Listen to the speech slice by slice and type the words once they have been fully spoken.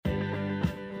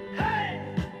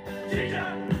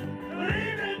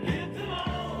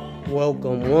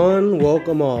Welcome one,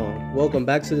 welcome all. Welcome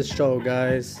back to the show,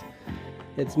 guys.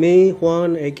 It's me,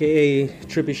 Juan, aka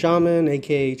Trippy Shaman,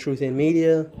 aka Truth in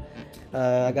Media.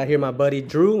 I got here my buddy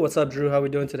Drew. What's up, Drew? How we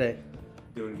doing today?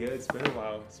 Doing good. It's been a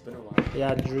while.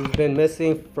 Yeah, Drew's been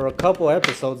missing for a couple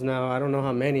episodes now. I don't know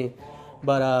how many,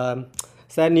 but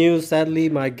sad news. Sadly,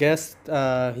 my guest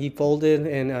he folded,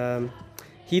 and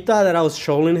he thought that I was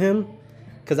trolling him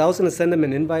because I was gonna send him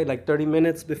an invite like 30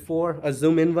 minutes before, a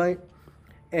Zoom invite,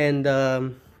 and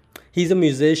he's a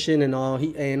musician and all.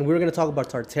 And we were gonna talk about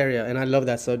Tartaria, and I love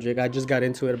that subject. I just got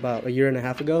into it about a year and a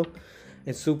half ago.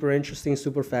 It's super interesting,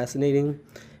 super fascinating.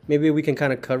 Maybe we can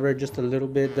kind of cover just a little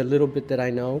bit, the little bit that I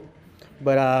know.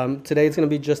 But today it's gonna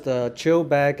be just a chill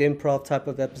back improv type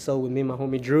of episode with me and my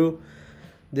homie Drew.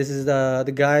 This is the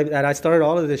guy that I started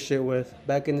all of this shit with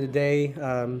back in the day.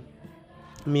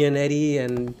 Me and Eddie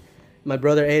and my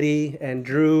brother Eddie and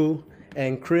Drew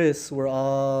and Chris were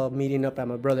all meeting up at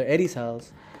my brother Eddie's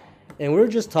house. And we were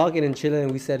just talking and chilling,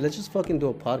 and we said, let's just fucking do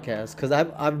a podcast. Because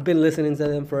I've been listening to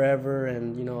them forever,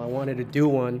 and, you know, I wanted to do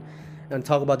one and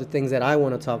talk about the things that I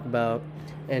want to talk about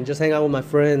and just hang out with my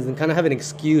friends and kind of have an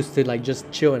excuse to, like, just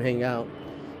chill and hang out.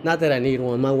 Not that I need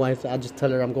one. My wife, I just tell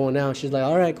her I'm going out. She's like,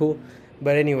 all right, cool.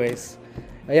 But anyways,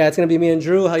 yeah, it's going to be me and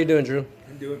Drew. How you doing, Drew?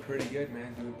 I'm doing pretty good,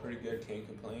 man. Doing pretty good. Can't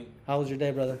complain. How was your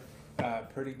day, brother?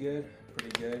 Pretty good.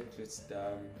 Just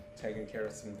taking care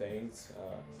of some things.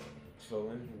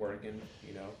 Chilling, working,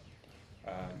 you know.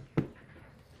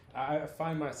 I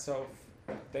find myself,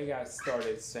 I think I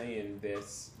started saying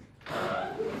this,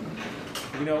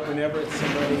 you know,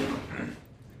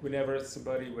 whenever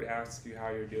somebody would ask you how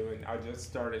you're doing, I just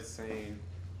started saying,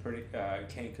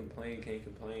 can't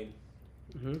complain.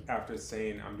 Mm-hmm. After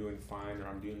saying I'm doing fine or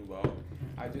I'm doing well.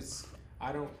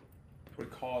 I don't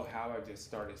recall how I just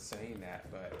started saying that,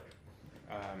 but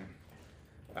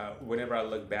whenever I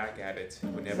look back at it,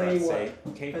 whenever I say,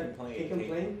 can't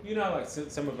complain. You know, like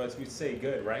some of us, we say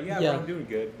good, right? Yeah, bro, I'm doing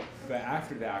good. But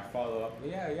after that, I follow up,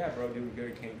 yeah, bro, doing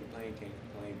good, can't complain.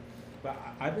 But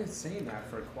I've been saying that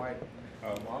for quite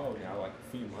a while now, like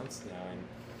a few months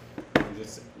now. And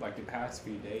just like the past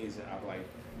few days, I've like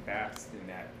basked in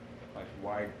that. Like,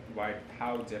 why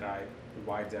did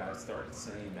I start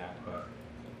saying that? But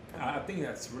I think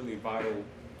that's really vital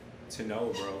to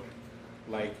know, bro.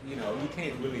 Like, you know, you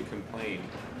can't really complain.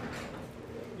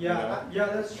 Yeah, you know?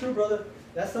 That's true, brother.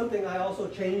 That's something I also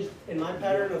changed in my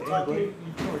pattern of talking. You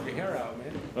growing your hair out,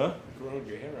 man. Huh? Growing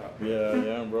your hair out.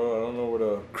 Yeah, bro. I don't know where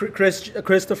to.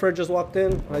 Christopher just walked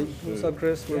in. What's up,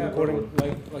 Chris? We're recording.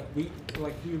 Bro, we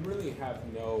really have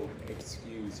no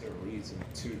excuse or reason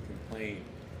to complain.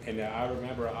 And I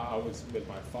remember I was with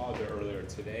my father earlier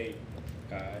today.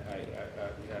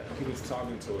 He was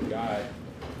talking to a guy,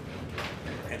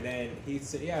 and then he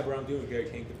said, "Yeah, bro, I'm doing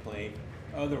good. Can't complain.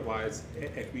 Otherwise,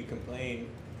 if we complain,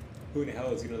 who the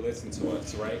hell is going to listen to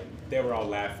us, right?" They were all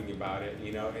laughing about it,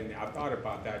 you know. And I thought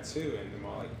about that too, and I'm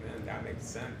all like, "Man, that makes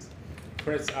sense."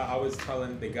 Chris, I was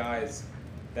telling the guys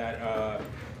that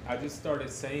I just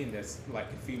started saying this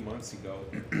like a few months ago.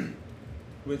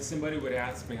 When somebody would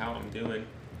ask me how I'm doing,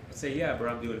 I say, "Yeah,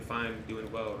 bro, I'm doing fine,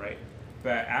 doing well, right?"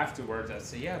 But afterwards, I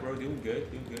say, "Yeah, bro, doing good,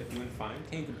 doing fine.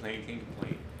 Can't complain."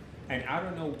 And I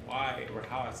don't know why or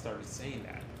how I started saying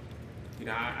that. You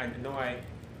know, I know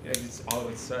just all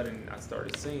of a sudden I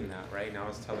started saying that, right? And I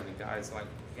was telling the guys like,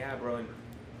 "Yeah, bro," and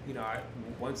you know,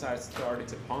 once I started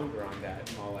to ponder on that,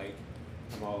 I'm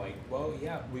all like, well,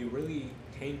 yeah, we really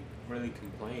can't really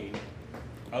complain.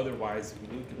 Otherwise,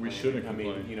 we shouldn't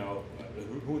complain. I mean, you know,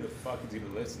 who the fuck is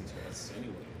going to listen to us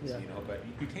anyways? Yeah. You know, but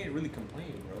you can't really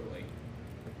complain, bro. Like,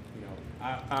 you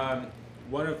know,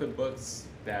 one of the books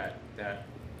that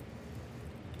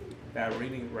I'm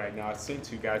reading right now, I sent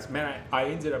to you guys. Man, I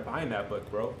ended up buying that book,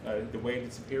 bro. The Way of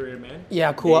the Superior Man.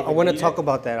 Yeah, cool. I want to talk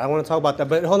about that.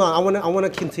 But hold on, I want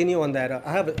to continue on that.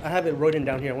 I have it written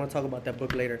down here. I want to talk about that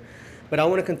book later. But I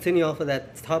want to continue off of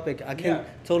that topic. I can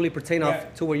totally pertain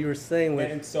off to what you were saying with.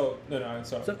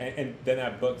 And then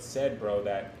that book said, bro,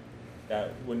 that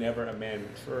whenever a man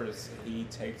matures, he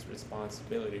takes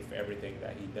responsibility for everything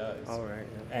that he does. All right.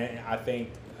 Yeah. And I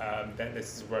think that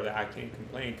this is where the "I can't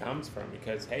complain" comes from,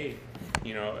 because hey,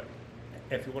 you know,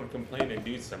 if you want to complain, then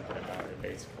do something about it,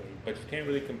 basically. But you can't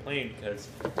really complain because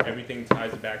everything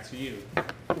ties it back to you.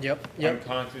 Yep.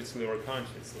 Unconsciously or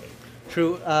consciously.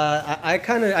 True. I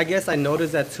guess I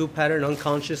noticed that too pattern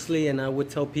unconsciously, and I would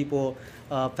tell people,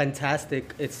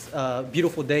 fantastic. It's a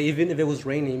beautiful day, even if it was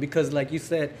raining, because like you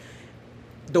said,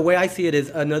 the way I see it is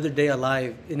another day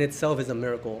alive in itself is a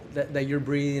miracle that you're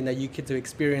breathing, that you get to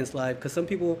experience life. Because some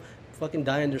people fucking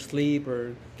die in their sleep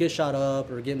or get shot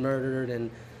up or get murdered, and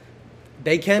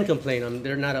they can complain.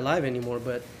 They're not alive anymore,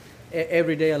 but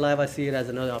every day alive, I see it as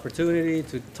another opportunity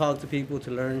to talk to people,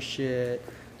 to learn shit,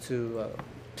 to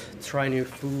try new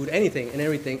food, anything and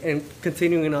everything. And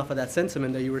continuing off of that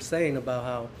sentiment that you were saying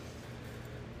about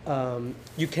how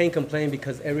you can't complain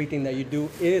because everything that you do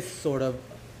is sort of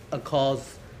a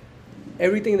cause.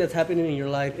 Everything that's happening in your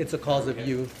life, it's a cause of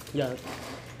you. Yeah.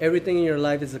 Everything in your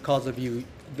life is a cause of you.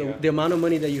 The amount of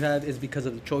money that you have is because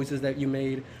of the choices that you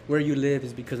made. Where you live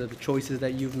is because of the choices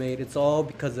that you've made. It's all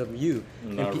because of you.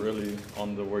 Not really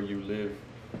on the where you live.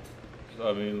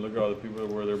 I mean, look at all the people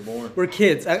where they're born. We're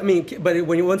kids. I mean, but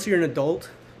once you're an adult,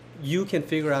 you can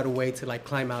figure out a way to like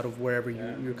climb out of wherever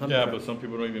you're coming from. Yeah, but some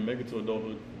people don't even make it to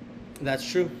adulthood. That's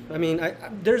true. I mean,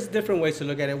 there's different ways to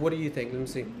look at it. What do you think? Let me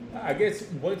see. I guess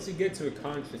once you get to a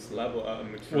conscious level of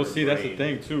mature Well, see, brain, that's the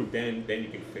thing too. Then you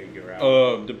can figure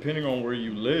out. Depending on where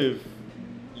you live,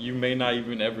 you may not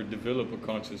even ever develop a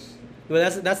conscious. Well,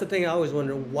 that's the thing I always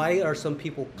wonder. Why are some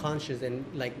people conscious and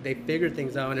like they figure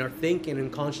things out and are thinking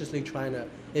and consciously trying to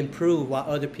improve while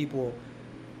other people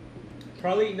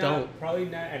Probably not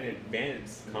don't? an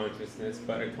advanced consciousness,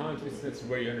 but a consciousness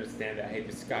where you understand that, hey,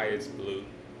 the sky is blue.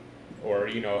 Or,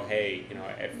 hey,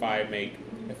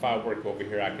 if I work over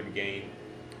here, I can gain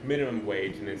minimum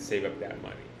wage and then save up that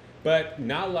money. But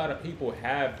not a lot of people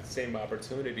have the same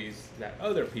opportunities that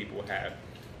other people have.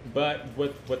 But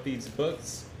with these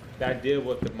books that deal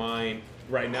with the mind,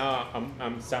 right now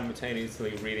I'm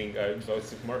simultaneously reading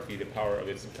Joseph Murphy, The Power of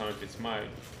the Subconscious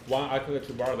Mind. Well, I could let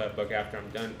you borrow that book after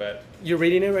I'm done, but... You're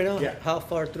reading it right now? Yeah. How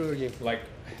far through are you? Like...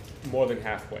 more than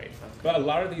halfway. But a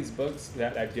lot of these books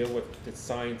that deal with the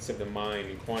science of the mind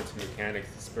and quantum mechanics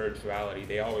and spirituality,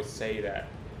 they always say that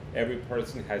every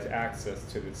person has access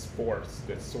to this force,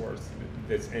 this source,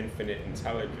 this infinite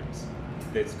intelligence,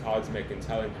 this cosmic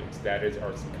intelligence that is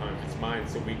our subconscious mind.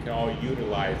 So we can all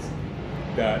utilize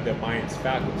the mind's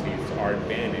faculties to our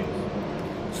advantage.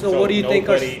 So what do you think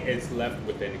nobody is left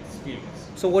with an excuse.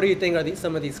 So what do you think are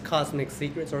some of these cosmic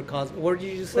secrets or what did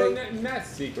you just say? Well, not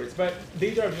secrets, but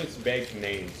these are just vague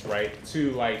names, right?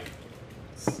 To like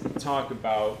talk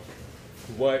about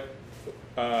what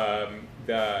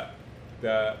the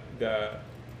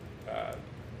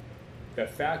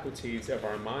faculties of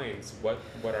our minds, what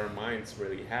our minds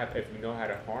really have, if we know how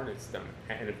to harness them,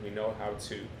 and if we know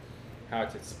how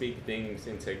to speak things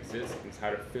into existence, how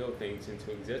to feel things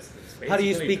into existence. How do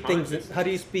you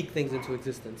speak things into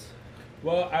existence?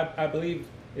 Well, I believe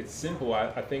it's simple.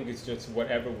 I think it's just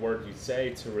whatever word you say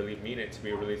to really mean it, to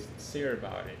be really sincere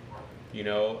about it.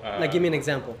 Like, give me an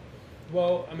example.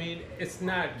 Well, I mean, it's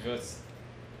not just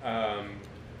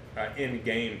in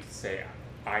game to say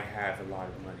I have a lot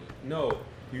of money. No,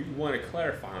 you want to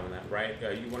clarify on that, right?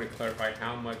 You want to clarify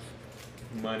how much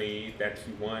money that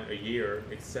you want a year,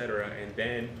 etc., and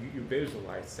then you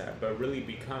visualize that, but really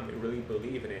become it, really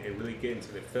believe in it, and really get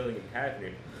into the feeling of having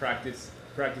it. Practice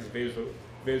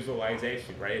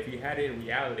visualization, right? If you had it in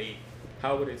reality,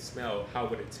 how would it smell? How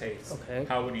would it taste? Okay.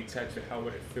 How would you touch it? How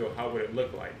would it feel? How would it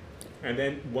look like? And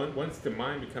then once the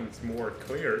mind becomes more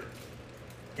clear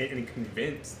and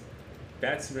convinced,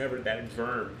 that's whenever that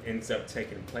germ ends up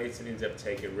taking place and ends up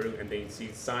taking root, and then you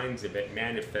see signs of it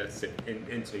manifested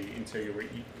into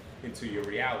your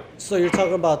reality. So you're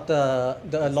talking about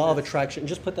the law of attraction.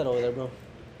 Just put that over there, bro.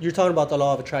 You're talking about the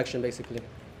law of attraction, basically.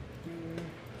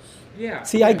 Yeah.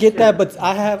 See, I get that, but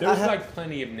I have like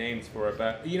plenty of names for it,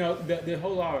 but the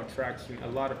whole law of attraction, a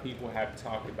lot of people have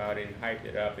talked about it and hyped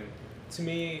it up, and to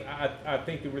me, I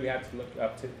think you really have to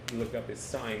look up the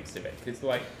science of it, because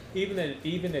like even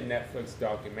the Netflix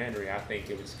documentary, I think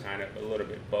it was kind of a little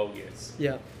bit bogus.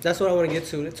 Yeah, that's what I want to get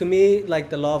to. To me, like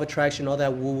the law of attraction, all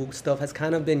that woo stuff has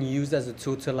kind of been used as a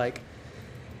tool to like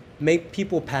make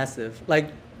people passive. Like,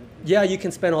 yeah, you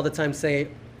can spend all the time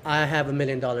saying, I have $1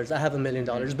 million, I have $1 million.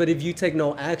 But if you take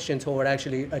no action toward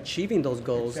actually achieving those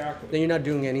goals, then you're not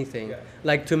doing anything. Yeah.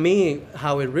 Like, to me,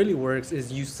 how it really works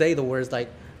is you say the words like,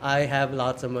 I have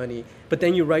lots of money, but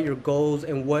then you write your goals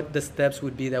and what the steps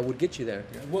would be that would get you there.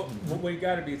 Yeah. Well, we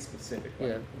got to be specific, like,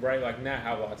 Yeah. right? Like, not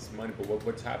have lots of money, but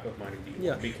what type of money do you Yeah.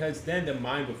 want? Because then the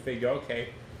mind will figure, okay,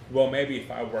 well, maybe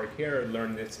if I work here,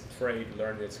 learn this trade,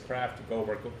 learn this craft, go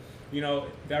work.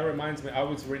 That reminds me, I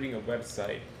was reading a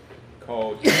website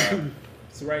called,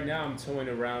 so right now I'm toying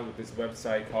around with this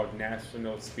website called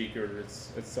National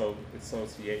Speakers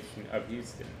Association of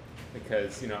Houston,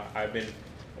 because,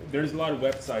 there's a lot of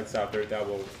websites out there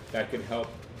that could help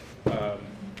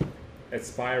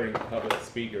aspiring public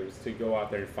speakers to go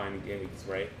out there and find gigs,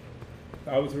 right?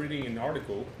 I was reading an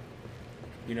article,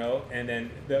 and then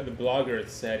the blogger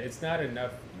said, it's not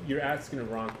enough, you're asking the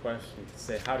wrong question to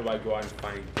say, how do I go out and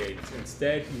find gigs?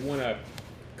 Instead, you want to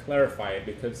clarify it,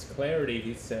 because clarity,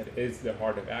 he said, is the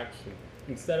heart of action.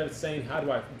 Instead of saying, how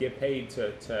do I get paid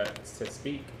to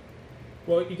speak?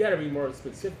 Well, you got to be more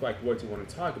specific, like what you want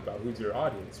to talk about, who's your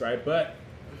audience, right? But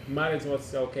might as well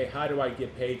say, okay, how do I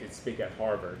get paid to speak at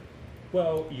Harvard?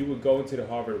 Well, you would go into the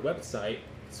Harvard website,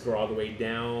 scroll all the way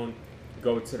down,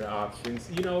 go to the options.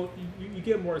 You know, you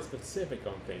get more specific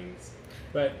on things.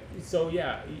 But so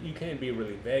yeah, you can't be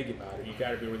really vague about it. You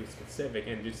got to be really specific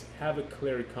and just have a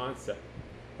clear concept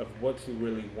of what you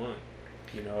really want,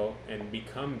 you know, and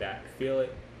become that. Feel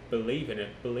it, believe in it,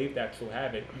 believe that you'll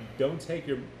have it. Don't take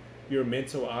your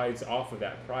mental eyes off of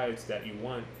that prize that you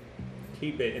want.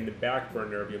 Keep it in the back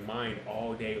burner of your mind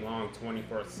all day long,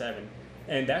 24/7.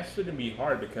 And that shouldn't be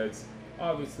hard, because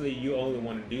obviously you only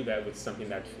want to do that with something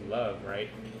that you love, right?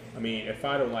 I mean, if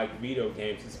I don't like video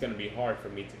games, it's going to be hard for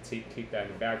me to keep that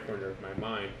in the back burner of my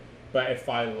mind. But if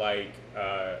I love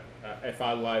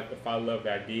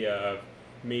the idea of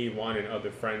me wanting other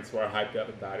friends who are hyped up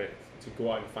about it to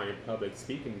go out and find public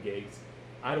speaking gigs,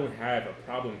 I don't have a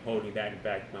problem holding that in the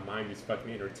back of my mind, just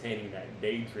fucking entertaining that,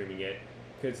 daydreaming it.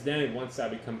 Because then once I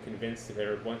become convinced of it,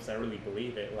 or once I really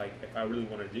believe it, like if I really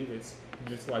want to do this,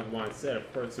 just like Juan said,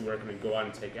 of course we're going to go out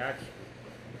and take action.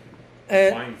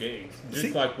 Find gigs,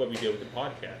 just like what we did with the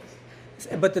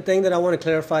podcast. But the thing that I want to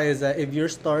clarify is that if you're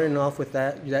starting off with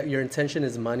that your intention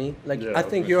is money, like I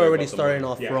think you're already starting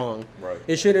off wrong. Right.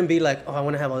 It shouldn't be like, oh, I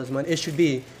want to have all this money. It should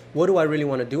be, what do I really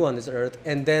want to do on this earth?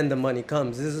 And then the money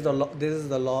comes. This is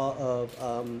the law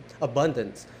of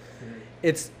abundance. Mm-hmm.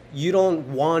 It's, you don't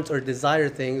want or desire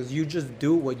things. You just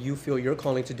do what you feel your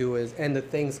calling to do is, and the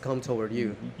things come toward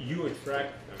you. You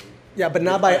attract them. Yeah, but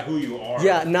not by who you are.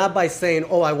 Yeah, not by saying,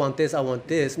 oh, I want this, I want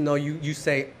this. No, you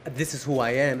say, this is who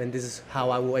I am, and this is how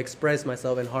I will express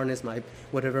myself and harness my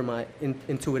whatever my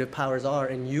intuitive powers are,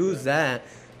 and use that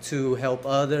to help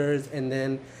others. And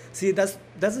then, see, that's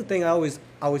the thing I always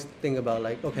think about.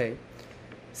 Like, okay,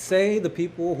 say the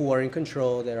people who are in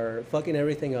control, that are fucking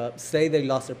everything up, say they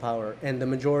lost their power, and the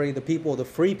majority, the people, the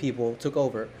free people, took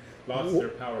over. Lost their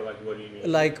power, like what do you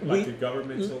mean? Like the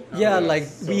governmental power? Yeah, like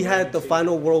we had the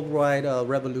final worldwide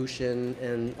revolution,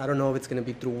 and I don't know if it's going to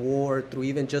be through war, through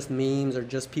even just memes, or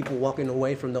just people walking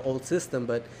away from the old system.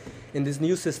 But in this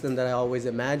new system that I always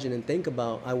imagine and think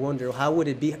about, I wonder how would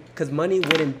it be? Because money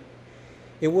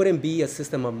wouldn't be a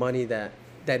system of money that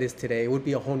is today. It would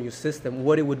be a whole new system.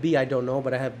 What it would be, I don't know,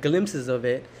 but I have glimpses of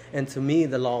it. And to me,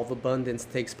 the law of abundance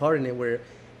takes part in it, where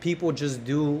people just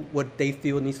do what they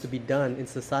feel needs to be done in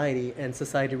society, and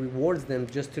society rewards them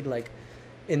just to, like,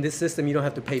 in this system, you don't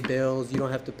have to pay bills, you don't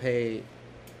have to pay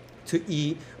to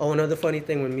eat. Oh, another funny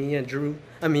thing, when me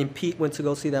and Pete went to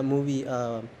go see that movie,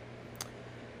 what's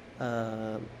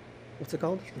it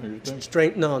called?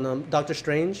 Doctor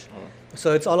Strange. Oh.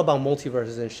 So it's all about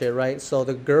multiverses and shit, right? So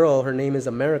the girl, her name is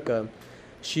America.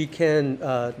 She can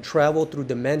travel through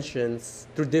dimensions,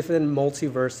 through different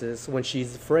multiverses when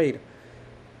she's afraid.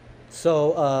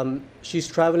 So she's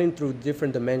traveling through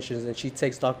different dimensions, and she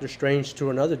takes Doctor Strange to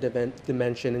another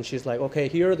dimension, and she's like, okay,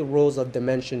 here are the rules of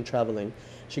dimension traveling.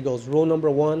 She goes, rule number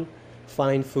 1,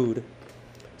 find food.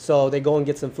 So they go and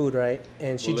get some food, right?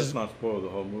 And she let's not spoil the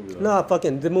whole movie. No,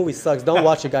 fucking, the movie sucks. Don't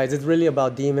watch it, guys. It's really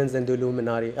about demons and the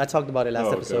Illuminati. I talked about it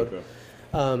last episode.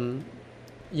 Okay.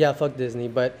 Yeah, fuck Disney.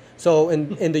 But so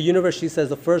in the universe, she says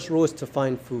the first rule is to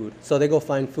find food. So they go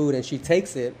find food, and she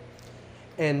takes it.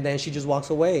 And then she just walks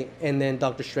away. And then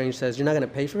Doctor Strange says, you're not going to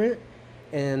pay for it?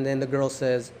 And then the girl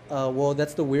says, well,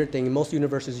 that's the weird thing. In most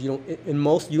universes, you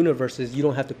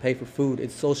don't have to pay for food.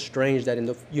 It's so strange that in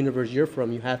the universe you're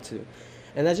from, you have to.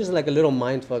 And that's just like a little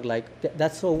mind fuck. Like,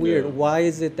 that's so weird. Yeah. Why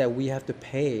is it that we have to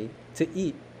pay to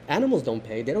eat? Animals don't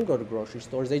pay. They don't go to grocery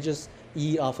stores. They just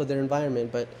eat off of their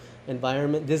environment. But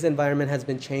this environment has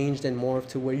been changed and morphed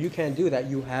to where you can't do that.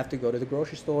 You have to go to the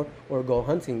grocery store or go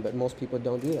hunting, but most people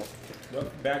don't do that. Well,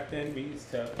 back then we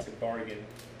used to bargain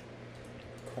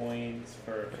coins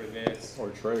for this, or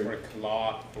trade, or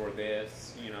cloth for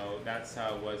this. You know, that's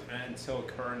how it was until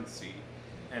currency,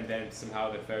 and then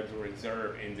somehow the Federal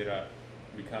Reserve ended up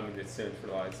becoming the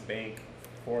centralized bank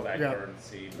for that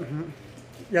currency. Mm-hmm.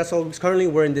 Yeah, so currently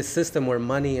we're in this system where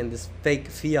money and this fake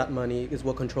fiat money is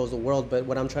what controls the world. But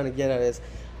what I'm trying to get at is,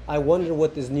 I wonder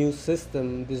what this new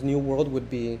system, this new world would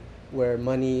be, where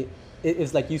money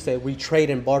is, like you said, we trade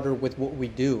and barter with what we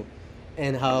do,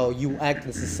 and how you act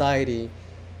in society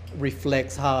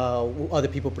reflects how other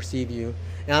people perceive you.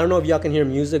 And I don't know if y'all can hear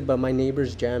music, but my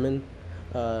neighbor's jamming.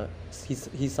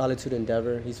 He's Solitude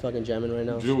Endeavor. He's fucking jamming right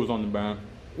now. Drew was on the band.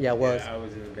 Yeah, was. Yeah, I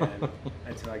was in the band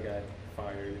until I got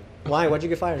fired. Why? Why'd you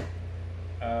get fired?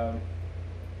 Well,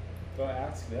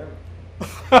 ask them.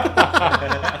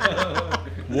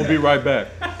 We'll be right back.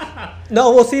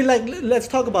 No, well, see, like, let's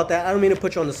talk about that. I don't mean to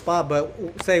put you on the spot, but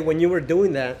say when you were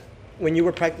doing that, when you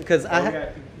were practicing, because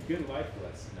Yeah, good life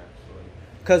lesson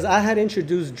actually. I had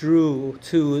introduced Drew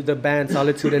to the band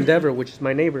Solitude Endeavor, which is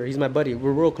my neighbor. He's my buddy.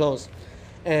 We're real close.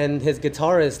 And his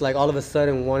guitarist, like, all of a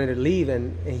sudden wanted to leave,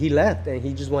 and he left, and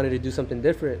he just wanted to do something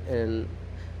different, and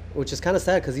which is kind of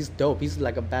sad because he's dope. He's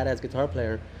like a badass guitar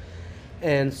player.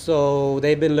 And so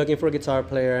they've been looking for a guitar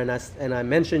player, and I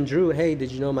mentioned Drew. Hey,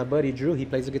 did you know my buddy Drew? He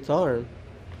plays the guitar.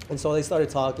 And so they started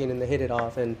talking, and they hit it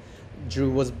off. And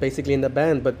Drew was basically in the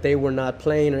band, but they were not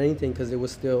playing or anything because it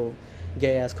was still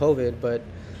gay ass COVID. But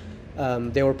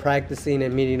they were practicing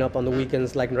and meeting up on the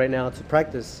weekends, like right now, to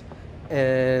practice.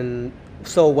 And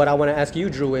so what I want to ask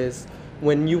you, Drew, is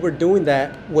when you were doing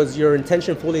that, was your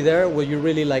intention fully there? Were you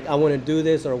really like, I want to do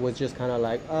this, or was just kind of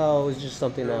like, oh, it's just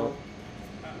something else?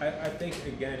 I think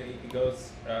again it goes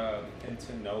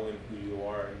into knowing who you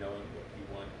are and knowing what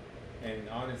you want, and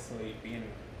honestly being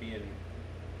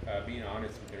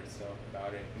honest with yourself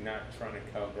about it, not trying to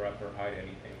cover up or hide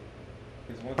anything.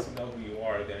 Because once you know who you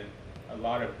are, then a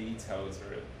lot of details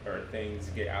or things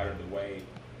get out of the way,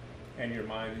 and your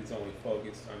mind is only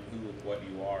focused on who and what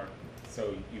you are.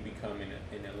 So you become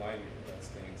in alignment with those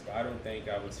things. But I don't think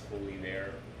I was fully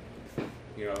there.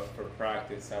 You know, for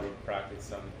practice, I would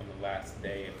practice on the last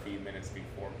day, a few minutes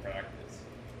before practice.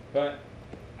 But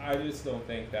I just don't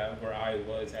think that where I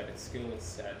was at a skill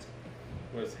set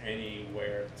was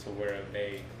anywhere to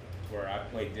where I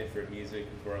played different music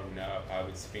growing up. I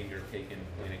was finger picking,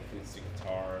 playing acoustic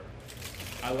guitar.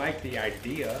 I like the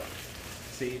idea.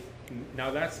 See,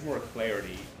 now that's more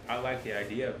clarity. I like the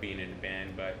idea of being in a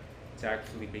band, but to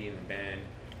actually be in a band,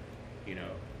 you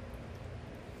know,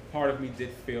 part of me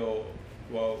did feel,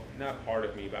 well, not part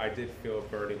of me, but I did feel a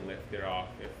burden lifted off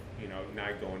if, you know,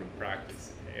 not going to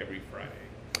practice every Friday.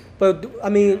 But I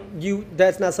mean,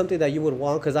 that's not something that you would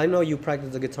want, because I know you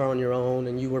practice the guitar on your own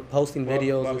and you were posting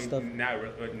videos and stuff.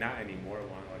 Not anymore.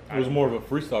 It was more of a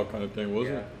freestyle kind of thing,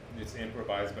 wasn't it? Just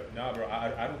improvise. But no, bro,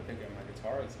 I don't think of my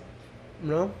guitar as much.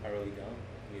 No? I really don't.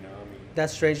 You know, I mean.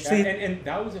 That's strange. See, and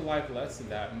that was a life lesson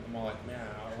that I'm like, man,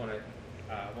 I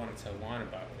want to tell Juan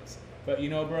about this. But you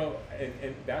know, bro,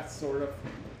 and that's sort of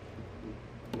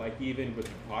like even with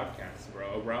the podcast,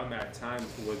 bro. Around that time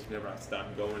was whenever I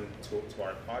stopped going to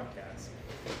our podcast,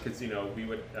 because you know we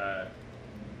would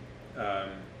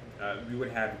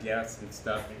have guests and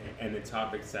stuff, and the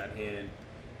topics at hand,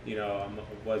 you know,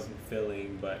 I wasn't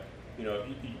filling, but you know,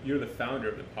 you're the founder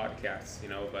of the podcast, you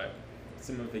know, but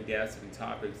some of the guests and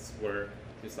topics were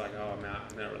just like, oh, I'm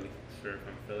not really sure if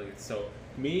I'm feeling it. So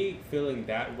me feeling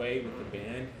that way with the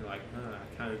band, like,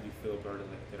 I kind of do feel burden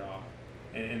lifted off.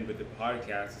 And with the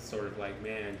podcast, it's sort of like,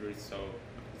 man, Andrew, so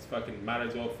it's fucking, might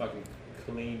as well fucking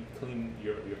clean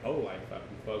your whole life up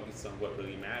and focus on what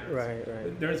really matters. Right.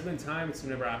 But there's been times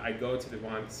whenever I go to the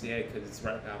YMCA because it's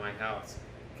right by my house,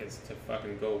 because to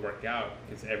fucking go work out,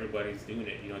 because everybody's doing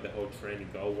it, you know, the whole trend to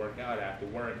go work out after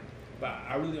work. But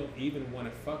I really don't even want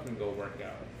to fucking go work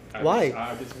out. Why?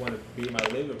 I just want to be in my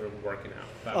living room working out.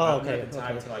 But I don't have the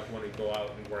time to like want to go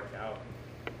out and work out.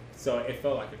 So it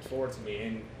felt like a chore to me.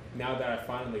 And now that I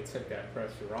finally took that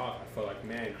pressure off, I feel like,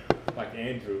 man, like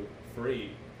Andrew,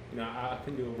 free. You know, I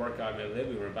can do a workout in my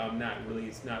living room, but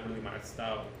it's not really my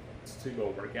style to go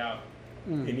work out.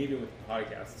 And even with the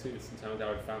podcast too, sometimes I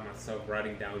would find myself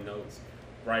writing down notes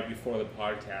right before the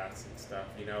podcast and stuff,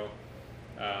 you know.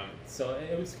 So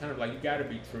it was kind of like, you got to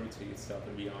be true to yourself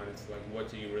and be honest. Like, what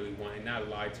do you really want, and not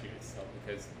lie to yourself,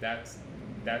 because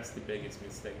that's the biggest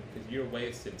mistake, because you're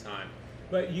wasting time.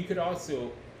 But you could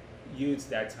also use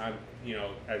that time, you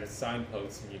know, as a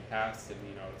signpost in your past, and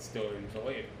you know, still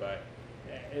enjoy it. But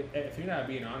if you're not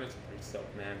being honest with yourself,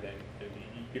 man, then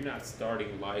you're not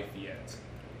starting life yet.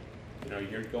 You know,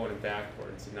 you're going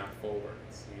backwards and not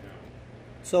forwards. You know.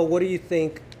 So what do you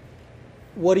think?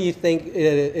 What do you think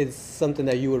is something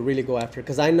that you would really go after?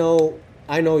 Because I know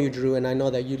you, Drew, and I know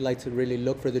that you'd like to really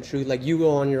look for the truth. Like, you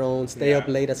go on your own, stay up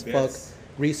late as fuck,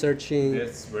 researching.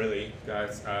 This really,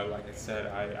 guys, like I said,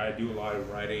 I do a lot of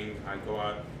writing. I go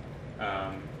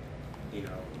out, you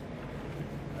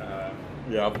know.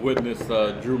 Yeah, I've witnessed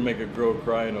Drew make a girl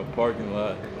cry in a parking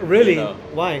lot. Really? And,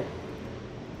 Why?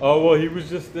 Oh, well, he was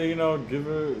just, you know,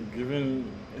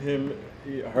 giving him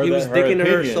her. He was digging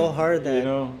her opinion, so hard that, you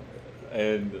know.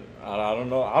 And I don't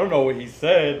know what he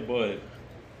said, but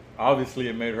obviously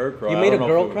it made her cry. You made a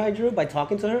girl cry, Drew, by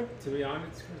talking to her? To be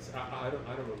honest, Chris, I don't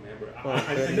remember. Oh,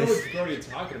 I know which girl you're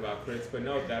talking about, Chris, but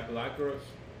no, that black girl,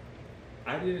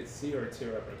 I didn't see her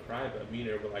tear up and cry, but me and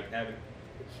her were like having.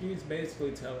 She's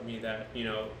basically telling me that, you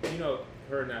know,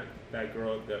 her and that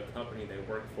girl, the company they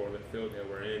work for, the field that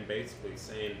we're in, basically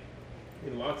saying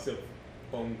in lots of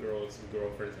homegirls and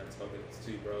girlfriends have told me this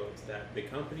too, bro. Is that the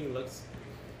company looks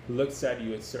at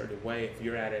you a certain way if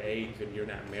you're at an age and you're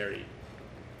not married.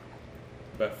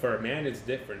 But for a man, it's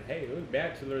different. Hey, we're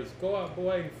bachelors, go out,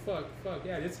 boy, and fuck.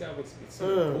 Yeah, this guy looks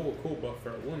so cool. But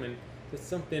for a woman, there's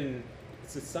something,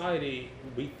 society,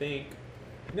 we think,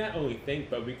 not only think,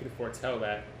 but we can foretell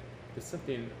that there's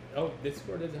something, oh, this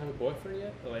girl doesn't have a boyfriend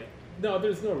yet? Like, no,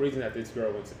 there's no reason that this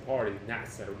girl wants to party, not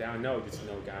settle down. No, just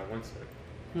no guy wants her.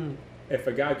 If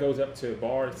a guy goes up to a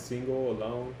bar, single,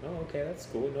 alone, oh, okay, that's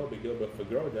cool, no big deal. But if a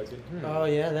girl doesn't, oh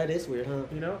yeah, that is weird, huh?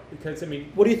 You know, because I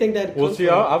mean, what do you think that? Well, comes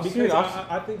see, from?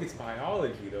 I think it's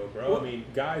biology, though, bro. I mean,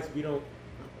 guys, we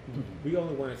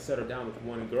only want to settle down with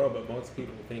one girl, but most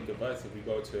people think of us if we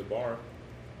go to a bar.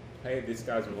 Hey, this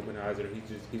guy's a womanizer.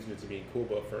 He's just being cool.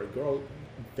 But for a girl,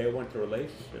 they want a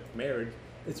relationship, marriage.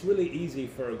 It's really easy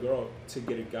for a girl to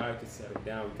get a guy to settle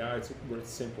down. Guys, we're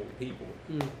simple people,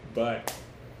 but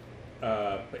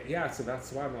yeah. So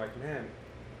that's why I'm like, man.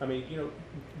 I mean, you know,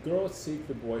 girls seek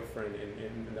the boyfriend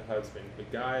and the husband,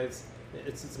 but guys,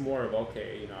 it's more of,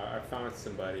 okay, you know, I found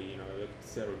somebody, you know,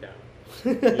 settle down.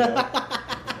 You know?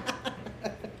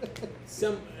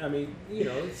 I mean, you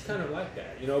know, it's kind of like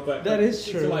that, you know, but that is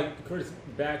true. So like, Chris,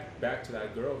 back to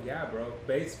that girl, yeah, bro.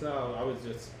 Basically, I was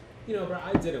just, you know, bro,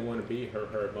 I didn't want to be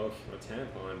her emotional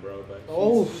tampon, bro. But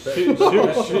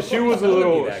she was a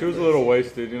little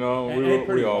wasted, you know. And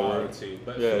we all were too.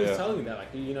 But she was telling me that,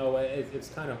 like, you know, it's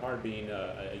kind of hard being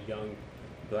a young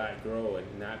black girl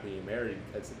and not being married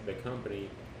because the company,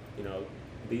 you know,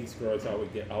 these girls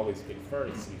always get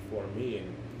first before me,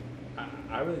 and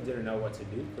I really didn't know what to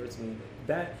do personally.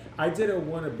 That I didn't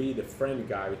want to be the friend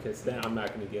guy because then I'm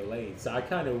not going to get laid. So I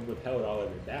kind of withheld all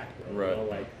of it back, bro. Right. You know,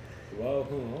 like, well,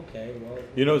 okay, well.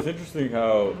 You know, it's interesting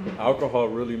how alcohol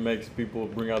really makes people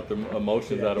bring out the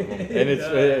emotions out of them, and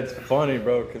it's funny,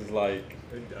 bro, because like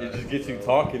it just gets you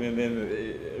talking, and then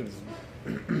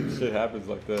shit happens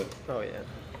like that. Oh yeah.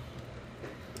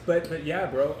 But yeah,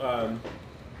 bro.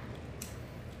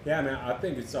 Yeah, man, I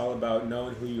think it's all about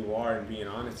knowing who you are and being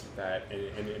honest with that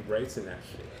and embracing that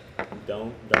shit.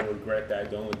 Don't regret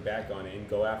that. Don't look back on it and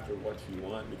go after what you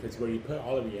want, because where you put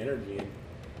all of your energy in.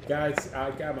 Guys, I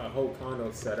got my whole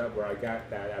condo set up where I got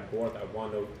that board that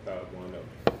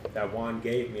Juan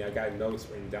gave me. I got notes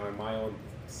written down, my own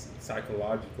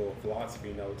psychological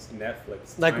philosophy notes,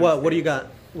 Netflix. Like what? What do you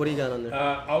got? What do you got on there?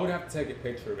 I would have to take a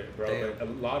picture of it, bro. Damn. But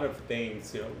a lot of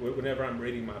things, you know, whenever I'm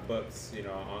reading my books, you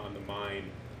know, on the mind,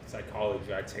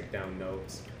 psychology, I take down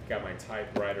notes. Got my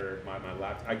typewriter, my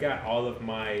laptop. I got all of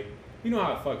my, you know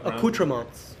how I fuck around.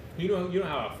 Accoutrements. You know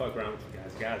how I fuck around with you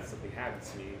guys. Guys, something happens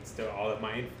to me. It's still all of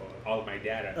my info, all of my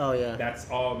data. Oh yeah.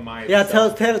 That's all my. Yeah,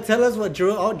 stuff. tell us what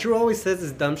Drew. Drew always says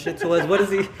this dumb shit to us. What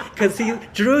is he? Because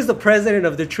Drew is the president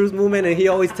of the Truth Movement, and he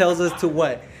always tells us to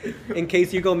what? In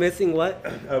case you go missing, what?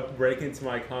 Break into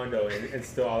my condo and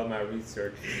steal all of my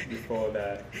research before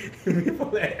the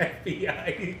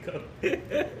FBI comes.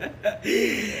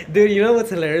 Dude, you know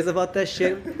what's hilarious about that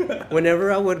shit? When I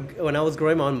was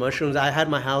growing my own mushrooms, I had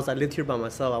my house. I lived here by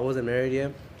myself. I wasn't married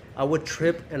yet. I would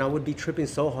trip, and I would be tripping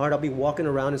so hard. I'll be walking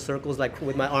around in circles, like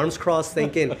with my arms crossed,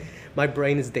 thinking my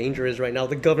brain is dangerous right now.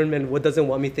 The government doesn't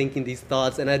want me thinking these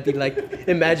thoughts, and I'd be like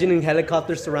imagining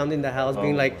helicopters surrounding the house,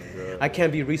 being like, I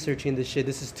can't be researching this shit.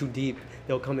 This is too deep.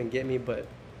 They'll come and get me. But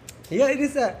yeah, it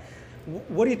is that.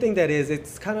 What do you think that is?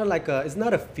 It's kind of like it's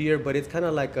not a fear, but it's kind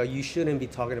of like you shouldn't be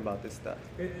talking about this stuff.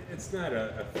 It's not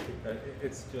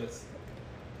it's just.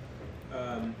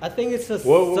 I think it's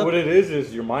what it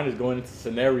is your mind is going into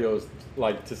scenarios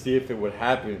like to see if it would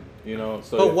happen, you know.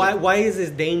 So but why is this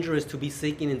dangerous to be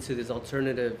seeking into this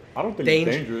alternative? I don't think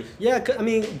it's dangerous. Yeah, I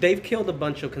mean they've killed a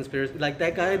bunch of conspiracy, like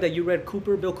that guy that you read,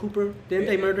 Bill Cooper. Didn't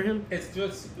they murder him? It's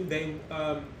just they.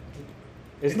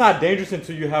 It's not dangerous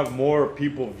until you have more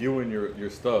people viewing your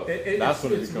stuff. That's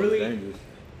when it becomes really dangerous.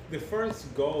 The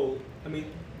first goal. I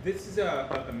mean, this is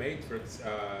a matrix,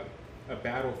 a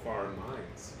battle for our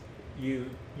minds. You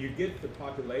get the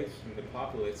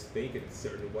populace thinking a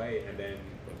certain way, and then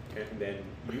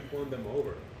you win them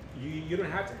over. You don't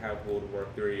have to have World War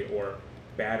III or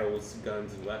battles,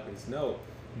 guns, and weapons. No,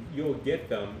 you'll get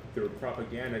them through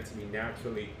propaganda to be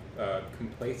naturally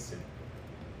complacent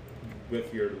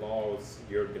with your laws,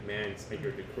 your demands, and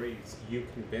your decrees. You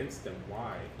convince them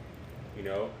why, you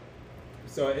know.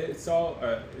 So it's all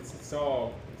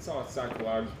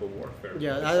psychological warfare.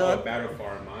 Yeah, it's all a battle for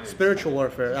our minds. Spiritual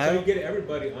warfare. So you get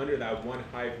everybody under that one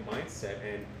hive mindset,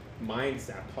 and minds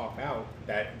that pop out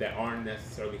that aren't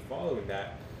necessarily following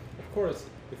that. Of course,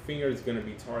 the finger is going to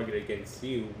be targeted against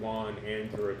you, Juan,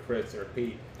 Andrew, or Chris, or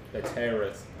Pete, the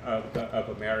terrorist of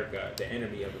America, the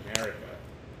enemy of America.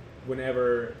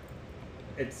 Whenever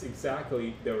it's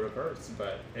exactly the reverse.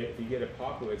 But if you get a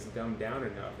populace dumbed down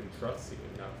enough and trust you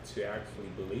enough to actually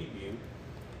believe you,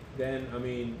 then I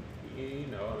mean,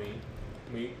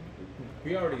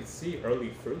 we already see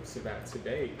early fruits of that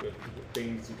today with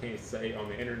things you can't say on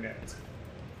the internet.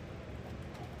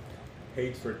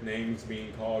 Hatred names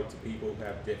being called to people who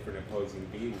have different opposing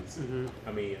views.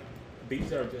 I mean,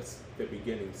 these are just the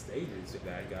beginning stages of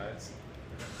that, guys.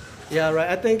 Yeah, right.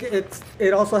 I think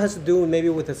it also has to do maybe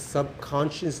with a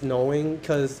subconscious knowing,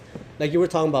 because like you were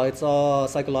talking about, it's all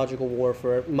psychological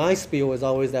warfare. My spiel is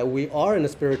always that we are in a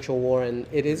spiritual war, and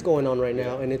it is going on right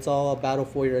now, and it's all a battle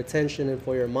for your attention and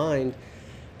for your mind.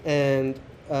 And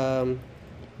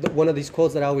one of these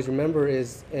quotes that I always remember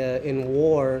is, in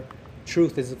war,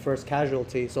 truth is the first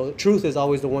casualty. So truth is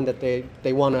always the one that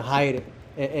they want to hide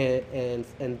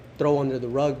and throw under the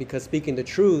rug, because speaking the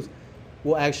truth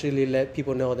will actually let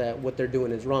people know that what they're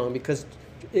doing is wrong. Because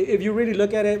if you really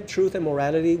look at it, truth and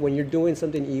morality, when you're doing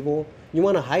something evil, you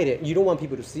want to hide it. You don't want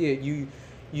people to see it.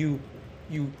 You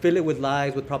fill it with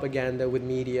lies, with propaganda, with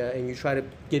media, and you try to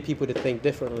get people to think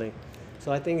differently.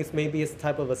 So I think it's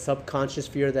type of a subconscious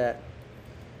fear, that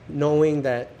knowing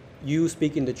that you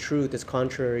speaking the truth is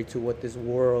contrary to what this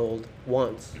world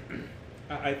wants.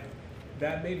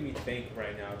 That made me think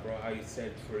right now, bro, how you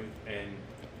said truth and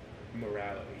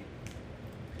morality.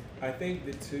 I think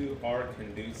the two are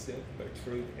conducive, but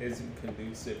truth isn't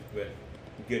conducive with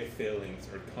good feelings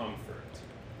or comfort.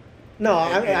 No,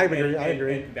 I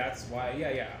agree. And that's why,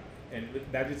 yeah. And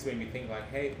that just made me think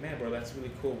like, hey, man, bro, that's really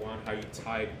cool, Juan, how you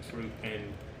tied truth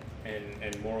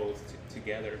and morals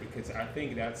together, because I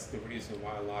think that's the reason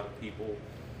why a lot of people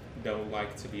don't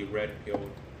like to be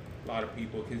red-pilled. A lot of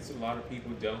people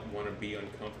don't want to be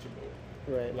uncomfortable.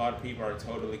 Right. A lot of people are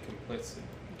totally complicit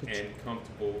and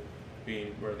comfortable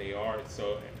being where they are.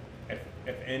 So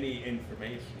if any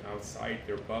information outside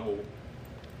their bubble,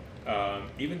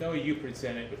 even though you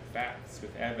present it with facts,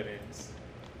 with evidence,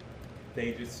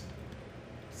 they just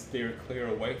steer clear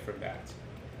away from that,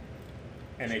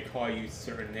 and they call you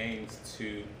certain names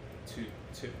to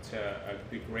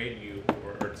degrade you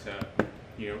or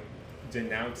to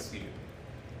denounce you,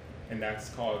 and that's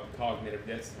called cognitive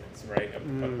dissonance, right?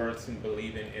 A person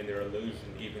believing in their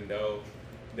illusion even though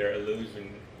their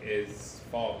illusion is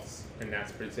false, and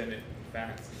that's presented with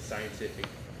facts, scientific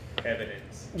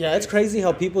evidence. Yeah, it's crazy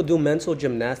how people do mental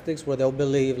gymnastics where they'll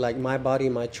believe like my body,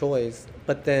 my choice,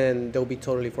 but then they'll be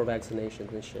totally for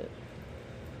vaccinations and shit.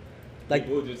 Like,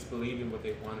 people just believe in what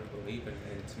they want to believe in,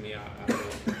 and to me,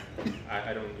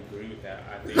 I don't agree with that.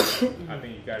 I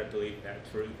think you got to believe that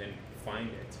truth and find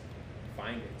it.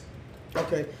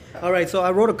 Okay, all right. So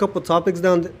I wrote a couple topics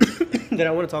down that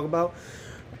I want to talk about.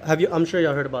 I'm sure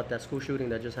y'all heard about that school shooting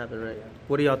that just happened, right?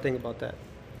 What do y'all think about that?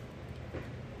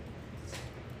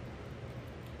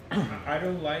 I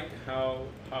don't like how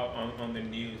on the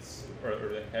news or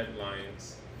the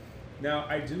headlines. Now,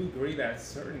 I do agree that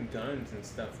certain guns and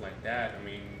stuff like that, I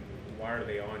mean, why are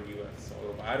they on U.S.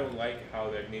 soil? But I don't like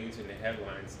how the news and the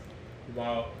headlines,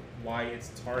 why it's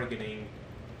targeting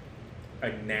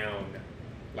a noun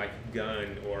like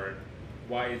gun, or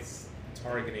why it's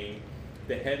targeting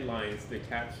the headlines, the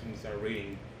captions are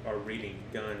reading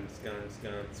guns,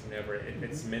 whenever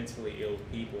it's mentally ill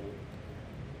people.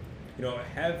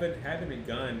 Having a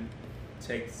gun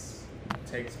takes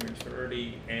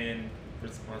maturity and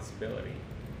responsibility.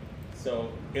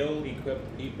 So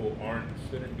ill-equipped people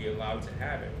shouldn't be allowed to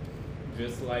have it.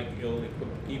 Just like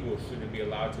ill-equipped people shouldn't be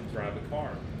allowed to drive a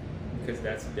car, because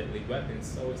that's a deadly weapon.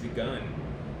 So is a gun.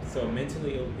 So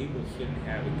mentally ill people shouldn't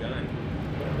have a gun.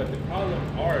 But the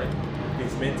problem are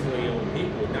these mentally ill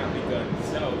people, not the gun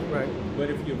itself. Right. But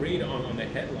if you read on the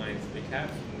headlines, the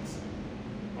captions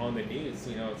on the news,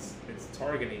 it's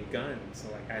targeting guns.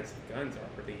 So like as guns are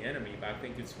for the enemy, but I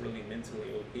think it's really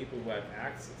mentally ill people who have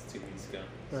access to these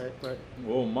guns. Right.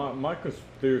 Well, my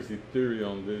conspiracy theory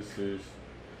on this is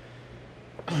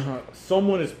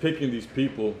someone is picking these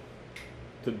people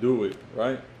to do it,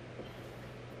 right?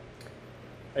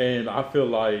 And I feel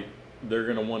like they're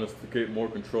going to want us to get more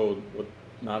control with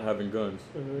not having guns.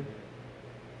 Mm-hmm.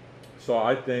 So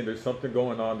I think there's something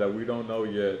going on that we don't know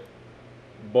yet,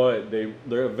 but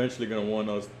they're eventually going to want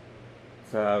us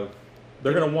to have,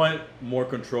 they're going to want more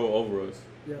control over us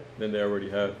than they already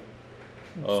have.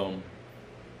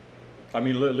 I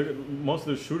mean, look at, most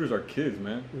of the shooters are kids,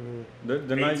 man. Mm-hmm.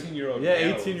 They're not 18-year-old yeah,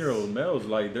 males. 18-year-old males.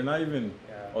 Like, they're not even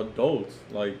adults.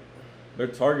 Like, they're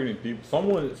targeting people.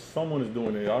 Someone is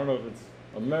doing it. I don't know if it's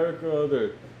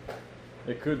America.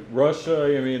 It could Russia.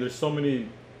 I mean, there's so many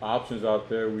options out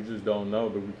there. We just don't know,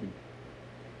 but we could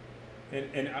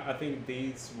And I think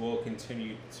these will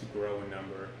continue to grow in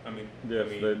number. Yes,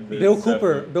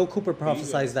 Bill Cooper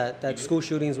prophesied that school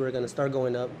shootings were going to start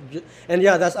going up. And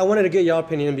yeah, I wanted to get your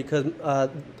opinion because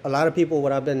a lot of people,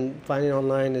 what I've been finding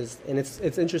online is, and it's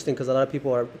interesting because a lot of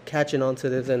people are catching on to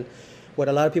this, and what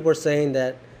a lot of people are saying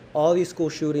that all these school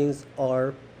shootings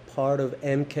are part of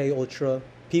MK Ultra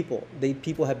people.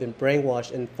 People have been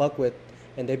brainwashed and fucked with,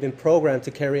 and they've been programmed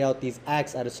to carry out these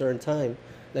acts at a certain time.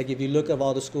 Like if you look at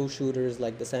all the school shooters,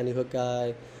 like the Sandy Hook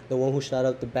guy, the one who shot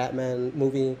up the Batman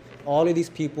movie, all of these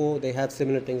people, they have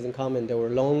similar things in common. They were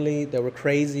lonely, they were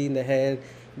crazy in the head,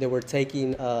 they were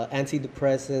taking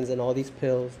antidepressants and all these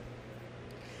pills.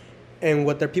 And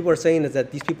what people are saying is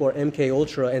that these people are MK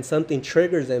Ultra, and something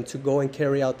triggers them to go and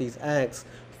carry out these acts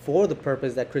for the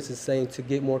purpose that Chris is saying, to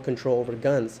get more control over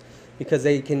guns, because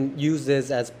they can use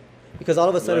this as, because all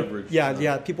of a sudden,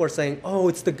 leverage, people are saying, oh,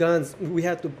 it's the guns. We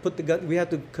have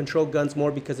to control guns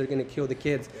more because they're gonna kill the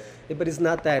kids. But it's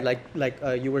not that. Like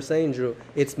you were saying, Drew,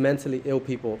 it's mentally ill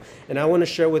people. And I want to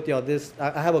share with y'all this.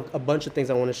 I have a bunch of things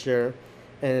I want to share,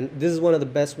 and this is one of the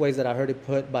best ways that I heard it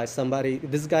put by somebody.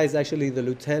 This guy is actually the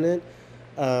lieutenant.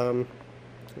 Let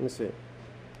me see.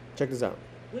 Check this out.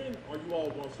 When are you all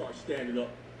gonna start standing up?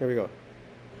 Here we go.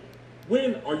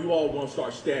 When are you all gonna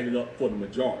start standing up for the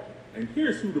majority? And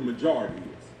here's who the majority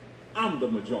is. I'm the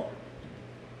majority.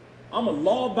 I'm a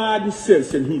law-abiding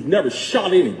citizen who's never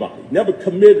shot anybody, never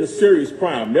committed a serious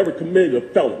crime, never committed a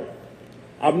felony.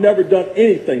 I've never done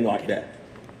anything like that.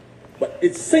 But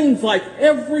it seems like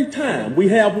every time we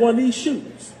have one of these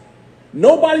shootings,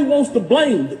 nobody wants to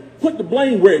put the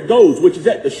blame where it goes, which is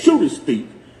at the shooter's feet.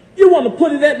 You want to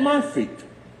put it at my feet.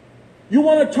 You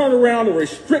want to turn around and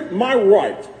restrict my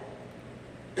right,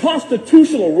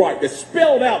 constitutional right that's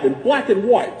spelled out in black and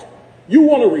white. You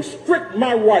want to restrict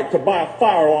my right to buy a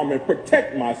firearm and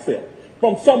protect myself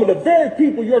from some of the very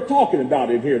people you're talking about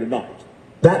in here tonight.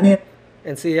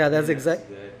 And see, yeah, that's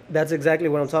exactly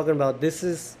what I'm talking about.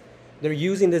 They're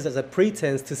using this as a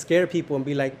pretense to scare people and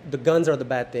be like, the guns are the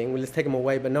bad thing. Well, let's take them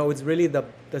away. But no, it's really the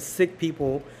sick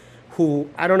people who,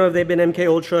 I don't know if they've been MK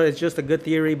Ultra. It's just a good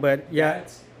theory, but yeah.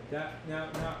 Now,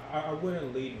 I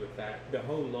wouldn't lead with that. The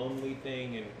whole lonely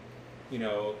thing and,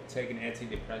 taking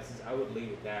antidepressants, I would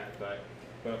lead with that. But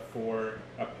for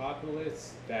a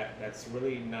populace that's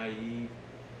really naive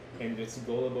and just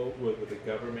gullible with the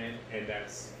government, and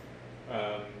that's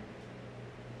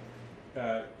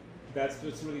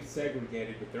just really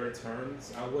segregated with their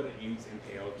terms, I wouldn't use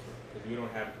MK Ultra because we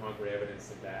don't have concrete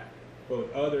evidence of that. But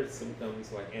with other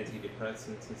symptoms like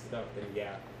antidepressants and stuff, then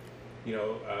yeah,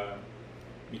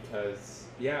 because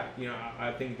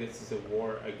I think this is a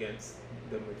war against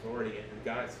the majority. And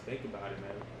guys, think about it,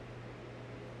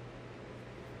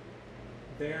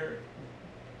 man.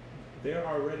 They're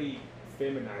already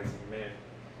feminizing men.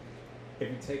 If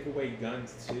you take away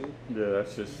guns too,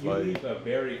 that's just you leave a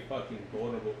very fucking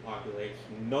vulnerable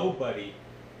population. Nobody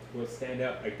will stand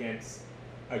up against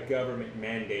a government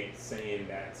mandate saying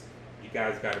that you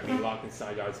guys got to be locked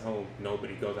inside y'all's home.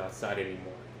 Nobody goes outside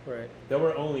anymore. Right. There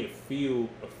were only a few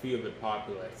of the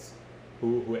populace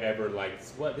who ever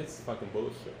this is fucking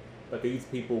bullshit. But these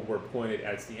people were pointed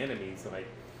as the enemies. Like,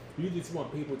 you just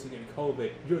want people to get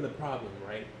COVID. You're the problem,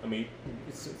 right? I mean,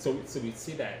 so we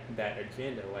see that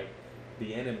agenda, like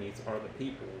the enemies are the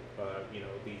people,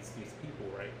 these people,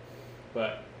 right?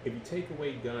 But if you take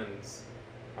away guns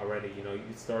already, you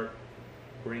start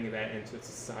bringing that into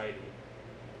society.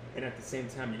 And at the same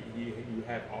time, you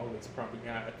have all this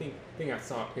propaganda. I think I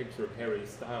saw a picture of Harry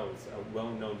Styles, a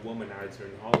well-known womanizer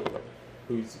in Hollywood,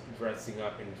 who's dressing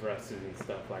up in dresses and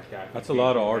stuff like that. That's a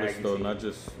lot of artists, though, not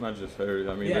just Harry.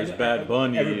 I mean, there's Bad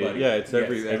Bunny. Everybody. Yeah, it's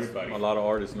everybody. It's a lot of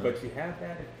artists now. But you have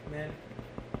that, man.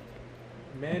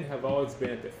 Men have always been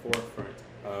at the forefront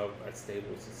of a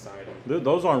stable society.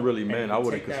 Those aren't really men. I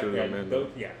wouldn't consider them men.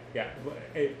 Yeah. But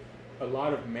a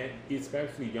lot of men,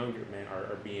 especially younger men,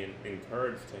 are being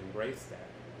encouraged to embrace that.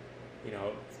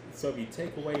 So if you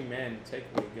take away men, take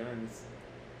away guns,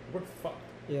 we're fucked.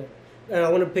 Yeah. And I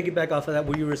want to piggyback off of that.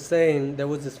 What you were saying, there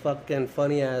was this fucking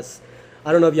funny ass,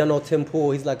 I don't know if y'all know Tim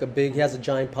Pool. He's like he has a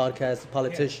giant podcast,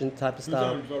 politician type of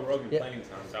style. He's on Joe Rogan plenty of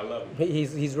times. I love him.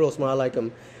 He's real smart. I like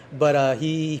him. But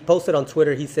he posted on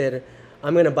Twitter, he said,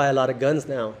 I'm going to buy a lot of guns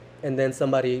now. And then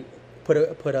somebody put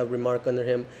a remark under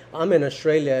him. I'm in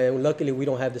Australia, and luckily we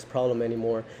don't have this problem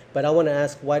anymore. But I want to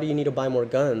ask, why do you need to buy more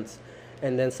guns?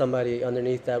 And then somebody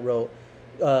underneath that wrote,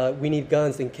 we need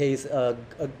guns in case a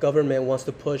government wants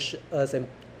to push us and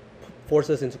force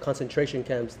us into concentration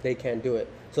camps. They can't do it.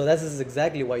 So this is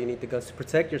exactly why you need the guns, to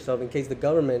protect yourself in case the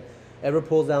government ever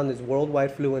pulls down this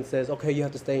worldwide flu and says, okay, you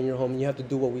have to stay in your home and you have to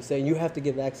do what we say and you have to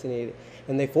get vaccinated,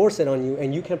 and they force it on you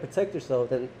and you can't protect yourself,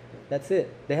 then that's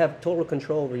it. They have total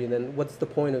control over you. Then what's the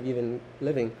point of even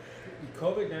living?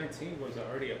 COVID-19 was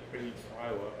already a pretty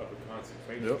trial of a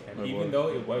concentration Yep, camp, it even was. though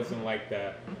it wasn't like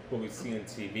that what we see on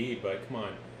TV. But come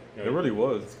on, you know, It really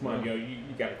was. Come on, you know, you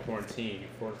got to quarantine.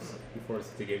 You're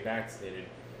forced to get vaccinated.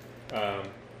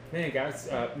 Man, guys,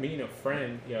 meeting a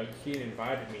friend, you know, she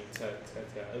invited me to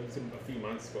it was a few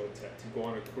months ago to go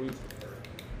on a cruise with her.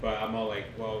 But I'm all like,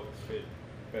 well, shit.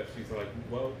 But she's like,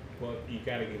 well, you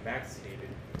got to get vaccinated.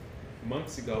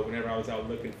 Months ago, whenever I was out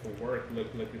looking for work,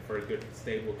 looking for a good,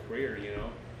 stable career, you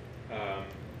know,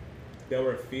 there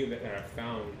were a few that I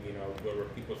found, you know, where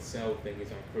people sell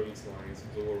things on cruise lines,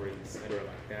 jewelry, etc.,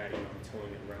 like that. You know, I'm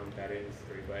toying around that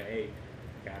industry, but hey,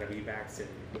 gotta be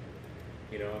vaccinated.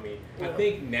 You know, I mean, I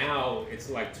think now it's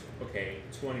like, okay,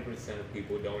 20% of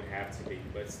people don't have to be,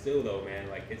 but still though, man,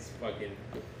 like it's fucking,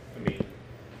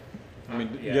 I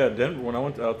mean, yeah, Denver. When I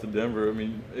went out to Denver, I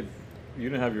mean, if you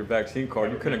didn't have your vaccine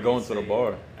card, you couldn't go into the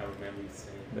bar. I remember you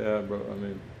saying. Yeah, bro. I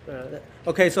mean,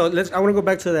 Okay, so I want to go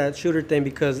back to that shooter thing,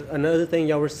 because another thing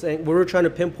y'all were saying, we were trying to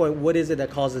pinpoint what is it that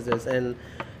causes this, and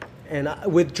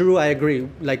with Drew, I agree.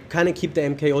 Like, kind of keep the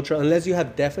MK Ultra unless you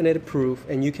have definite proof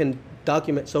and you can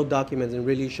show documents and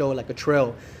really show like a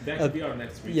trail. That could be our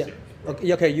next research.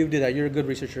 Yeah. Okay, you do that. You're a good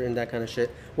researcher in that kind of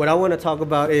shit. What I want to talk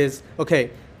about is,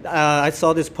 okay, I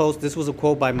saw this post. This was a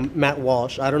quote by Matt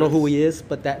Walsh. I don't know who he is,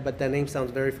 but that name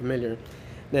sounds very familiar.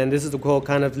 And this is the quote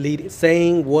kind of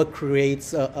saying what creates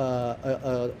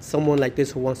someone like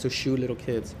this who wants to shoot little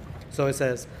kids. So it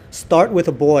says, start with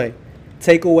a boy,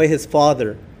 take away his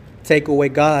father, take away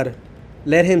God,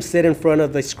 let him sit in front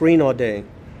of a screen all day,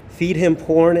 feed him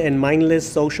porn and mindless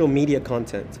social media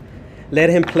content, let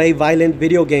him play violent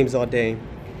video games all day,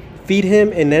 feed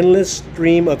him an endless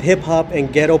stream of hip-hop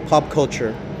and ghetto pop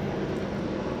culture.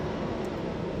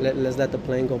 Let's let the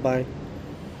plane go by.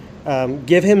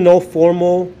 Give him no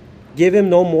moral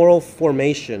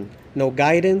formation, no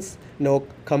guidance, no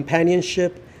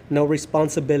companionship, no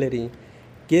responsibility.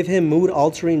 Give him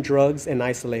mood-altering drugs and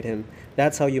isolate him.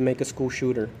 That's how you make a school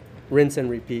shooter. Rinse and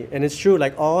repeat. And it's true,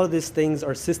 like all of these things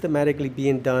are systematically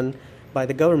being done by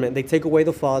the government. They take away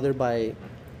the father by...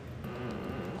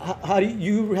 How do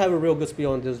you have a real good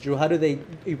spiel on this, Drew? How do they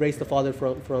erase the father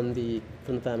from the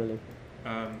family?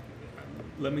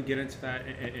 Let me get into that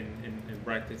in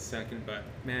right this second. But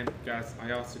man, guys,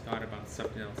 I also thought about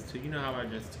something else too. You know how I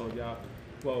just told y'all?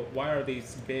 Well, why are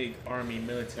these big army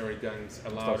military guns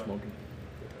allowed? stop smoking.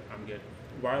 I'm good.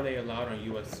 Why are they allowed on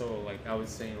U.S. soil? Like I was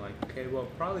saying, like okay, well,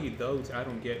 probably those. I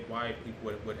don't get why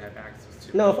people would have access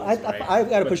to. No, those, I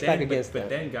got to push back against that. But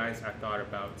then, guys, I thought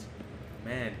about,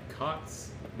 man,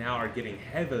 cops now are getting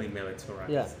heavily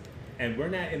militarized. Yeah. And we're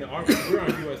not in the army. We're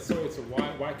on U.S. soil, so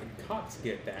why can cops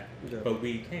get that, but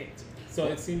we can't? So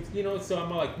it seems, you know. So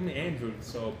I'm like, Andrew.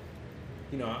 So,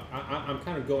 you know, I'm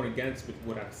kind of going against with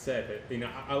what I've said. But, you know,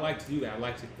 I like to do that. I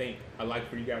like to think. I like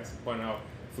for you guys to point out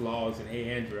flaws and hey,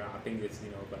 Andrew, I think it's,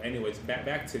 you know. But anyways,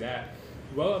 back to that.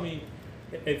 Well, I mean,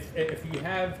 if you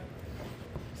have,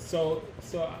 so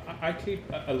I keep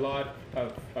a lot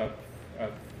of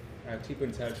I keep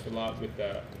in touch a lot with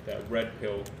the red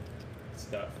pill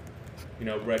stuff. You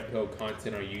know, red pill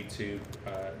content on YouTube,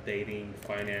 dating,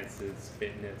 finances,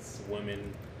 fitness,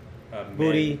 women,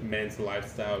 booty, men's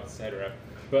lifestyle, etc.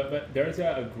 But there's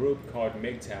a group called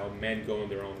MGTOW, men going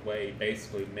their own way.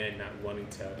 Basically, men not wanting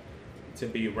to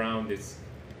be around this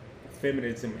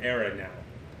feminism era now.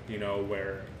 You know,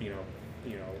 where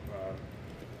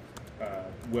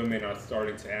women are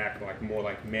starting to act like more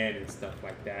like men and stuff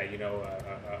like that. You know,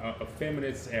 a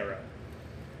feminist era,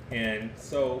 and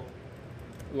so.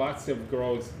 Lots of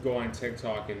girls go on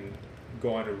TikTok and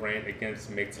go on a rant against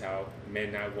MGTOW,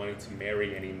 men not wanting to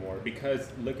marry anymore, because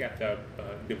look at the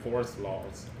divorce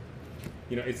laws.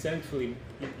 You know, essentially,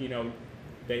 you know,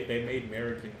 they made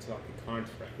marriage into like a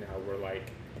contract now where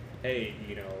like, hey,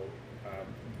 you know,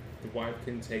 the wife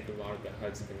can take a lot of the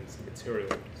husband's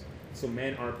materials. So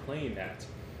men aren't playing that.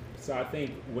 So I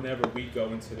think whenever we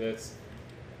go into this,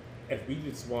 if we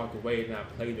just walk away and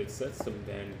not play the system,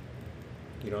 then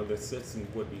you know, the system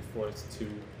would be forced to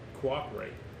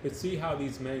cooperate. But see how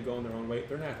these men go in their own way?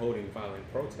 They're not holding violent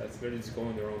protests. They're just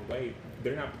going their own way.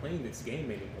 They're not playing this game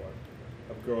anymore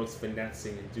of girls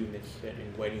finessing and doing this shit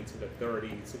and waiting to the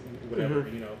 30s, whatever,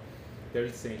 you know. They're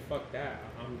just saying, fuck that.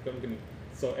 I'm gonna.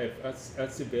 So if us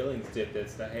civilians did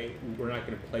this, that hey, we're not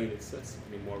gonna play this system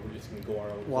anymore. We're just gonna go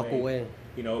our own way. Walk away.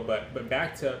 You know, but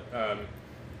back to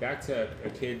a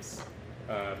kid's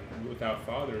without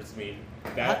fathers. I mean,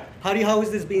 How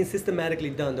is this being systematically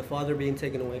done? The father being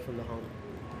taken away from the home?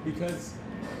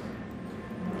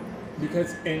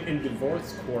 because in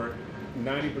divorce court,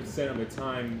 90% of the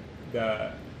time,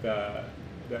 the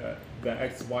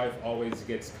ex-wife always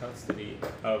gets custody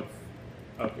of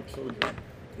the children,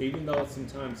 even though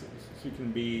sometimes she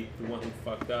can be the one who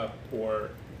fucked up,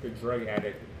 or the drug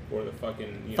addict, or the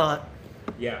fucking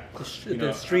yeah,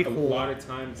 the street a fool. lot of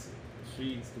times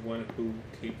she's the one who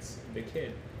keeps the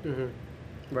kid.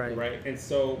 Mm-hmm. Right. And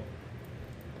so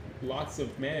lots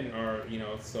of men are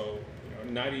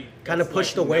 90 kind of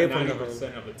pushed away from the home.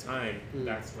 90% of the time.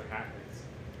 That's what happens.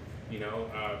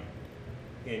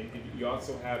 And you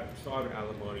also have child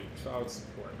alimony, child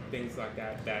support, things like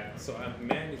that. So a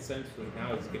man essentially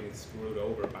now is getting screwed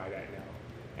over by that now.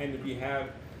 And if you have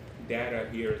data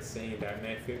here saying that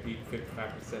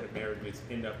 55% of marriages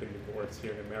end up in divorce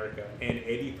here in America, and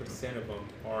 80% of them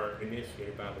are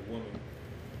initiated by the woman,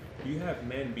 you have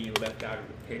men being left out of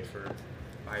the picture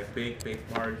by a big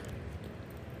margin.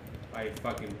 By a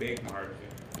fucking big margin.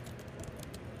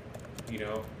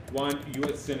 One, you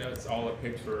would send us all a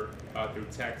picture through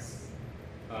text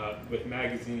with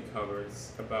magazine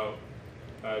covers about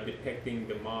depicting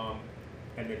the mom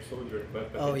and the children,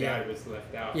 but the dad was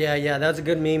left out. Yeah, that's a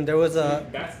good meme. There was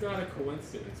That's not a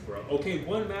coincidence, bro. Okay,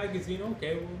 one magazine,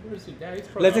 okay, well, where's your dad?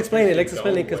 Let's explain it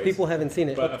because people haven't seen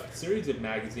it. But a series of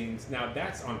magazines, now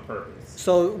that's on purpose.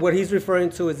 So what he's referring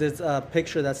to is this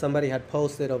picture that somebody had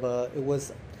posted of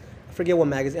I forget what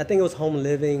magazine, I think it was Home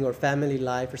Living or Family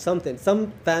Life or something,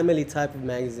 some family type of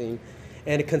magazine.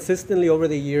 And consistently over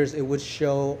the years, it would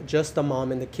show just the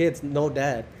mom and the kids, no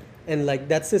dad. And like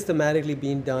that's systematically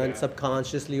being done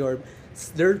subconsciously, or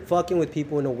they're fucking with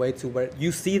people in a way to where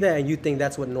you see that and you think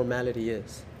that's what normality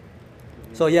is.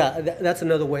 Mm-hmm. So yeah, that's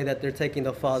another way that they're taking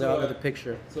the father out of the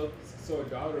picture. So a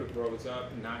daughter grows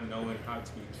up not knowing how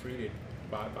to be treated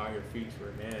by her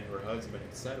future man or husband,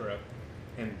 etc.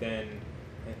 And then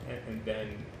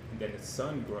the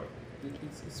son grows.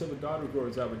 So the daughter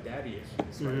grows up with daddy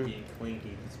issues, right? Being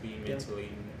clingy, just being mentally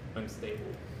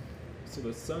unstable. So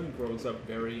the son grows up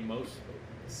very emotional,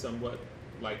 somewhat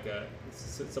like a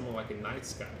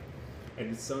nice guy,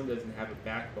 and the son doesn't have a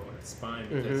backbone, a spine,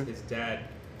 because his dad.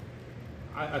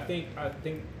 I think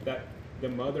that the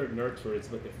mother nurtures,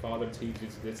 but the father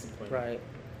teaches discipline. Right.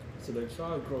 So the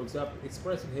child grows up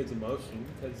expressing his emotion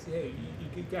because hey,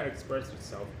 you gotta express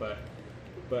yourself, but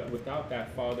without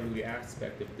that fatherly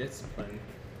aspect of discipline,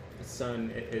 the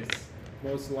son is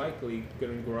most likely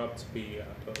going to grow up to be a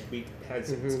weak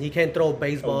peasant. He can't throw a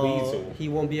baseball. A weasel. He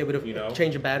won't be able to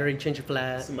change a battery, change a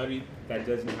flat. Somebody that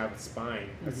doesn't have a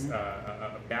spine,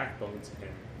 a backbone to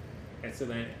him. And so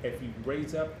then if you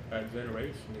raise up a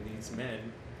generation of these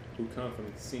men who come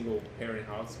from single parent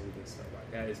households and stuff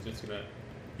like that, it's just going to,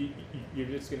 you're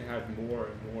just going to have more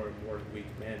and more weak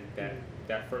men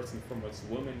that first and foremost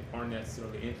women aren't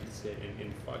necessarily interested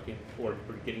in fucking or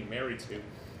getting married to.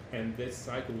 And this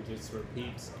cycle just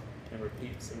repeats and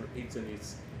repeats and repeats, and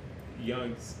these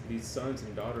sons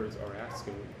and daughters are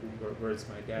asking, "Where's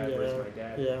my dad? Where's my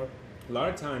dad?" Yeah. A lot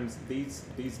of times these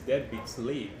deadbeats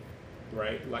leave,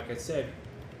 right? Like I said,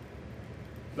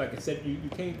 you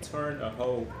can't turn a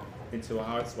hoe into a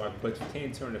housewife, but you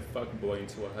can turn a fuckboy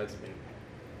into a husband,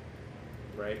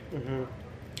 right? Mm-hmm.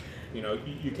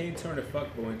 You can't turn a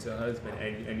fuckboy into a husband,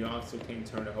 and you also can't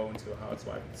turn a hoe into a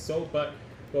housewife. So, but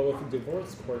with the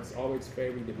divorce courts always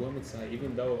favoring the woman's side,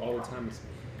 even though all the time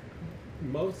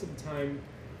most of the time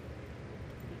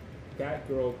that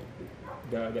girl,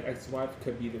 the ex-wife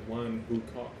could be the one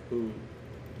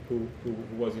who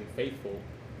wasn't faithful,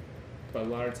 but a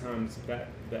lot of times that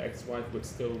the ex-wife would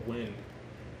still win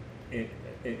in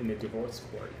the divorce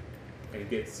court and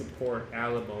get support,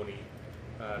 alimony,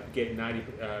 get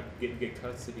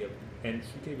custody of, and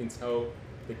she can even tell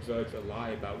the judge a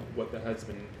lie about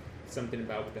something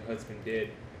about what the husband did,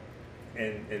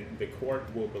 and the court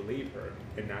will believe her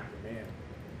and not the man.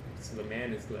 So the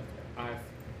man is left.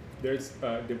 There's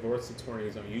divorce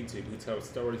attorneys on YouTube who tell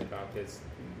stories about this.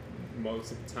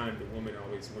 Most of the time, the woman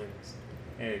always wins,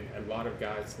 and a lot of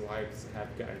guys' lives have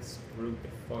gotten screwed the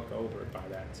fuck over by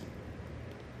that.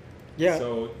 Yeah.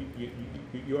 So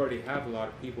you already have a lot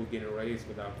of people getting raised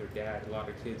without their dad. A lot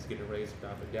of kids getting raised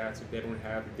without their dad, so they don't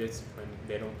have the discipline.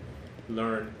 They don't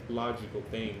learn logical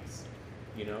things,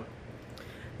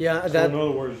 Yeah. So in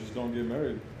other words, just don't get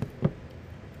married.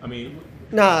 I mean,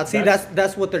 Nah, see,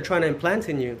 that's what they're trying to implant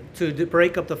in you, to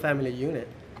break up the family unit,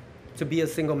 to be a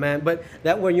single man. But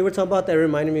that when you were talking about that,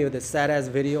 reminded me of this sad ass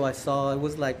video I saw. It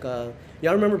was like, y'all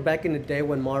remember back in the day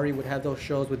when Maury would have those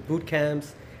shows with boot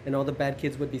camps, and all the bad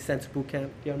kids would be sent to boot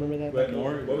camp. Do y'all remember that? But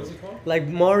what was it called? Like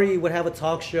Maury would have a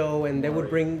talk show, and they would Maury.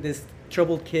 bring this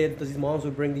troubled kid. These moms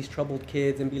would bring these troubled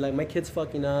kids and be like, "My kid's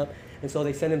fucking up," and so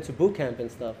they send him to boot camp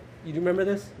and stuff. You remember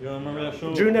this? You don't remember that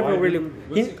show? Drew never really.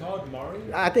 What's it called? Maury?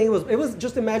 I think it was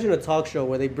just imagine a talk show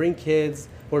where they bring kids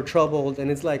who are troubled,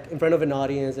 and it's like in front of an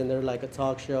audience, and they're like a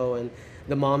talk show, and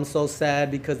the mom's so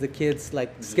sad because the kid's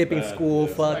like skipping bad. school,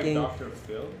 It's fucking. Like Dr.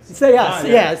 Phil's? So yeah,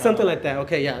 yeah, something like that.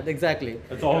 Okay, yeah, exactly.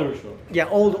 It's all her show. Yeah,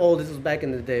 old. This was back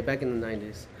in the day, back in the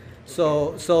 90s.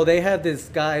 So they had this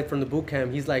guy from the boot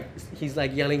camp. He's like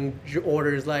yelling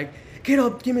orders like, "Get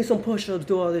up, give me some push-ups,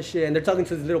 do all this shit." And they're talking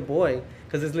to this little boy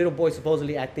because this little boy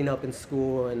supposedly acting up in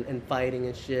school and fighting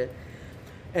and shit.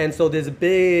 And so this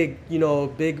big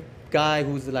guy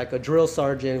who's like a drill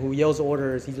sergeant who yells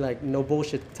orders. He's like no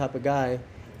bullshit type of guy.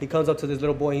 He comes up to this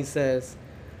little boy and he says,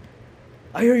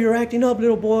 "I hear you're acting up,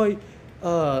 little boy.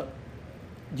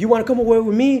 You want to come away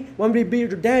with me? Want me to be your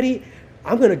daddy?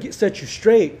 I'm going to set you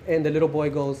straight." And the little boy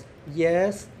goes,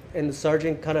 "Yes." And the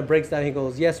sergeant kind of breaks down. He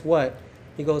goes, "Yes, what?"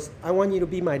 He goes, "I want you to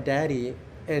be my daddy."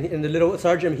 And the little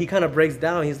sergeant, he kind of breaks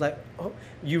down. He's like, "Oh,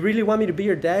 you really want me to be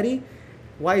your daddy?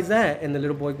 Why is that?" And the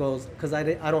little boy goes, "Because I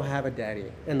don't have a daddy."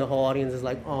 And the whole audience is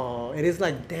like, "Oh." It is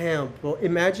like, damn, bro.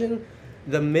 Imagine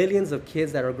the millions of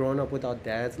kids that are growing up without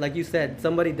dads. Like you said,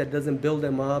 somebody that doesn't build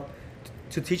them up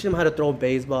to teach them how to throw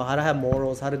baseball, how to have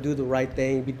morals, how to do the right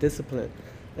thing, be disciplined.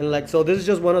 And like, so this is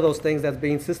just one of those things that's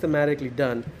being systematically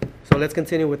done. So let's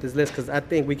continue with this list because I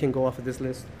think we can go off of this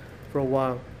list for a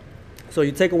while. So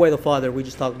you take away the Father. We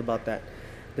just talked about that.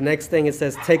 The next thing it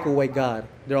says, take away God.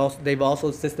 They've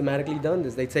also systematically done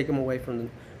this. They take him away from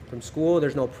school.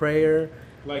 There's no prayer.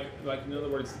 Like in other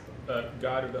words,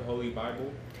 God of the Holy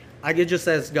Bible. It just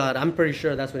says God. I'm pretty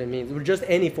sure that's what it means. Or just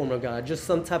any form of God. Just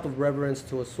some type of reverence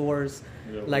to a source.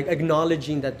 Yeah. Like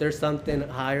acknowledging that there's something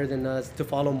higher than us, to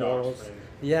follow morals. Doctrine.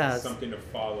 Yeah. Something to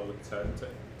follow,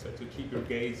 to keep your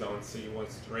gaze on so you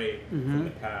went straight from the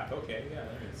path. Okay, yeah.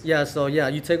 That makes sense. Yeah, so yeah,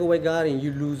 you take away God and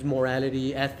you lose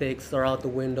morality, ethics are out the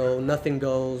window, nothing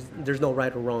goes, there's no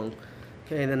right or wrong.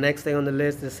 Okay, and the next thing on the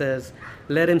list, it says,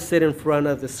 let him sit in front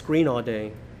of the screen all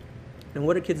day. And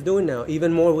what are kids doing now?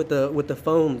 Even more with the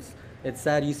phones. It's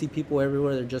sad, you see people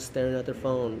everywhere, they're just staring at their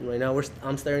phone. Right now,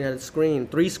 I'm staring at a screen,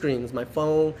 3 screens, my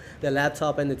phone, the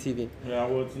laptop, and the TV. Yeah,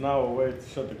 well, it's now a way to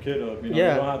shut the kid up. You know,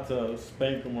 Yeah. you don't have to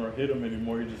spank him or hit him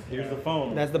anymore. You just, here's the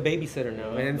phone. That's the babysitter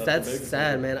now, Yeah, and that's that's the babysitter.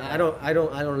 sad, man. I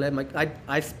don't let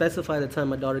I specify the time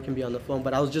my daughter can be on the phone,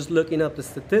 but I was just looking up the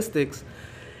statistics,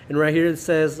 and right here it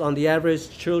says on the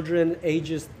average, children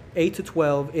ages 8 to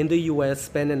 12 in the U.S.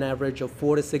 spend an average of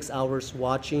 4 to 6 hours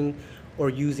watching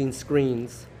or using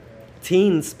screens.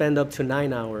 Teens spend up to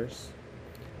 9 hours,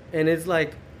 and it's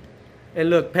like.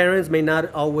 And look, parents may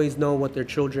not always know what their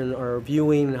children are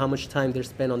viewing and how much time they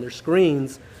spend on their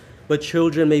screens, but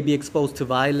children may be exposed to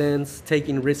violence,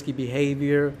 taking risky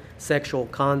behavior, sexual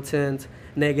content,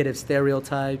 negative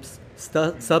stereotypes,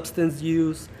 substance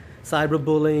use,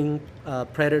 cyberbullying,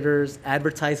 predators,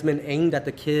 advertisement aimed at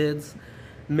the kids,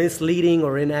 misleading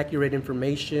or inaccurate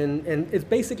information, and it's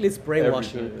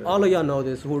brainwashing. Everything, yeah. All of y'all know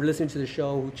this, who are listening to the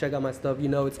show, who check out my stuff, you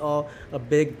know it's all a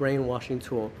big brainwashing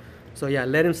tool. So yeah,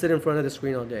 let him sit in front of the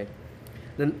screen all day.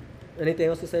 Then, anything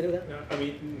else to say to that? No, I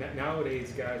mean,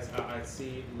 nowadays, guys, I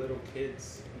see little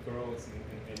kids, girls,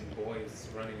 and boys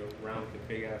running around with a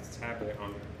big-ass tablet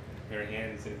on their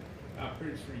hands, and I'm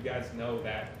pretty sure you guys know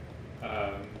that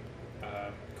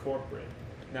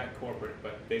not corporate,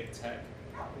 but big tech,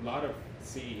 a lot of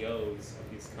CEOs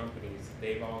of these companies,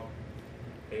 they've all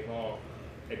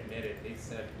admitted, they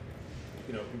said,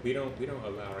 you know, we don't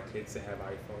allow our kids to have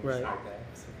iPhones, Right.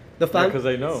 iPads. Because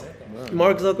they know. Yeah.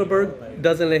 Mark Zuckerberg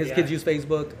doesn't let his Yeah. kids use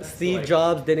Facebook. That's Steve like-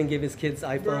 Jobs didn't give his kids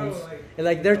iPhones. like- And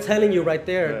like they're telling you right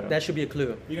there, Yeah. that should be a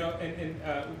clue. You know, and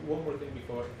one more thing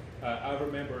before, I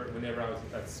remember whenever I was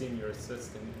a senior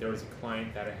assistant, there was a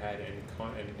client that I had in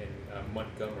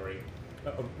Montgomery,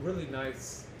 a really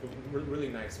nice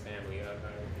family,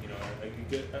 you know,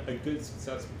 a good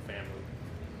successful family.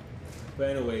 But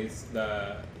anyways,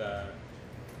 the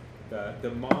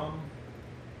mom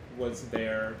was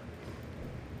there,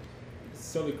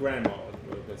 so the grandma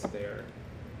was there,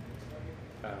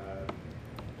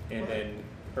 and then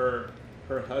her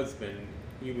husband,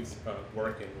 he was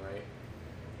working, right?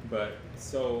 But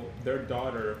so their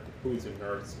daughter, who's a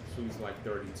nurse, she was like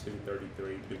 32,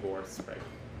 33, divorced, right?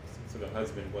 So the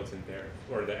husband wasn't there,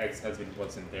 or the ex-husband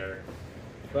wasn't there.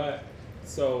 But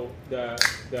so the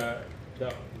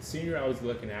senior I was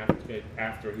looking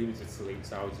after he was asleep,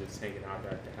 so I was just hanging out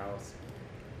at the house.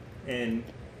 And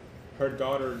her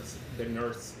daughter's the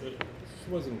nurse.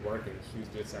 she wasn't working. She was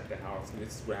just at the house. And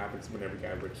this is what happens whenever you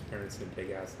got rich parents in a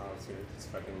big ass house. You know, just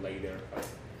fucking lay there,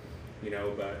 you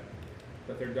know. But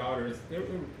their daughters, they were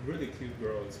really cute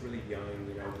girls, really young.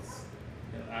 You know,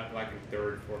 like in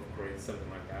third, fourth grade, something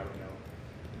like that. I don't know.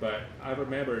 But I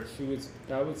remember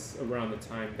that was around the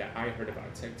time that I heard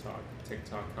about TikTok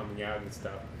coming out and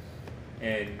stuff.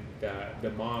 And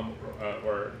the mom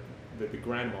or the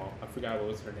grandma, I forgot what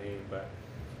was her name, but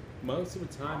most of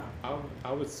the time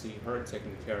I would see her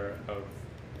taking care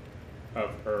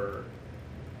of her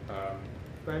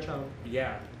Grandchild.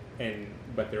 yeah,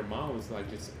 but their mom was like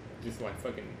just like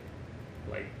fucking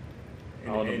like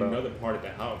in another part of the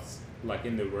house, like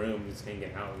in the room, just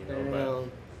hanging out, you know.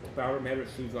 But I remember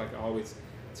she was like always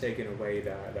taking away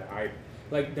that I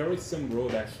like there was some rule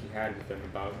that she had with them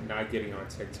about not getting on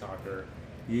TikTok or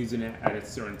using it at a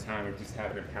certain time or just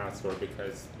having a password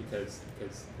because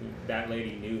that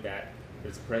lady knew that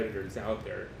there's predators out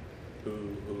there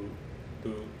who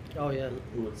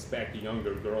who expect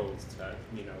younger girls to,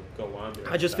 you know, go on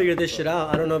there. I just figured this shit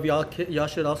out. I don't know if y'all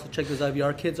should also check this out. If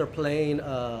your kids are playing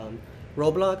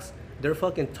Roblox, they're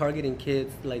fucking targeting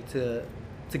kids like to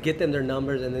get them their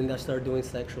numbers, and then they start doing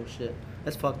sexual shit.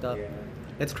 That's fucked up. Yeah.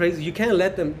 It's crazy. You can't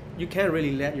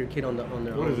really let your kid on their own.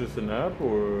 What is this, an app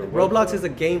or? Roblox is a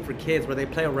game for kids where they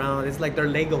play around. It's like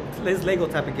it's Lego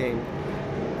type of game.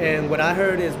 And what I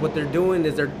heard is what they're doing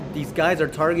is these guys are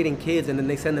targeting kids, and then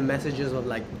they send them messages of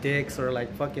like dicks or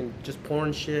like fucking just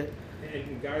porn shit.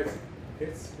 And guys,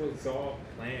 this was all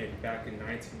planned back in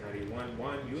 1991.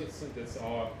 One, you had sent us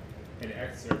all an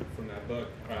excerpt from that book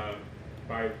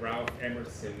by Ralph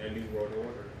Emerson, A New World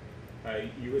Order.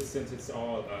 You had sent us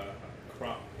all a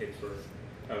crop picture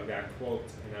of that quote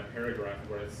in that paragraph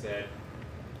where it said,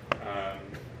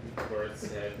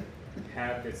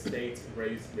 have the state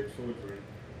raise the children,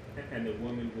 and the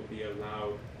woman will be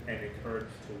allowed and encouraged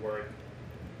to work,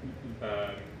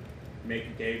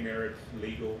 make gay marriage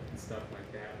legal and stuff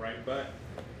like that, right? But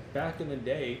back in the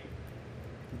day,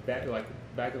 back in like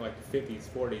the 50s,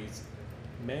 40s,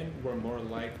 men were more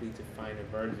likely to find a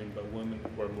virgin, but women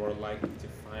were more likely to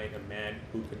find a man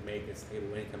who could make a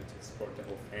stable income to support the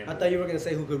whole family. I thought you were gonna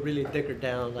say who could really dick her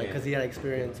down, like, because he had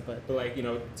experience, but like, you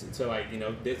know,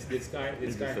 this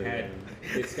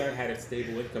guy had a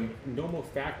stable income, normal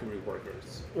factory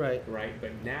workers, right.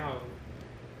 But now,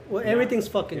 everything's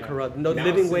fucking corrupt. No now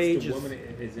living since wage. The woman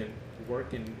isn't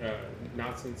working.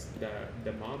 Not since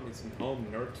the mom isn't home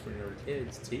nurturing her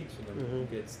kids, teaching them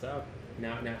good stuff.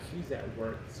 Now she's at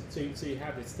work, so you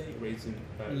have the state raising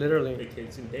literally the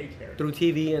kids in daycare through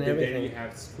TV and everything. Then you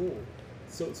have school,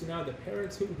 so now the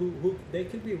parents who they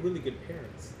could be really good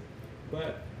parents,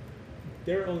 but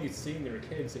they're only seeing their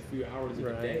kids a few hours of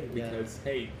the day because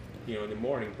hey, you know, in the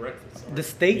morning breakfast. The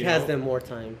state has them more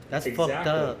time. That's exactly. fucked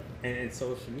up. And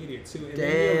social media too. And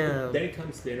Damn. Then it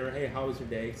comes dinner. Hey, how was your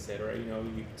day, etc. You know,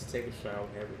 you take a shower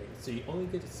and everything. So you only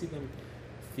get to see them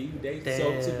few days.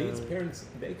 Damn. So these parents,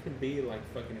 they can be like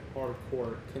fucking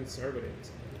hardcore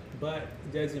conservatives, but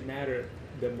it doesn't matter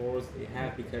the morals they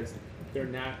have because they're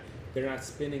not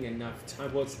spending enough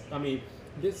time. Well,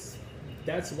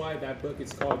 that's why that book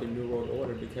is called The New World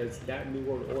Order, because that New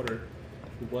World Order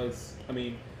was,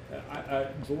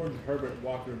 George Herbert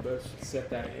Walker Bush said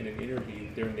that in an interview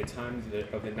during the times of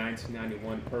the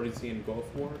 1991 Persian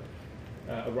Gulf War.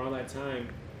 Around that time,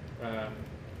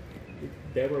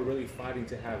 they were really fighting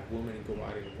to have women go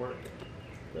out and work.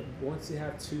 But once you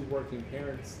have two working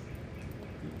parents,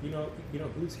 you know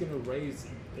who's going to raise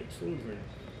the children?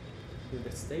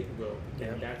 The state will,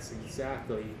 and that's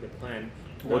exactly the plan.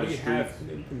 Now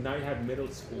you have middle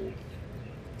school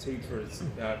teachers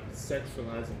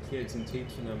sexualizing kids and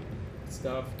teaching them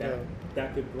stuff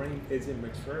that the brain isn't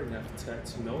mature enough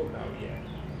to know about yet.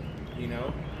 You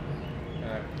know,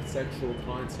 sexual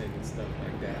content and stuff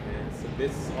like that, man. So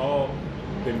this is all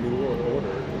the New World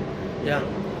Order. Yeah.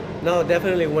 No,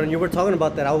 definitely. When you were talking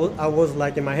about that, I was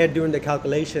like in my head doing the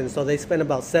calculation. So they spend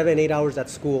about 7-8 hours at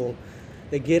school.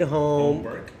 They get home,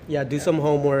 Homework. do some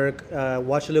homework,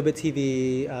 watch a little bit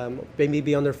TV, maybe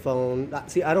be on their phone.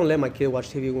 See, I don't let my kid watch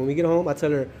TV. When we get home, I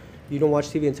tell her, you don't watch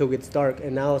TV until it gets dark.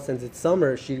 And now since it's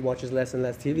summer, she watches less and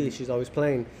less TV. She's always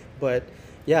playing. But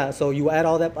yeah, so you add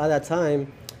all that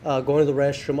time, going to the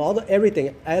restroom,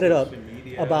 everything, add it up.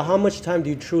 Media. About how much time do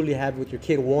you truly have with your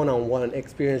kid, one-on-one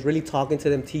experience, really talking to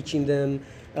them, teaching them,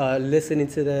 listening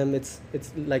to them. It's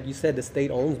like you said, the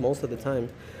state owns most of the time.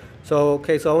 So,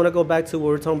 okay, so I want to go back to what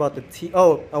we were talking about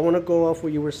I want to go off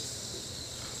where you were...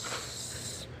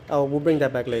 we'll bring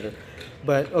that back later.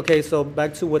 But, okay, so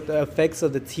back to what the effects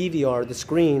of the TV are, the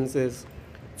screens, is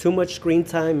too much screen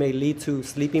time may lead to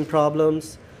sleeping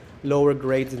problems, lower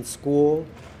grades in school,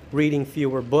 reading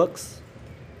fewer books,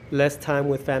 less time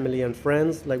with family and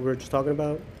friends, like we were just talking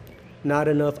about, not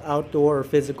enough outdoor or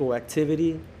physical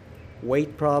activity,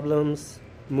 weight problems,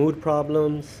 mood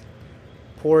problems,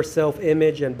 poor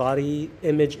self-image and body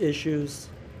image issues,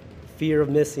 fear of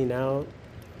missing out,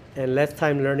 and less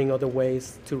time learning other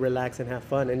ways to relax and have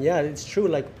fun. And yeah, it's true.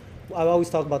 Like I always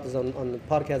talk about this on the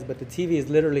podcast, but the TV is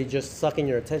literally just sucking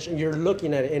your attention. You're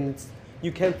looking at it, and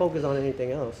you can't focus on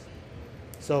anything else.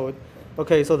 So,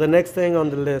 okay, so the next thing on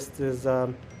the list is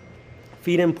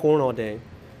feeding porn all day.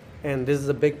 And this is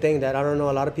a big thing that I don't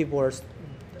know, a lot of people are,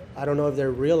 I don't know if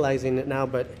they're realizing it now,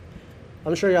 but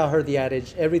I'm sure y'all heard the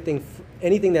adage,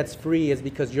 anything that's free is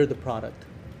because you're the product.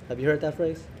 Have you heard that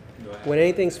phrase? No, When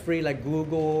anything's free, like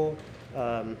Google,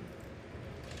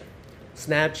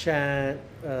 Snapchat,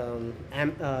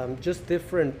 just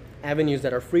different avenues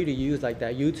that are free to use like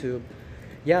that, YouTube,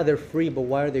 yeah, they're free, but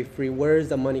why are they free? Where is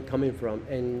the money coming from?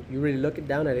 And you really look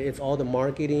down at it, it's all the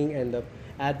marketing and the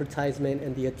advertisement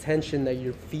and the attention that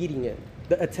you're feeding it.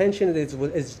 The attention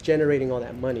is generating all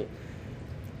that money.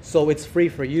 So it's free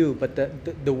for you, but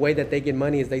the way that they get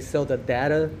money is they sell the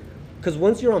data. Because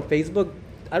once you're on Facebook,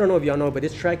 I don't know if y'all know, but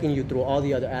it's tracking you through all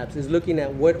the other apps. It's looking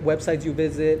at what websites you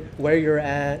visit, where you're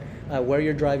at, where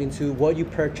you're driving to, what you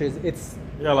purchase. It's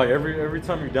Yeah, like every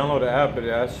time you download an app, it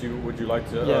asks you, would you like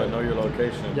to know your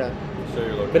location? Yeah. Show your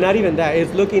location. But not even that.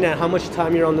 It's looking at how much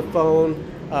time you're on the phone,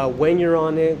 when you're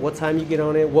on it, what time you get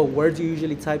on it, what words you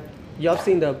usually type. Y'all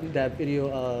seen that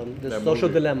video, That social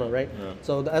movie. dilemma, right? Yeah.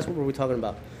 So that's what we're talking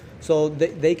about. So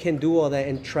they can do all that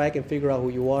and track and figure out who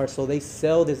you are. So they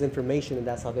sell this information, and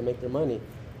that's how they make their money.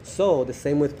 So the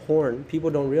same with porn.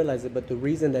 People don't realize it, but the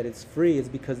reason that it's free is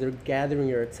because they're gathering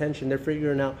your attention. They're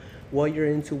figuring out what you're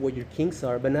into, what your kinks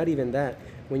are. But not even that.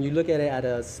 When you look at it at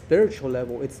a spiritual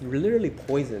level, it's literally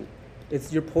poison.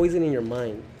 You're poisoning your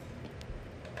mind.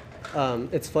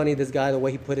 It's funny, this guy, the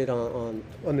way he put it on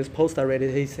this post I read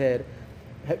it, he said,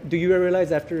 do you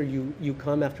realize after you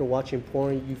come after watching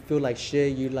porn, you feel like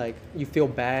shit, you feel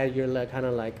bad, you're like kind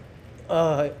of like,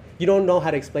 you don't know how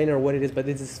to explain it or what it is, but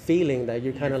it's this feeling that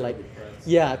you're kind of like, depressed.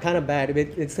 yeah, kind of bad.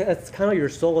 It's kind of your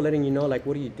soul letting you know, like,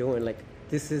 what are you doing? Like,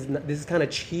 this is kind of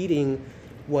cheating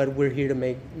what we're here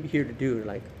to do.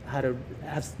 Like,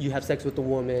 you have sex with the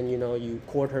woman, you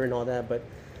court her and all that, but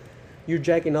you're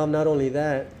jacking off. Not only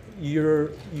that, you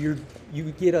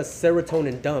get a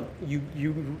serotonin dump.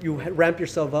 You ramp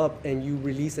yourself up and you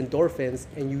release endorphins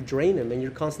and you drain them, and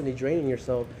you're constantly draining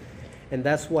yourself. And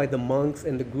that's why the monks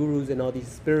and the gurus and all these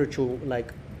spiritual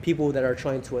people that are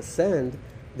trying to ascend,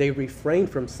 they refrain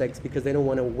from sex because they don't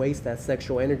want to waste that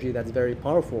sexual energy that's very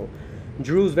powerful.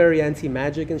 Drew's very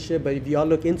anti-magic and shit, but if y'all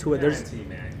look into it, there's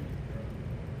Anti-magic.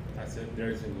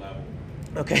 There's a level.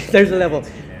 okay, there's a level,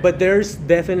 but there's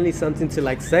definitely something to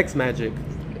like sex magic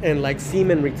and like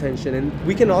semen retention, and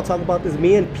we can all talk about this.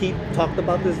 Me and Pete talked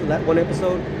about this in that one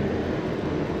episode.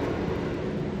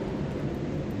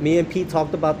 Me and Pete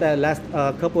talked about that last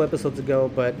couple episodes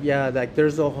ago, but yeah, like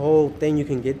there's a whole thing you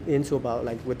can get into about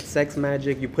like with sex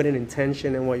magic. You put an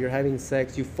intention, and while you're having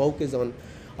sex, you focus on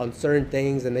certain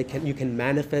things, and you can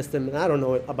manifest them. And I don't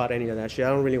know about any of that shit. I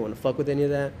don't really want to fuck with any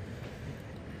of that.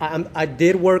 I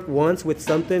did work once with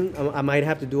something. I might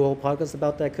have to do a whole podcast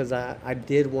about that because I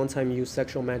did one time use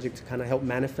sexual magic to kind of help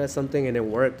manifest something, and it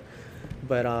worked.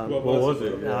 But What was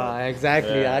it?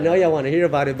 exactly. Yeah. I know y'all want to hear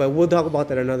about it, but we'll talk about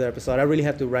that in another episode. I really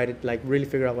have to write it, like really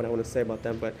figure out what I want to say about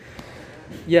that. But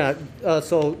yeah,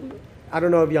 so I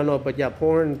don't know if y'all know, but yeah,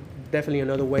 porn definitely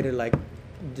another way to like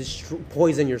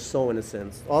poison your soul in a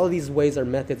sense. All of these ways are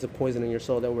methods of poisoning your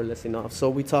soul that we're listing off.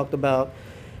 So we talked about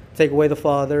take away the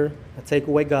Father, take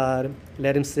away God,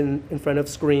 let him sit in front of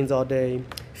screens all day,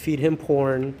 feed him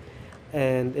porn,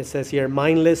 and it says here,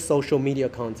 mindless social media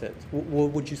content.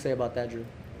 What would you say about that, Drew?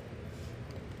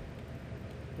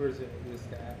 Where is it? This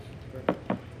dash?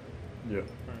 Yeah.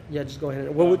 Yeah, just go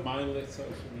ahead. What would, mindless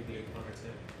social media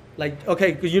content. like,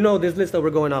 okay, because this list that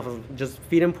we're going off of, just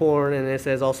feed him porn, and it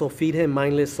says also feed him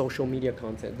mindless social media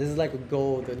content. This is like a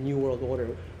goal, the New World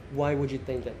Order. Why would you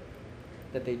think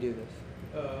that they do this?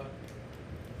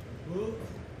 Well,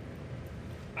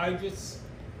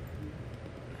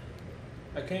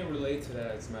 I can't relate to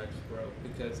that as much, bro,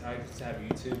 because I just have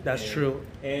YouTube. That's true.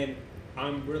 And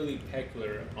I'm really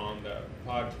peculiar on the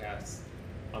podcasts,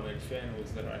 on the channels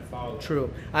that I follow.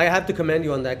 True. I have to commend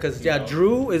you on that because, You know?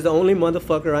 Drew is the only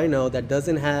motherfucker I know that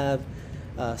doesn't have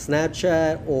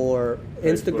Snapchat or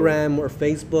Instagram or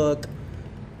Facebook.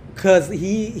 Cause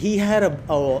he had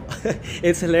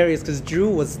it's hilarious because Drew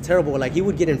was terrible. Like he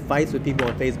would get in fights with people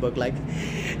on Facebook. Like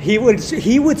he would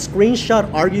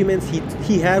screenshot arguments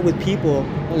he had with people.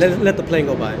 Let the plane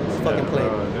go by. It's fucking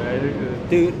plane.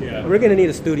 Dude, Yeah. we're gonna need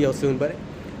a studio soon. But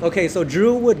okay, so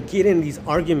Drew would get in these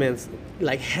arguments,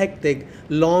 like hectic,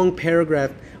 long paragraph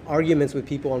arguments with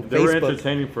people on They were Facebook.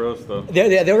 entertaining for us though.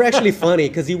 They were actually funny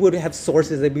because he would have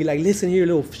sources. They'd be like, "Listen here,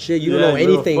 little shit, you don't Yeah, know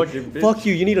little anything. fucking bitch." Fuck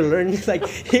you. You need to learn." Like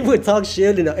he would talk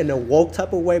shit in a woke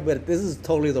type of way, but this is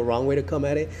totally the wrong way to come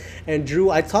at it. And Drew,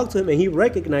 I talked to him and he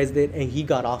recognized it and he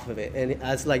got off of it. And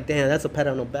I was like, "Damn, that's a pat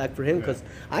on the back for him because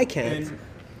I can't."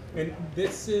 And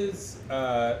this is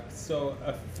so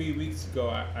a few weeks ago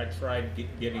I tried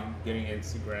getting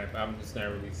Instagram. I'm just not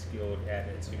really skilled at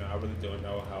it. You know, I really don't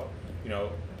know how. You know,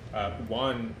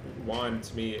 Juan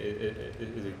to me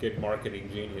is a good marketing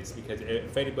genius because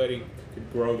if anybody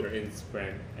could grow their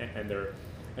Instagram and their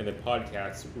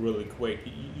podcast really quick,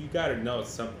 you got to know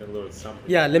something, a little something.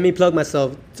 Yeah, let me plug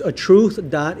myself.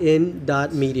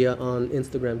 Truth.in.media on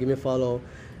Instagram. Give me a follow.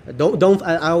 Don't.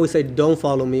 I always say, don't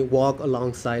follow me. Walk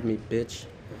alongside me, bitch.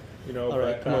 You know, All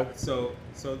right, but come on. so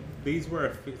these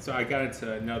were so I got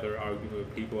into another argument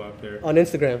with people out there. On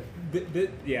Instagram.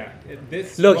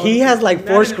 This Look, he has like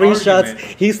 4 screenshots.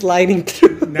 Argument. He's sliding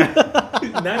through.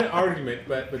 not an argument,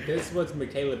 but this was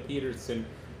Michaela Peterson,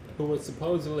 who was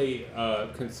supposedly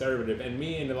conservative, and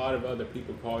me and a lot of other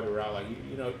people called her out, like,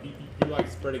 you like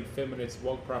spreading feminist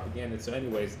woke propaganda. So,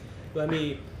 anyways, let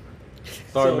me.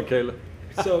 Sorry, Michaela.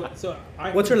 So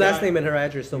I. What's her last forgot name and her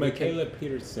address? So Michaela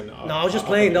Peterson. No, I was just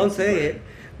playing. Don't say it.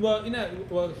 Well,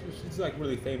 she's like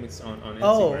really famous on Instagram.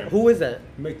 Oh, who is that?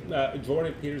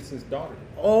 Jordan Peterson's daughter.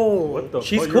 Oh, What the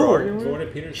she's fuck, you're cool. arguing with? Jordan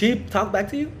Peterson. She talked back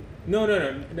to you? No.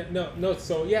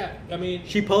 So yeah, I mean,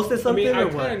 She posted I something mean, I or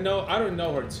kind what? of know. I don't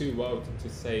know her too well to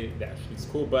say that she's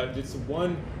cool, but just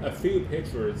a few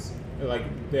pictures, like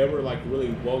they were like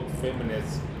really woke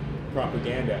feminist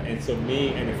propaganda, and so me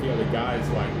and a few other guys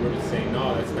like were just saying,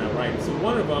 no, that's not right. So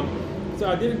one of them, so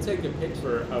I didn't take a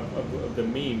picture of the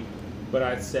meme, but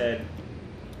I said,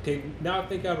 okay, now I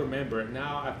think I remember.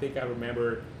 Now I think I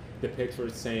remember the picture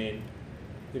saying,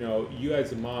 you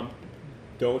as a mom,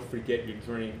 don't forget your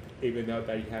dream, even though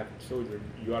that you have children.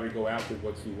 You ought to go after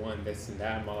what you want, this and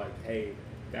that. I'm like, hey,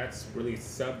 that's really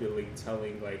subtly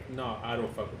telling, like, no, I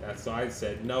don't fuck with that. So I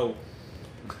said, no,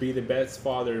 be the best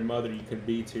father and mother you can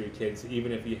be to your kids,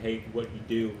 even if you hate what you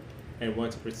do and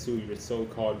want to pursue your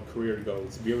so-called career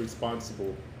goals. Be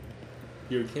responsible.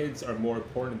 Your kids are more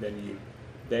important than you.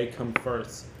 They come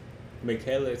first.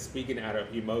 Michaela is speaking out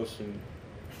of emotion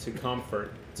to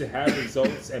comfort. To have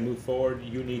results and move forward,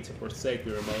 you need to forsake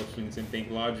your emotions and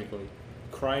think logically.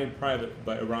 Cry in private,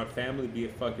 but around family, be a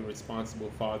fucking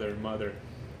responsible father and mother.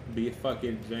 Be a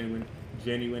fucking genuine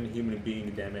human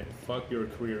being, damn it. Fuck your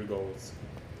career goals.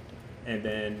 And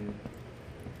then,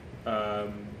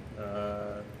 so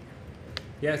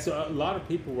a lot of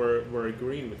people were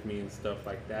agreeing with me and stuff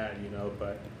like that,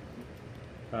 but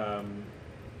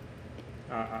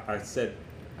I said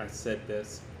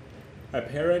this. A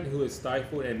parent who is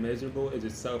stifled and miserable is a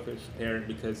selfish parent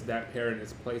because that parent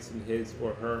is placing his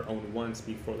or her own wants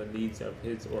before the needs of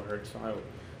his or her child.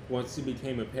 Once you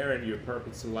became a parent, your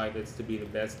purpose in life is to be the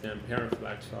best damn parent for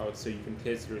that child so you can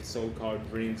kiss your so-called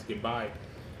dreams goodbye.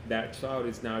 That child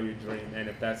is now your dream, and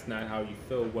if that's not how you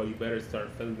feel, well, you better start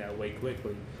feeling that way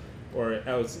quickly, or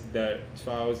else the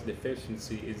child's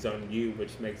deficiency is on you,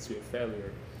 which makes you a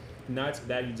failure. Not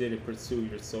that you didn't pursue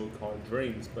your so-called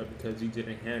dreams, but because you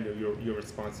didn't handle your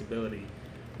responsibility.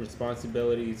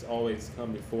 Responsibilities always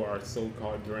come before our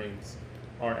so-called dreams.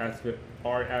 Our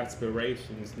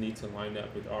aspirations need to line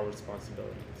up with our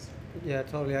responsibilities. Yeah,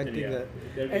 totally. I dig that.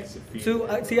 There's a few So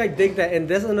I dig that, and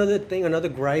there's another thing, another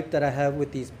gripe that I have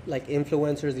with these like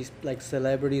influencers, these like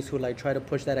celebrities who like try to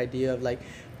push that idea of like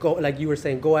go, like you were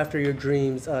saying, go after your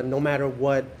dreams, no matter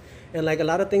what. And like a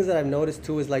lot of things that I've noticed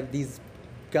too is like these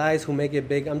guys who make it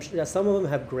big. I'm sure some of them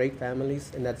have great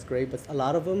families, and that's great, but a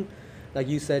lot of them, like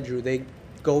you said, Drew, they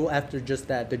go after just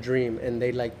that, the dream, and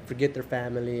they like forget their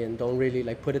family and don't really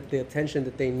like put it the attention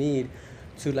that they need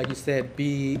to, like you said,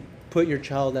 put your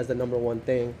child as the number one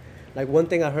thing. Like one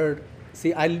thing I heard,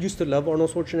 I used to love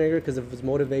Arnold Schwarzenegger because of his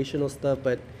motivational stuff,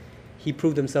 but he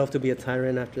proved himself to be a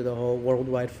tyrant after the whole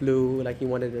worldwide flu. Like he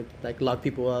wanted to like lock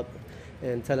people up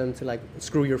and tell them to like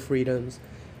screw your freedoms.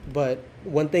 But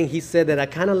one thing he said that I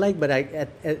kind of like, but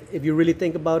if you really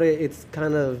think about it, it's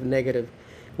kind of negative.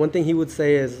 One thing he would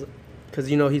say is, because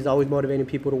he's always motivating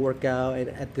people to work out, and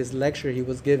at this lecture he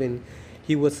was giving,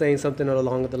 he was saying something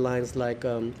along the lines like,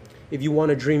 if you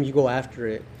want a dream, you go after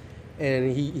it.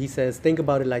 And he says, think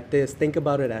about it like this. Think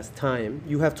about it as time.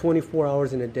 You have 24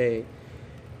 hours in a day.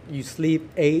 You sleep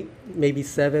 8, maybe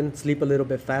 7, sleep a little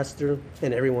bit faster,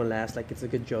 and everyone laughs like it's a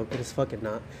good joke, but it's fucking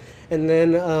not. And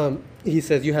then he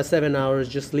says, you have 7 hours,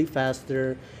 just sleep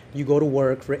faster. You go to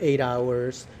work for 8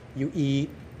 hours. You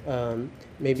eat.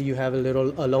 Maybe you have a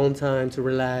little alone time to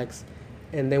relax.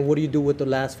 And then what do you do with the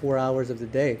last 4 hours of the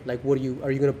day? Like, are you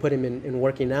going to put him in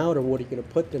working out, or what are you going to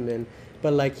put them in?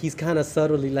 But, like, he's kind of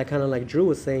subtly, like, kind of like Drew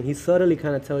was saying, he's subtly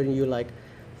kind of telling you, like,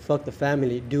 fuck the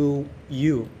family, do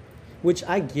you. Which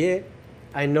I get.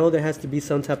 I know there has to be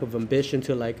some type of ambition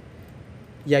to, like,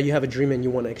 yeah, you have a dream and you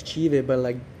want to achieve it, but,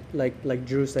 like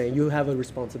Drew's saying, you have a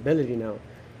responsibility now.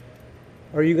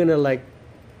 Are you going to, like,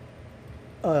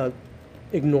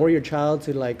 ignore your child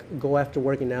to, like, go after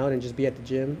working out and just be at the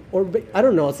gym? Or I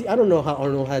don't know. See, I don't know how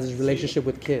Arnold has his relationship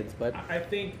with kids, but I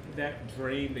think that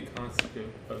dream, the concept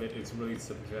of it is really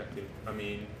subjective. I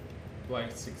mean,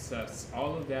 like, success,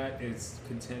 all of that is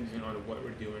contingent on what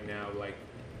we're doing now. Like,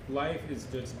 life is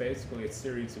just basically a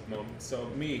series of moments. So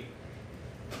me,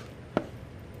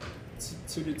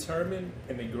 to determine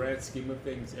in the grand scheme of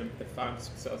things if I'm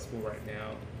successful right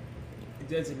now, it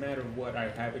doesn't matter what I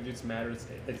have. It just matters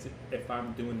if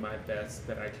I'm doing my best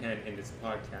that I can in this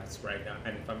podcast right now,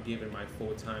 and if I'm giving my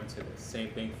full time to this. Same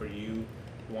thing for you,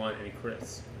 Juan, and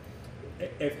Chris.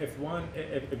 If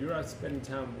you're out spending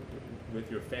time with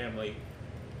your family,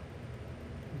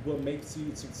 what makes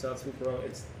you successful, bro,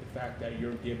 it's the fact that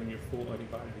you're giving your full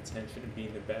undivided attention and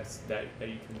being the best that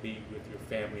you can be with your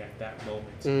family at that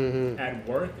moment. Mm-hmm. At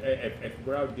work, if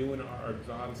we're out doing our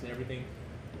jobs and everything,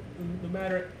 no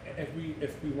matter if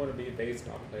we want to be a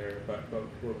baseball player, but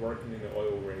we're working in the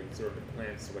oil rigs or the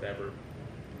plants or whatever,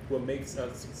 what makes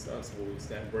us successful is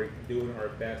that we're doing our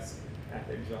best at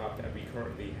the job that we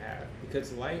currently have.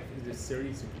 Because life is a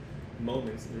series of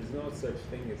moments. There's no such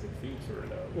thing as a future,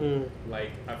 though.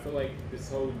 Like, I feel like this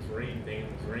whole dream thing,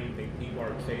 people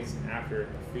are chasing after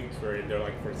the future, and they're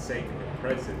like forsaking the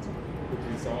present,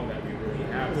 which is all that we really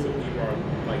have. So people are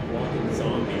like walking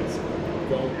zombies,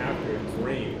 going after a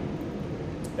dream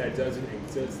that doesn't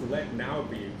exist. Let now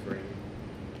be a dream.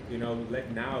 You know,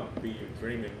 let now be your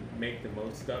dream and make the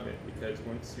most of it. Because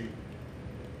once you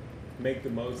make the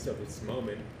most of this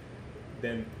moment,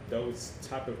 then those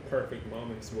type of perfect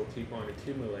moments will keep on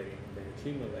accumulating and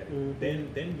accumulating.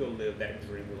 Mm-hmm. Then you'll live that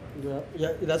dream life.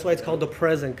 Yeah, that's why it's called the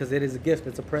present, because it is a gift.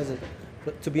 It's a present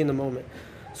to be in the moment.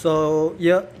 So,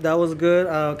 yeah, that was good.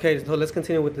 Okay, so let's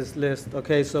continue with this list.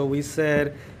 Okay, so we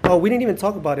said, we didn't even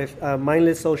talk about it.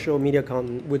 Mindless social media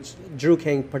content, which Drew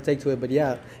can partake to it, but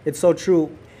yeah, it's so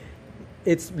true.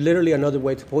 It's literally another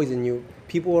way to poison you.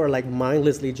 People are like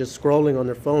mindlessly just scrolling on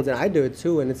their phones, and I do it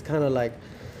too, and it's kind of like,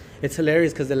 it's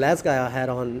hilarious because the last guy I had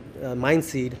on,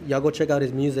 Mindseed, y'all go check out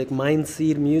his music,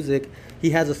 Mindseed Music.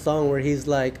 He has a song where he's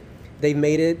like, they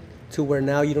made it to where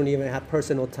now you don't even have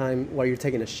personal time while you're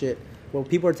taking a shit. When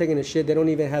people are taking a shit, they don't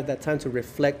even have that time to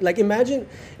reflect. Like, imagine,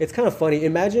 it's kind of funny.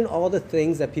 Imagine all the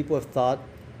things that people have thought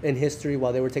in history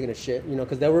while they were taking a shit, you know,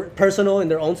 because they were personal in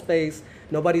their own space.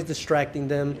 Nobody's distracting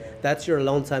them. That's your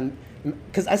alone time.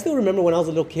 Because I still remember when I was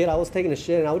a little kid, I was taking a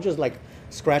shit and I would just like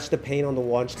scratch the paint on the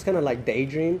wall, just kind of like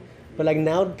daydream. But like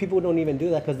now people don't even do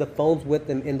that because the phone's with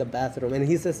them in the bathroom. And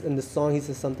he says in the song, he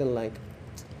says something like,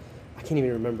 I can't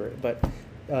even remember it, but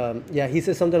yeah, he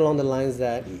says something along the lines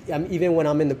that even when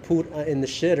I'm in the poop, in the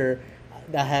shitter,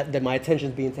 that my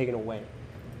attention's being taken away.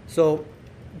 So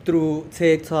through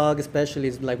TikTok especially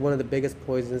is like one of the biggest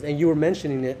poisons. And you were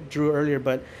mentioning it, Drew, earlier,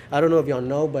 but I don't know if y'all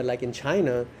know, but like in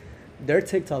China, their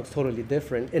TikTok's totally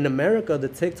different. In America, the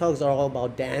TikToks are all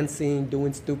about dancing,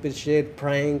 doing stupid shit,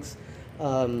 pranks,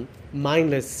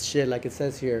 mindless shit like it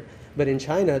says here. But in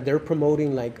China, they're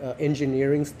promoting like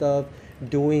engineering stuff,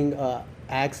 doing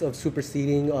acts of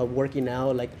superseding, working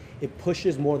out. Like it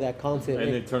pushes more of that content.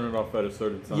 And they turn it off at a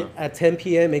certain time. Yeah, at 10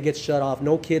 p.m. it gets shut off.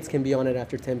 No kids can be on it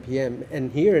after 10 p.m.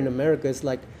 And here in America, it's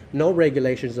like no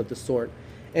regulations of the sort.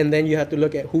 And then you have to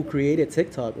look at who created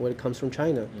TikTok when it comes from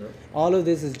China. Yep. All of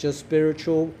this is just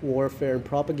spiritual warfare and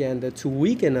propaganda to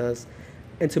weaken us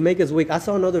and to make us weak. I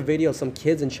saw another video of some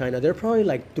kids in China. They're probably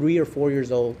like 3 or 4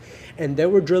 years old. And they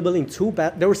were dribbling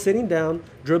they were sitting down,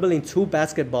 dribbling 2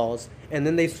 basketballs. And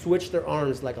then they switched their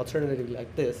arms like alternatively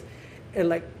like this. And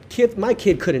like my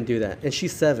kid couldn't do that. And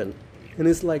she's 7. And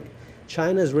it's like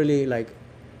China is really like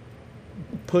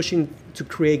pushing to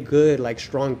create good, like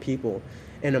strong people.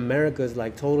 And America is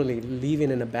like totally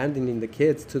leaving and abandoning the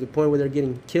kids to the point where they're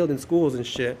getting killed in schools and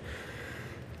shit.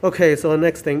 Okay, so the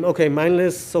next thing. Okay,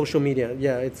 mindless social media.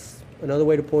 Yeah, it's another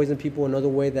way to poison people, another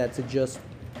way that to just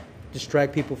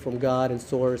distract people from God and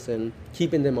source and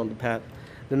keeping them on the path.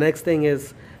 The next thing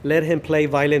is let him play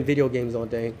violent video games all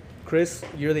day. Chris,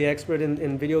 you're the expert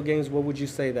in video games. What would you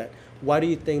say that? Why do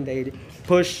you think they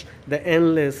push the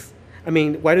endless? I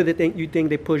mean, why do you think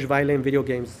they push violent video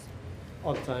games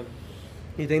all the time?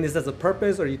 You think this has a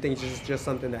purpose, or you think it's just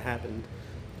something that happened?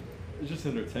 It's just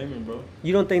entertainment, bro.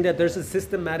 You don't think that there's a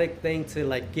systematic thing to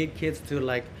like get kids to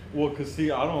like? Well, cause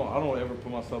see, I don't ever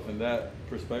put myself in that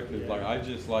perspective. Like I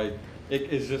just like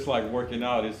it's just like working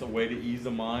out. It's a way to ease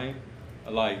the mind,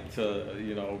 like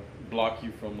to block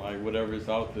you from like whatever is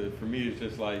out there. For me, it's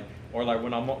just like, or like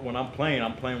when I'm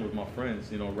playing with my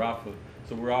friends, Rafa.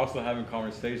 So we're also having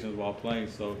conversations while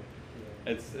playing. So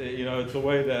it's it's a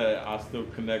way that I still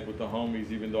connect with the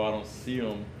homies, even though I don't see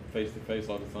them face to face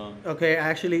all the time. Okay,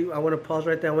 actually, I want to pause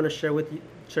right there. I want to share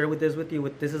this with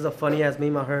you. This is a funny ass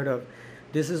meme I heard of.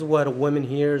 This is what a woman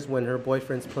hears when her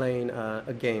boyfriend's playing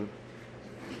a game.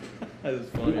 That is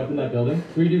funny. Up in that building.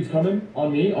 3 dudes coming.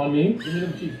 On me. Give me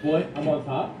them cheeks, boy. I'm on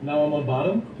top. Now I'm on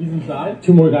bottom. He's inside.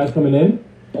 2 more guys coming in.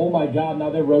 Oh my god, now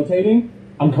they're rotating.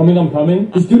 I'm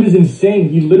coming. This dude is insane.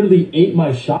 He literally ate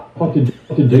my shot. What to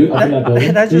do up in that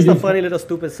building. That's just a funny little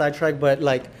stupid sidetrack, but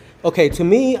like, okay, to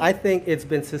me, I think it's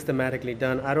been systematically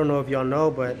done. I don't know if y'all know,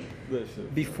 but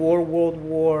before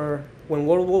when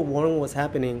World War I was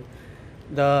happening,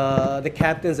 the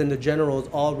captains and the generals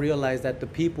all realized that the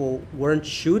people weren't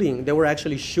shooting. They were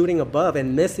actually shooting above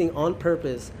and missing on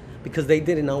purpose because they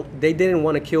didn't know. They didn't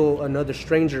want to kill another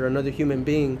stranger, another human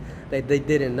being that they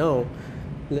didn't know.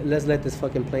 Let's let this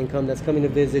fucking plane come. That's coming to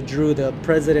visit Drew, the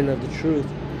president of the truth.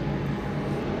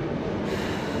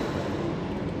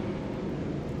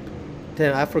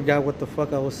 Damn, I forgot what the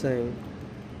fuck I was saying.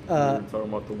 We were talking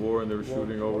about the war and they were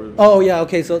shooting over. Oh yeah,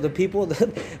 okay. So the people,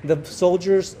 the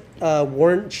soldiers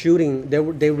weren't shooting. They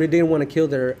really didn't want to kill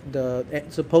the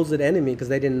supposed enemy because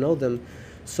they didn't know them.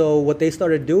 So what they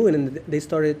started doing, and they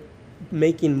started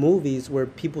making movies where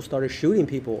people started shooting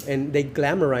people, and they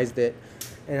glamorized it.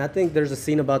 And I think there's a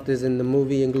scene about this in the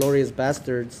movie Inglourious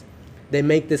Bastards. They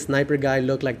make this sniper guy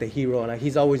look like the hero, like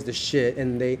he's always the shit,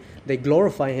 and they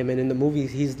glorify him. And in the movie,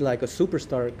 he's like a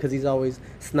superstar because he's always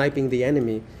sniping the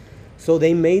enemy. So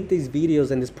they made these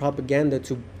videos and this propaganda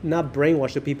to not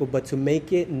brainwash the people, but to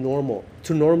make it normal,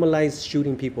 to normalize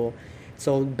shooting people.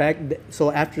 So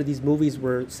after these movies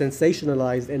were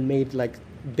sensationalized and made like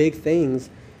big things,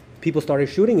 people started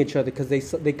shooting each other because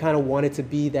they kind of wanted to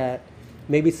be that.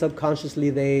 Maybe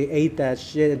subconsciously they ate that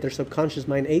shit, and their subconscious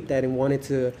mind ate that and wanted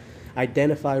to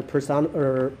identify a person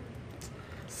or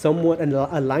somewhat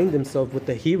align themselves with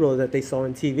the hero that they saw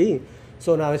on TV.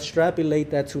 So now extrapolate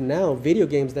that to now video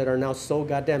games that are now so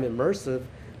goddamn immersive.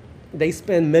 They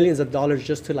spend millions of dollars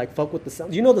just to like fuck with the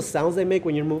sounds. You know the sounds they make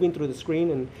when you're moving through the screen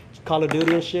and Call of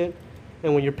Duty and shit,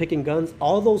 and when you're picking guns.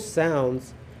 All those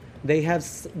sounds, they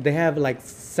have like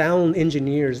sound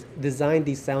engineers design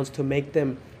these sounds to make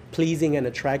them pleasing and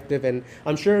attractive. And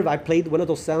I'm sure if I played one of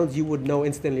those sounds, you would know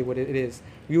instantly what it is.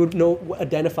 You would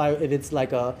identify if it's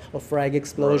like a frag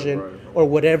explosion, right. Or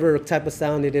whatever type of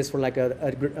sound it is for like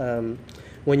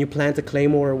when you plant a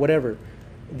claymore or whatever.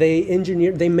 They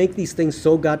make these things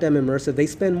so goddamn immersive. They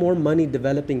spend more money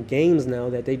developing games now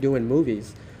that they do in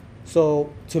movies.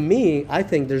 So to me, I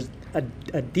think there's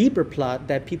a deeper plot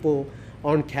that people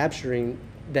aren't capturing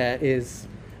that is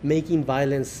making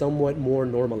violence somewhat more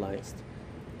normalized.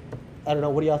 I don't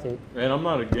know. What do y'all think? Man, I'm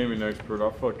not a gaming expert.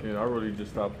 I really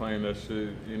just stopped playing that shit.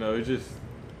 It's just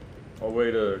a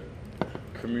way to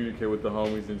communicate with the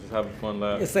homies and just have a fun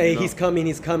laugh. Say he's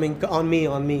coming on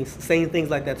me. Saying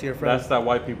things like that to your friends. That's that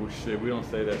white people shit. We don't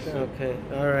say that shit. Okay.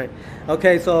 All right.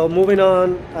 Okay. So moving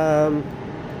on. All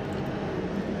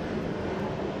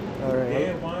right.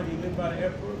 Yeah, Juan, you live by the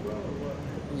airport, bro, or what?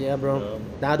 Yeah, bro.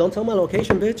 Nah, don't tell my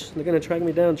location, bitch. They're gonna track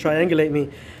me down, triangulate me.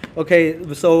 Okay,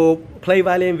 so play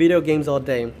violent video games all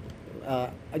day.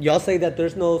 Y'all say that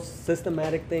there's no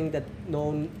systematic thing,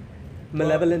 no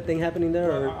malevolent thing happening there?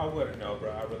 Or? I wouldn't know, bro.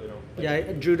 I really don't.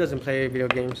 Yeah, Drew doesn't play video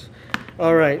games.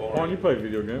 All right. Juan, you play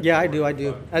video games? Yeah, I do.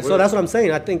 And so that's what I'm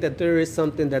saying. I think that there is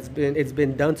something it's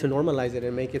been done to normalize it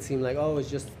and make it seem like, oh, it's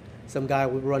just some guy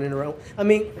running around. I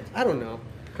mean, I don't know.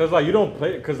 Cause like you don't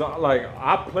play it, cause like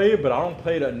I play it, but I don't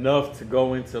play it enough to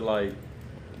go into like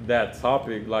that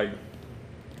topic. Like,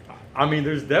 I mean,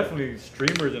 there's definitely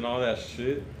streamers and all that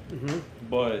shit,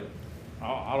 but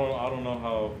I don't know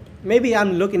how. Maybe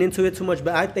I'm looking into it too much,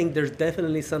 but I think there's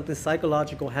definitely something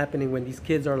psychological happening when these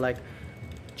kids are like,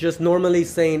 just normally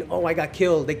saying, "Oh, I got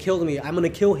killed. They killed me. I'm gonna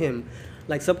kill him."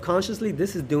 Like subconsciously,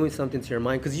 this is doing something to your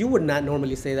mind because you would not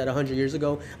normally say that 100 years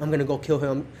ago. I'm gonna go kill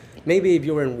him. Maybe if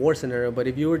you were in war scenario, but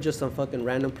if you were just some fucking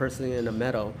random person in a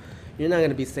meadow, you're not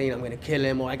gonna be saying I'm gonna kill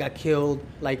him or I got killed.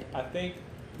 Like I think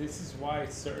this is why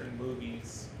certain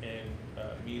movies and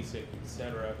music,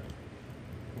 etc.,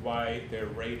 why they're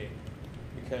rated.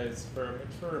 Because for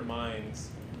mature minds,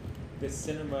 the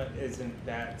cinema isn't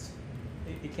that.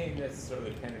 It can't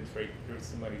necessarily penetrate through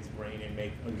somebody's brain and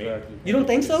make. Exactly. You don't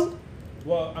think so?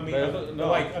 Well, I mean, No.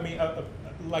 like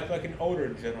an older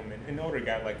gentleman, an older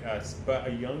guy like us, but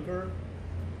a younger,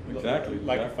 Exactly.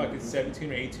 like a exactly. fucking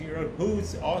 17 or 18-year-old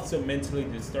who's also mentally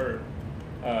disturbed,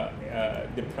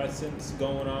 depressants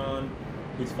going on,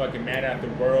 who's fucking mad at the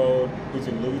world, who's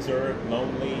a loser,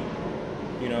 lonely,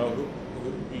 who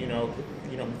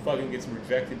fucking gets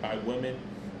rejected by women,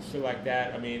 shit like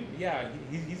that. I mean, yeah,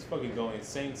 he's fucking going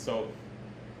insane. So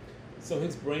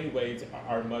his brainwaves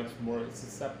are much more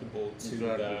susceptible to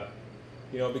Exactly.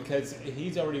 because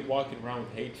he's already walking around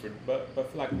with hatred. But for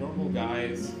like normal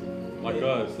guys, Like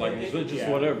us, like just yeah.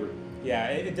 whatever. Yeah,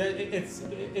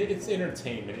 it's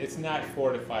entertainment. It's not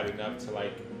fortified enough to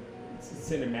like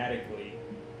cinematically,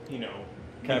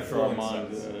 Capture our influence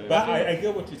minds. us. Yeah. But I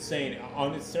get what you're saying.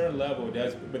 On a certain level, it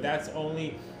does. But that's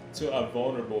only to a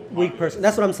vulnerable Weak person.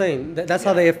 That's what I'm saying. That's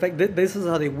how they affect. This is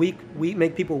how they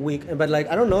make people weak. But like,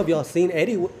 I don't know if y'all seen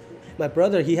Eddie, my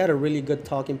brother. He had a really good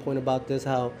talking point about this.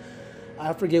 How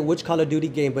I forget which Call of Duty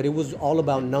game, but it was all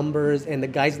about numbers, and the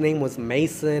guy's name was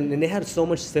Mason, and it had so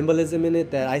much symbolism in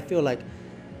it that I feel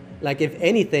like if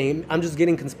anything, I'm just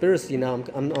getting conspiracy now.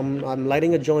 I'm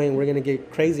lighting a joint. We're gonna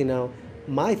get crazy now.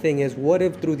 My thing is, what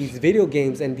if through these video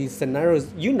games and these scenarios,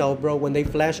 bro, when they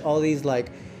flash all these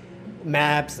like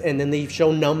maps and then they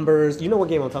show numbers, you know what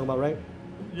game I'm talking about, right?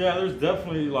 Yeah, there's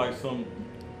definitely like some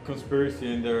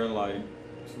conspiracy in there, like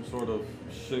some sort of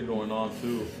shit going on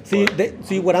too.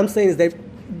 See, what I'm saying is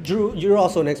Drew, you're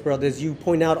also an expert on this. You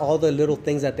point out all the little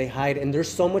things that they hide, and there's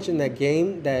so much in that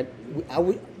game that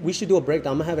we should do a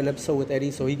breakdown. I'm gonna have an episode with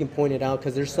Eddie so he can point it out,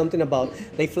 because there's something about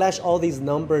they flash all these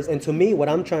numbers, and to me, what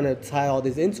I'm trying to tie all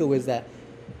this into is that,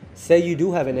 say you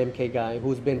do have an MK guy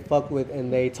who's been fucked with,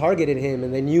 and they targeted him,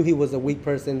 and they knew he was a weak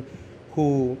person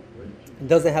who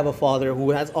doesn't have a father,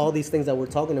 who has all these things that we're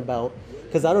talking about.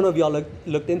 Because I don't know if y'all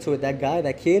looked into it.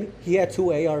 That kid, he had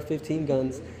 2 AR-15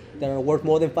 guns that are worth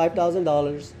more than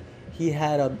 $5,000. He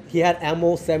had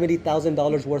ammo,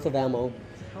 $70,000 worth of ammo.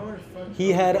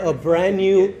 He had a brand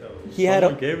new.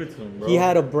 Someone gave it to him, bro. He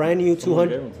had a brand new Someone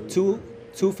gave it to him.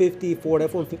 250 Ford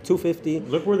F-150 250.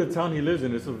 Look where the town he lives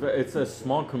in. It's a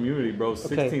small community, bro.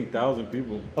 16,000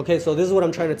 people. Okay, so this is what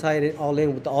I'm trying to tie it all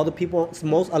in with all the people.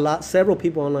 Several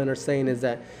people online are saying is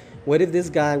that, what if this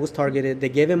guy was targeted? They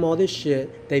gave him all this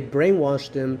shit. They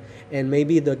brainwashed him, and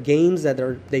maybe the games that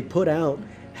they put out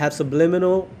have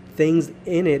subliminal things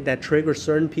in it that trigger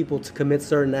certain people to commit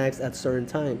certain acts at certain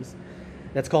times.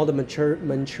 That's called a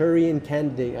Manchurian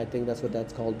candidate. I think that's what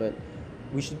that's called. But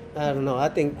we should. I don't know. I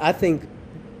think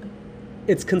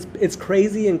it's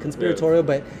crazy and conspiratorial,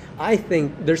 but I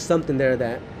think there's something there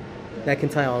that can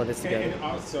tie all of this together. And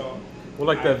also, Well,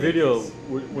 like that video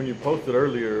when you posted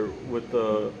earlier with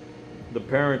the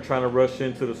parent trying to rush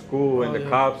into the school and the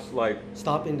cops like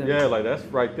Stopping them. Yeah, like that's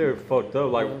right there fucked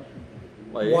up. Like,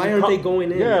 Why aren't they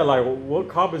going in? Yeah, like what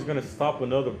cop is gonna stop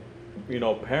another,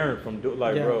 parent from doing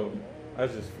bro?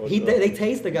 That's just fucked up. They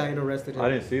tased the guy and arrested him. I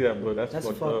didn't see that, but that's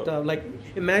fucked up. Like,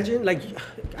 imagine, like,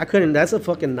 I couldn't. That's a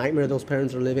fucking nightmare those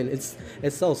parents are living. It's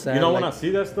so sad. When I see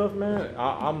that stuff, man,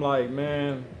 I'm like,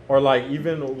 man, or like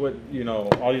even with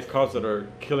all these cops that are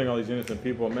killing all these innocent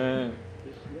people, man.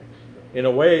 In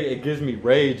a way, it gives me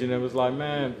rage, and it was like,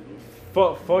 man,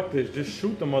 fuck this, just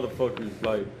shoot the motherfuckers,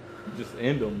 like, just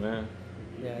end them, man.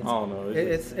 Yeah, I don't know.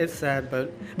 It's sad,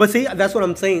 but see, that's what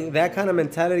I'm saying. That kind of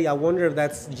mentality, I wonder if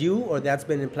that's you or that's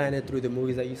been implanted through the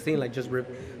movies that you've seen, like just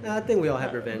I think we all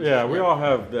have revenge. Yeah, we all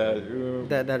have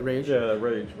that. That rage. Yeah, that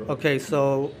rage, bro. Okay,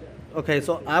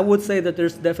 so I would say that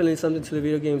there's definitely something to the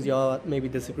video games. Y'all maybe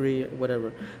disagree,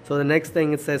 whatever. So the next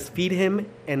thing, it says, feed him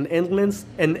an endless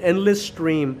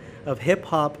stream of hip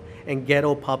hop and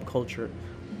ghetto pop culture.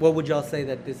 What would y'all say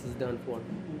that this is done for?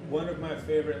 One of my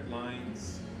favorite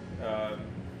lines,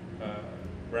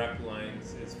 rap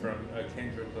lines, is from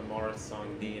Kendrick Lamar's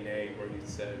song DNA, where he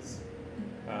says,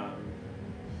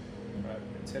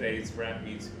 today's rap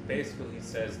music, basically he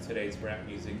says today's rap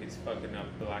music is fucking up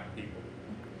black people.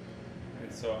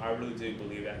 And so I really do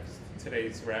believe that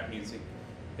today's rap music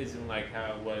isn't like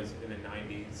how it was in the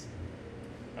 90s.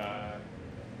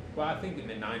 Well, I think in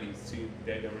the 90s too,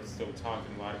 they were still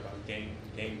talking a lot about gang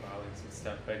violence and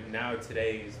stuff, but now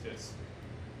today is just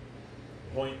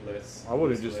pointless. I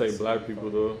wouldn't just say black people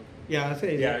though. Yeah, I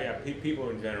say people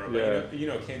in general. Yeah. But,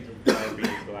 Kendrick Lamar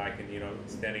being black and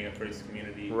standing up for his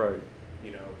community. Right.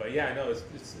 you know. But yeah, no, it's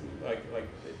like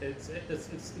it's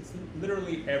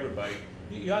literally everybody.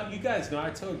 You guys know, I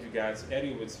told you guys,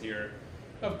 Eddie was here.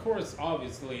 Of course,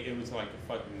 obviously, it was like a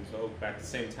fucking joke, but at the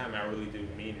same time, I really do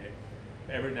mean it.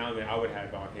 Every now and then, I would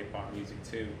have on hip hop music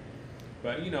too.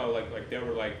 But you know, like there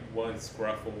were like one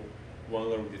scruffle, one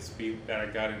little dispute that I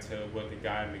got into with the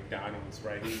guy at McDonald's,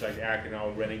 right? He was like acting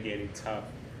all renegading tough,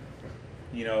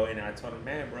 you know, and I told him,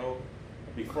 man, bro,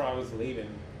 before I was leaving,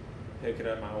 picking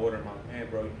up my order, I'm like, man,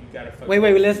 bro, you gotta fucking...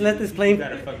 Wait, let's let this plane... You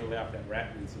gotta fucking lay off that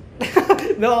rap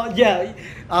music. No, yeah.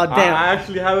 Damn. I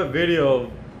actually have a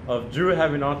video of Drew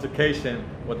having an altercation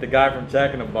with the guy from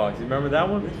Jack in the Box. You remember that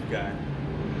one? Which guy?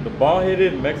 The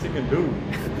bald-headed Mexican dude.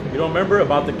 You don't remember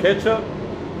about the ketchup?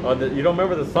 Or you don't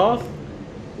remember the sauce?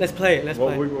 Let's play it.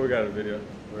 We got a video.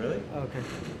 Really? Okay.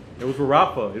 It was with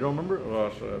Rafa. You don't remember? Oh,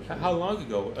 I'll show you. How long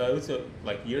ago? It was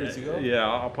like years ago? Yeah,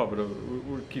 I'll pop it up.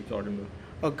 We'll keep talking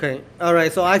though. Okay. All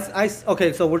right. So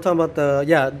okay. So we're talking about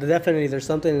definitely there's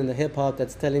something in the hip hop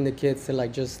that's telling the kids to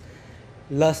like just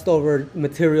lust over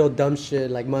material dumb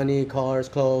shit like money, cars,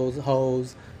 clothes,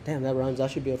 hoes. Damn, that rhymes. I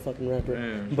should be a fucking rapper.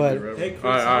 Damn, but Hey, Chris,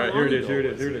 all right, here it how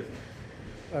is. long ago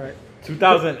all right.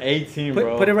 2018,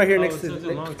 bro. Put it right here Oh, next so it's a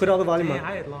to. long Put all the volume Damn, on.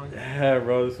 I had long. Yeah,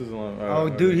 bro, this is long. All right, Oh, all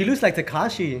dude, right. he looks like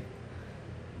Tekashi.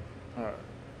 All right.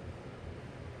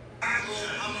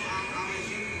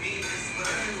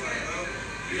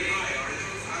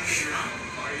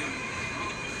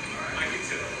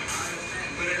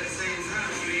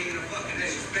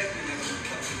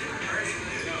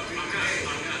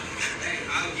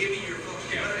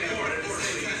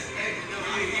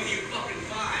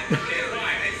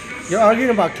 You're arguing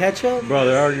about ketchup? Bro,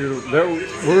 they're arguing.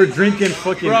 We were drinking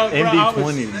fucking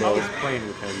MD20, bro. I was playing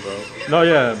with him, bro. No,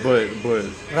 yeah, but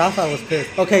Rafa was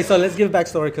pissed. Okay, so let's give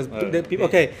backstory because the people.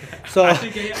 Okay, so I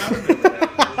remember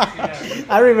that.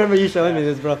 I remember you showing me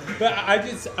this, bro. But I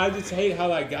just hate how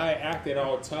that guy acted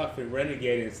all tough and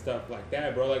renegade and stuff like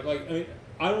that, bro. Like I mean,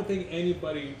 I don't think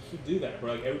anybody should do that,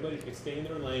 bro. Like everybody should stay in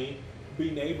their lane,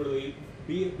 be neighborly,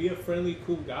 be a friendly,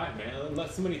 cool guy, man.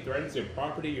 Unless somebody threatens your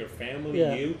property, your family,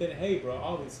 Yeah. you, then hey, bro,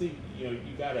 obviously, you know, you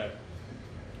gotta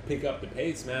pick up the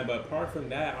pace, man. But apart from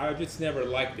that, I just never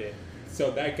liked it.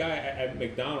 So that guy at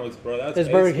McDonald's, bro, that's It's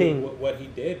Burger basically King. what he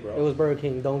did, bro. It was Burger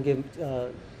King. Don't give.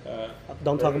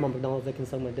 Don't talk Burger- about McDonald's. They can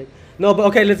suck my dick. No, but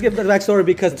okay, let's give the backstory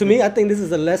because to me, I think this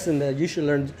is a lesson that you should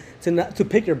learn to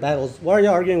pick your battles. Why are you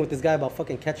arguing with this guy about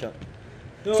fucking ketchup?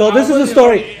 No, So I this is the wasn't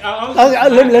story.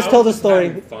 arguing- Let's I tell was the just story.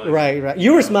 having fun. Right.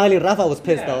 You were smiling. Rafa was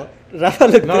pissed Yeah. though. Rafa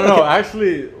looked. no.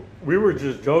 Actually, we were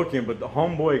just joking, but the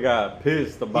homeboy got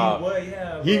pissed about.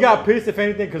 He got pissed, if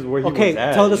anything, because where he Okay, was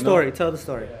at. tell the you know? story. Tell the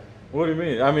story. What do you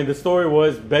mean? I mean, the story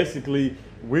was basically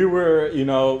we were,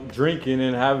 drinking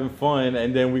and having fun,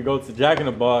 and then we go to Jack in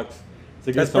the Box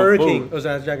to get That's some Burger food. King. Was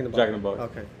that Jack in the Box? Jack in the Box.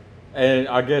 Okay. And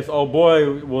I guess old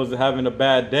boy was having a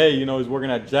bad day. He's working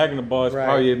at Jack in the Box, Right.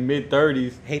 probably in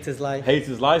mid-30s. Hates his life. Hates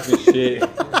his life and shit.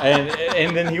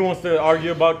 and then he wants to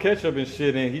argue about ketchup and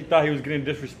shit, and he thought he was getting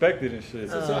disrespected and shit.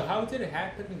 So how did it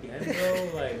happen again, bro?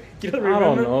 Like, You don't I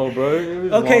remember? don't know, bro. It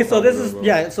was a Okay, long so time this ago,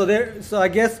 is bro. So I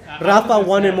guess I Rafa was just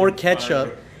wanted more having ketchup,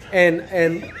 fun.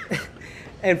 and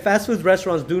and fast food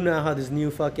restaurants do now have this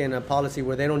new fucking policy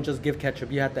where they don't just give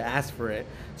ketchup; you have to ask for it.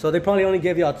 So they probably only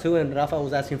gave y'all 2, and Rafa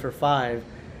was asking for 5,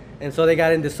 and so they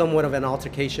got into somewhat of an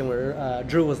altercation where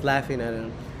Drew was laughing at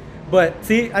him. But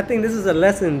see, I think this is a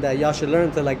lesson that y'all should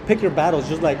learn to like pick your battles.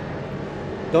 Just like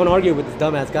don't argue with this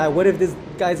dumbass guy. What if this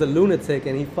guy's a lunatic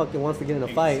and he fucking wants to get in a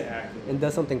fight Exactly. and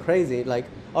does something crazy? Like,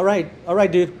 all right,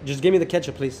 dude, just give me the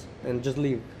ketchup, please, and just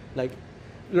leave. Like,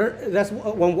 that's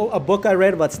a book I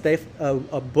read about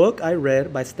a book I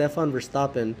read by Stefan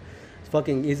Verstappen.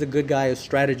 He's a good guy, a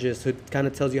strategist who kind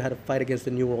of tells you how to fight against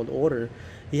the New World Order.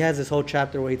 He has this whole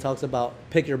chapter where he talks about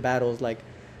pick your battles. Like,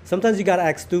 sometimes you gotta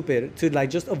act stupid to like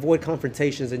just avoid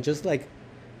confrontations and just like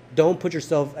don't put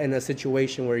yourself in a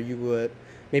situation where you would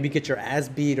maybe get your ass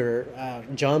beat or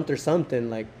jumped or something.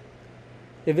 Like,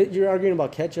 if you're arguing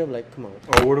about ketchup, like, come on.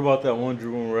 Or what about that one,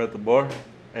 Drew, when we were at the bar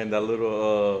and that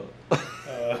little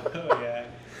yeah.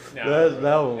 that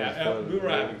one was Yeah, funny, we were bro.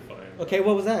 having fun. Okay,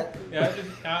 what was that?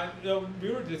 Yeah, we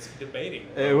were just debating.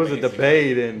 It was a basically.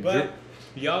 debate, and But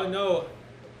y'all know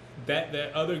that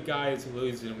the other guy is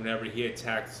losing whenever he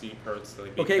attacks you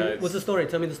personally. Because, Okay, what's the story?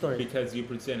 Tell me the story. Because you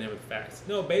present him with facts.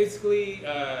 No, basically,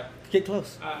 Get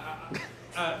close.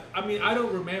 I mean, I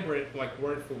don't remember it like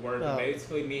word for word, but Oh.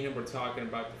 basically, me and him were talking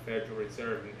about the Federal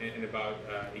Reserve and about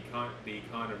the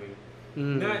economy.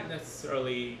 Mm. Not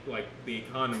necessarily like the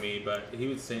economy, but he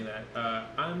was saying that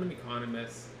I'm an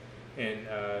economist, and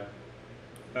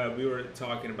we were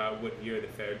talking about what year the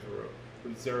Federal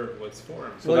reserved what's for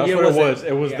him. So What that's year what it was was. it?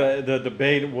 It was Yeah. the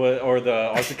debate was, or the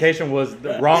altercation was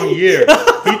the wrong year.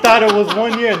 He thought it was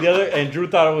one year, and the other, and Drew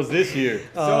thought it was this year.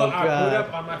 So Oh, I God. put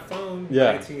up on my phone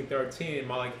Yeah. 1913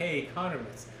 and I'm like, hey,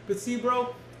 economists. But see,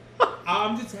 bro,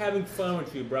 I'm just having fun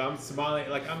with you, bro. I'm smiling,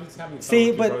 like I'm just having fun See,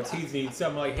 with but- you, bro. Teasing you. So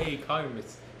I'm like, hey,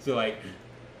 economists. So like,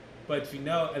 but you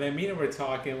know, and then me and we're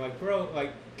talking, like, bro,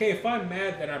 like, okay, if I'm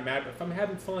mad, then I'm mad. But if I'm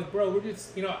having fun, like, bro, we're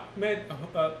just, you know, man,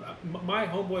 my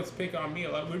homeboys pick on me.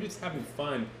 Like, we're just having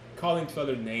fun calling each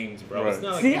other names, bro. It's Right.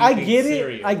 not like See, I anything get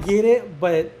serious. it. I get it,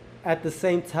 but at the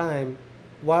same time,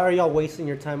 why are y'all wasting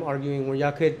your time arguing when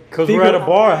y'all could? Cause figure we're at a out-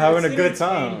 bar Yeah, having a it's good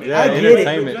time. entertainment. Yeah, I get it,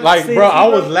 entertainment. but Like, just bro, see, I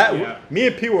bro, was yeah. Me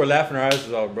and P were laughing our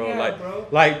asses off, bro. Yeah, bro.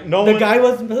 Like no The one. guy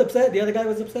was upset. The other guy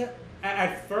was upset.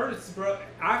 At first, bro,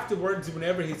 afterwards,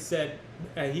 whenever he said,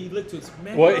 he looked to his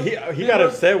man. Well, bro, he man, got bro,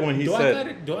 upset when he do said-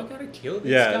 I gotta kill this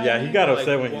Yeah, guy? yeah, he man? got Like,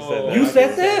 upset when he said whoa. that. You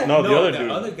said that? No, the other the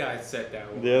dude. other guy said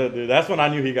that one. The other dude. That's when I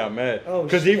knew he got mad. Oh,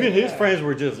 Because shit, even his yeah. friends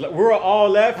were just, we were all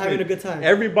laughing. Having a good time.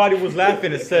 Everybody was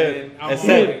laughing except And I'm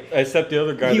except, like- except the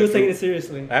other guy. He that was taking threw- it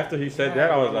seriously. After he said Yeah,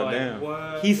 that, I was I'm like, damn.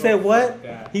 what? He Bro, said fuck what?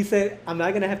 that. He said, "I'm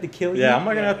not gonna have to kill you." Yeah, I'm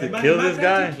not gonna have to kill this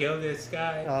guy. Kill this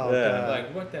guy. Oh Yeah. God.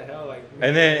 Like what the hell? Like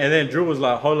And then Drew was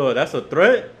like, hold on, that's a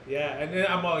threat? yeah, and then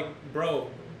I'm like, bro,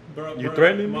 You bro,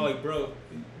 threatening I'm me? like, bro,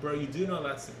 you do know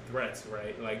that's a threat,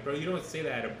 right? Like, bro, you don't say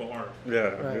that at a bar. Yeah.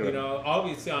 Right. yeah. You know,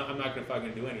 obviously I'm not gonna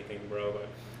fucking do anything, bro. But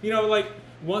you know, like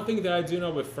one thing that I do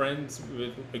know with friends,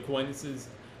 with acquaintances,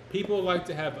 people like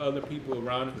to have other people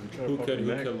around who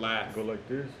could laugh. Go like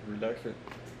this, relax it.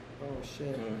 Oh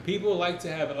shit. People like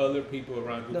to have other people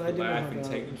around who No, I can do know laugh how and to-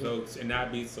 take jokes and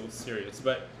not be so serious.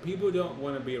 But people don't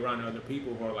want to be around other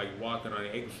people who are like walking on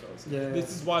eggshells. Yeah.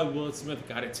 This is why Will Smith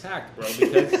got attacked, bro,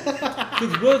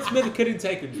 because Will Smith couldn't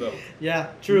take a joke. Yeah.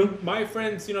 True. My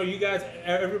friends, you know, you guys,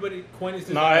 everybody, acquaintances.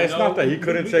 No, that I it's know, not that he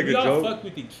couldn't take a we all joke. fuck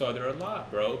with each other a lot,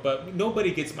 bro. But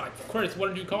nobody gets my Chris. What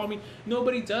did you call me?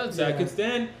 Nobody does that Yeah. because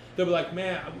then they'll be like,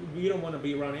 man, we don't want to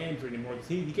be around Andrew anymore because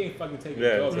he can't fucking take Yeah,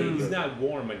 a joke. true. He's not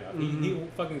warm enough. He will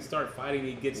fucking start fighting.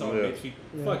 He gets all Yeah. bitchy.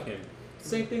 Fuck him.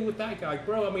 Same thing with that guy, like,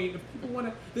 bro. I mean, if people want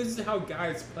to, this is how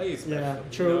guys play. Especially, Yeah. you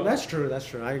True. know? That's true. That's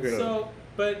true. I agree. So,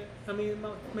 but I mean,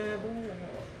 man,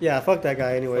 Yeah. Fuck that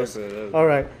guy. Anyways. Fuck that. All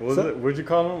right. What was So- it? What'd you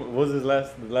call him? What was the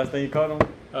last thing you called him?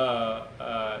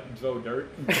 Joe Dirt.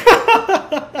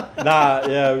 Nah,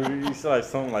 yeah, you said like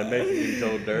something like basically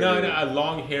Joe Dirt. No, a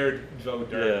long-haired Joe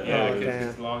Dirt. Yeah. Yeah, Oh, because damn.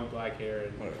 he's long black hair.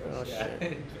 And, Oh yeah.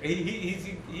 shit.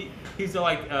 He's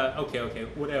like, okay,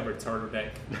 whatever, turtleneck.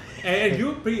 And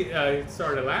you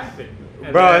started laughing.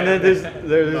 Bro, and then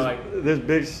there's like, this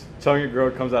big chunky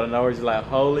girl comes out of nowhere. She's like,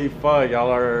 "Holy fuck,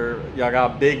 y'all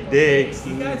got big dicks."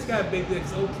 you guys got big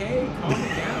dicks. Okay, calm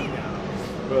it down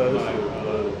now. Bro, this Like, shit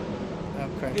was funny.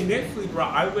 Okay. Initially, bro,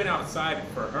 I went outside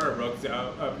for her, bro,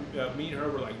 because me and her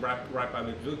were like right by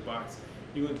the jukebox.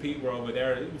 You and Pete were over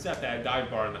there. It was at that dive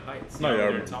bar in the Heights. No, You know, yeah.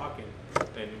 we were talking,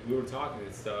 and we were talking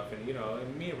and stuff, and you know,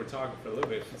 and me and her were talking for a little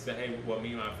bit. She said, "Hey, well, me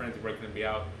and my friends were going to be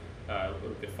out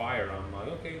with the fire." I'm like,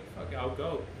 "Okay, fuck it, I'll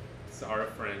go." It's our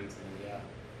friends, and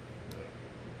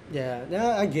yeah.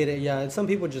 Yeah, I get it. Yeah, some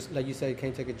people just, like you said,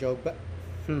 can't take a joke, but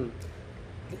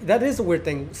that is a weird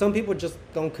thing. Some people just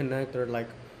don't connect, or like,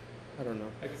 I don't know.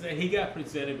 Like I said, he got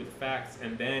presented with facts,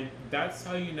 and then that's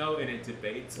how you know in a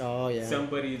debate Oh yeah.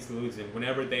 somebody's losing.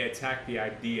 Whenever they attack the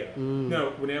idea, Mm.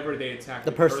 no, whenever they attack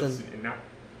The the person. and not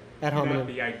Ad not hominem.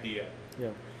 the idea. Yeah.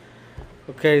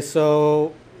 Okay,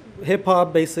 so hip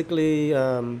hop basically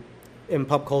in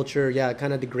pop culture, yeah, it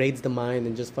kind of degrades the mind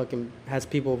and just fucking has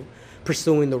people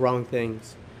pursuing the wrong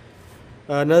things.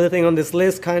 Another thing on this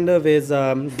list kind of is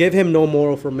give him no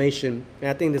moral formation. And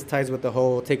I think this ties with the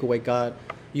whole take away God.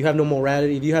 You have no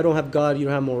morality. If you don't have God, you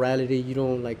don't have morality. You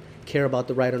don't like care about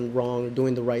the right and wrong, or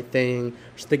doing the right thing,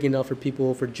 or sticking up for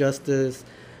people, for justice.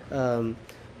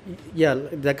 Yeah,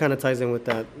 that kind of ties in with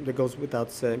that. That goes without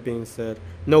being said.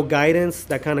 No guidance.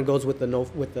 That kind of goes with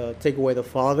the take away the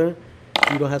father.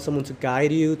 You don't have someone to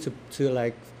guide you, to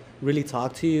like really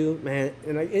talk to you, man.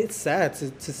 And like, it's sad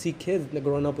to see kids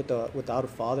growing up without a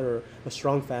father or a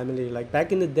strong family. Like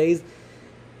back in the days,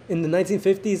 in the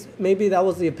 1950s, maybe that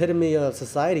was the epitome of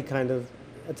society, kind of.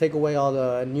 Take away all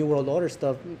the New World Order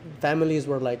stuff. Families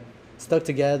were like stuck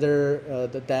together.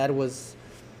 The dad was,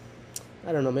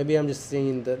 I don't know, maybe I'm just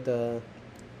seeing the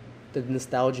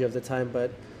nostalgia of the time,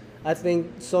 but I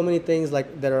think so many things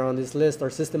like that are on this list are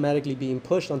systematically being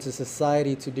pushed onto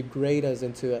society to degrade us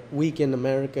and to weaken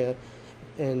America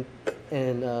and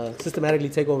systematically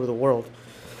take over the world.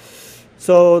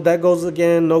 So that goes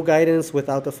again, no guidance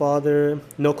without the father,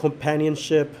 no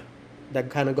companionship, that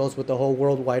kind of goes with the whole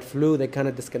worldwide flu. They kind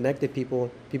of disconnected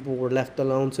people. People were left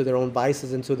alone to their own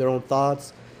vices and to their own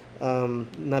thoughts,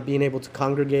 not being able to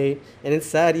congregate. And it's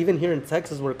sad, even here in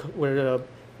Texas, where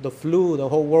the flu, the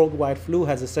whole worldwide flu,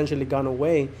 has essentially gone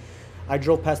away. I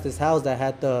drove past this house that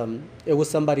had it was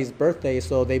somebody's birthday,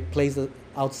 so they placed it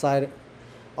outside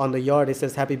on the yard. It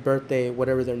says happy birthday,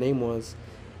 whatever their name was.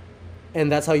 And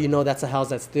that's how you know that's a house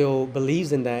that still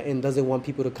believes in that and doesn't want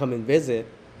people to come and visit.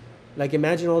 Like,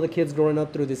 imagine all the kids growing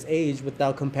up through this age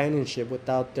without companionship,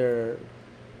 without to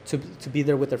be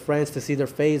there with their friends, to see their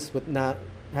face, with not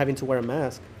having to wear a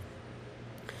mask.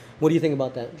 What do you think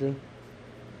about that, Drew?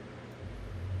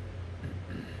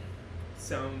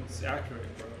 Sounds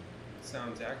accurate, bro.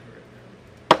 Sounds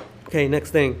accurate. Okay,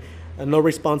 next thing, no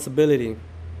responsibility.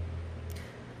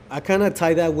 I kind of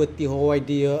tie that with the whole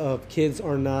idea of kids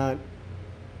are not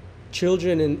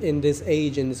children in this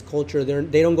age, in this culture.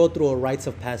 They don't go through a rites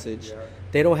of passage. Yeah.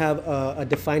 They don't have a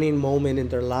defining moment in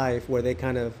their life where they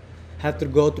kind of have to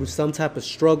go through some type of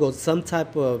struggle, some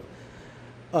type of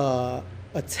a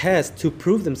test to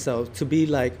prove themselves, to be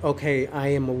like, okay, I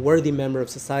am a worthy member of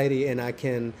society, and I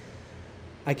can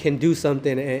do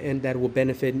something and that will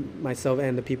benefit myself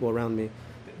and the people around me.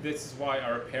 This is why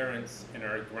our parents and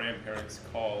our grandparents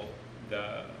call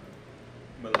the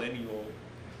millennial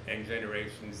and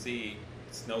Generation Z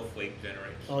snowflake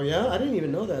generation. Oh yeah, I didn't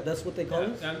even know that. That's what they call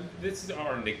it. And this is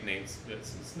our nicknames.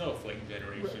 This snowflake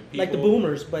generation. Like the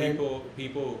boomers, but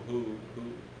people who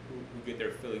get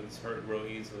their feelings hurt real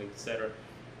easily, etc.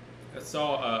 I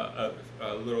saw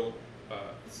a little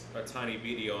a tiny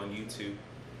video on YouTube.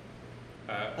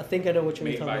 I think I know what you're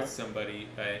made talking by about. somebody,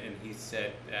 and he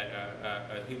said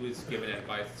that he was giving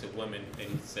advice to women, and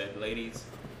he said, ladies,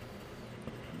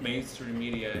 mainstream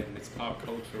media and this pop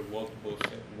culture woke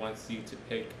bullshit wants you to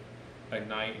pick a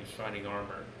knight in shining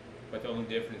armor, but the only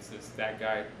difference is that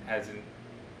guy hasn't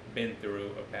been through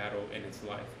a battle in his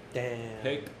life. Damn.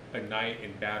 Pick a knight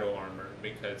in battle armor,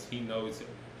 because he knows a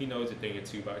thing or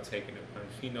two about taking a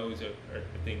punch. He knows a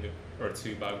thing or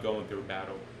two about going through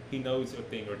battle. He knows a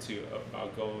thing or two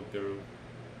about going through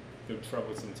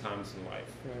troublesome times in life.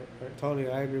 Right. Totally,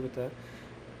 I agree with that.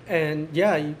 And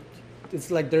yeah, it's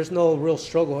like there's no real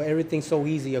struggle. Everything's so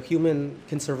easy. A human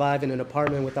can survive in an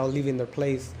apartment without leaving their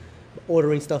place,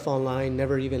 ordering stuff online,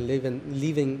 never even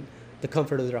leaving the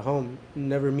comfort of their home,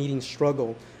 never meeting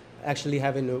struggle, actually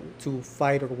having to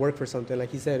fight or work for something.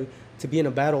 Like he said, to be in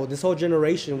a battle. This whole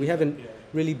generation, we haven't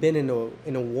really been in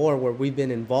a war where we've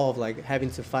been involved, like having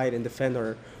to fight and defend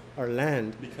our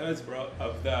land. Because, bro,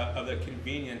 of the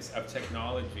convenience of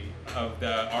technology, of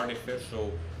the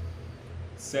artificial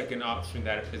second option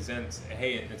that it presents.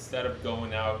 Hey, instead of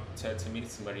going out to meet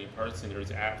somebody in person,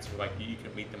 there's apps where like you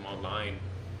can meet them online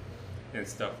and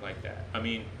stuff like that. I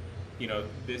mean, you know,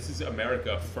 this is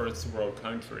America, first world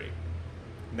country.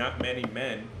 Not many of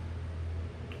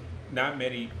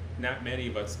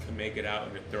us can make it out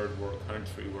in a third world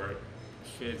country where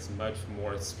shit's much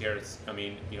more scarce. I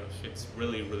mean, you know, shit's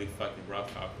really, really fucking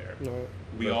rough out there. No.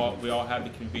 We all have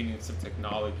the convenience of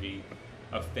technology,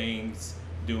 of things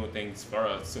doing things for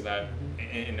us, so that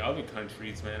in other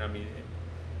countries, man, I mean,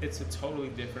 it's a totally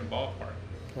different ballpark.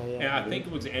 Oh, yeah. And I think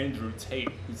it was Andrew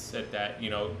Tate who said that, you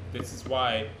know, this is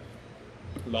why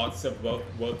lots of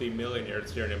wealthy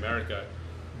millionaires here in America,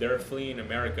 they're fleeing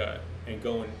America and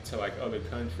going to like other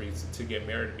countries to get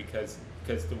married because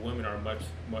the women are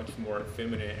much more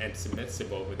feminine and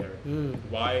submissive over there.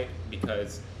 Why?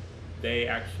 Because they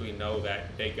actually know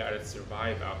that they gotta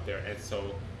survive out there, and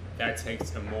so that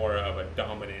takes a more of a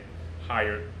dominant,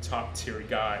 higher, top tier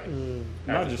guy.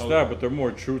 Not just that, but they're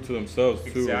more true to themselves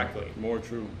too. Exactly. More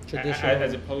true.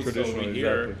 As opposed to over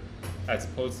here, exactly. as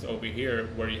opposed to over here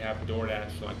where you have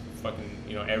DoorDash, like fucking,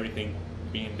 you know, everything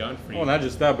being done for you. Well, not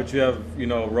just that, but you have, you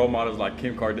know, role models like the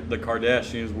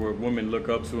Kardashians, where women look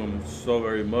up to them so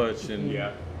very much, and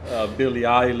Billie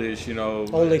Eilish, you know,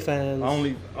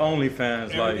 OnlyFans,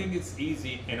 OnlyFans, everything like is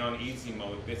easy and on easy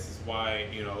mode. This is why,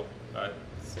 you know,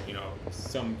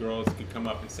 some girls could come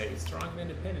up and say strong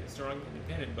and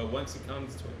independent, but once it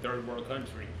comes to a third world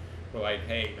country, we're like,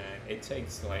 hey man, it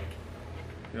takes like,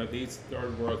 you know, these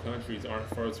third world countries aren't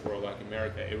first world like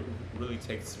America. It really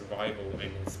takes survival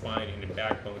and the spine and the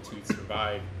backbone to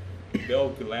survive. They'll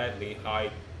gladly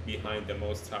hide behind the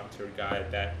most top tier guy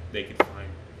that they could find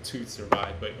to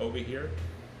survive. But over here,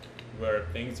 where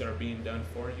things are being done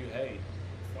for you, hey,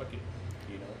 fuck it,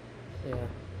 you know.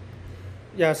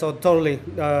 Yeah, so totally,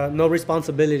 no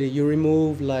responsibility. You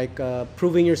remove like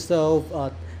proving yourself.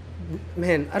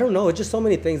 Man, I don't know. It's just so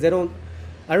many things.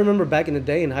 I remember back in the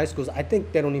day in high schools, I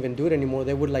think they don't even do it anymore.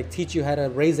 They would like teach you how to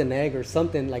raise an egg or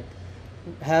something, like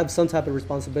have some type of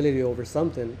responsibility over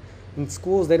something. In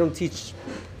schools, they don't teach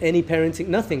any parenting,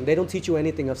 nothing. They don't teach you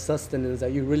anything of sustenance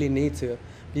that you really need to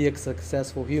be a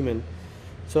successful human.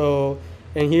 So,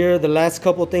 and here, the last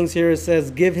couple things here, it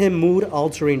says, give him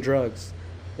mood-altering drugs.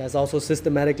 That's also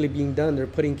systematically being done. They're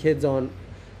putting kids on,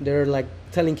 they're like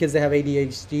telling kids they have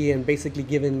ADHD and basically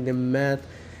giving them meth.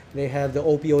 They have the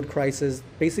opioid crisis.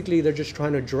 Basically, they're just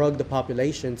trying to drug the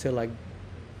population to like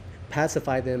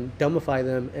pacify them, dumbify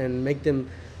them, and make them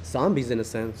zombies in a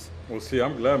sense. Well, see,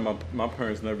 I'm glad my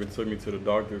parents never took me to the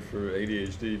doctor for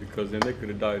ADHD, because then they could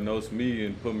have diagnosed me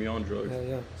and put me on drugs.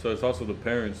 Yeah. So it's also the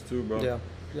parents too, bro.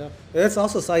 Yeah. It's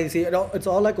also society. See, it's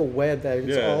all like a web that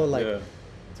it's all like. Yeah.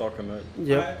 It's all connected.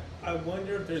 Yeah. I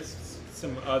wonder if there's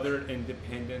some other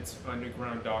independent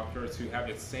underground doctors who have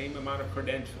the same amount of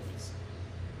credentials,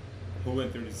 who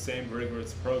went through the same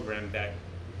rigorous program that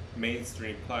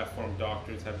mainstream platform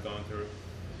doctors have gone through.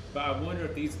 But I wonder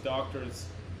if these doctors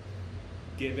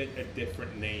give it a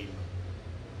different name.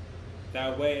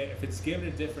 That way, if it's given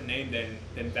a different name,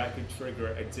 then that could trigger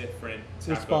a different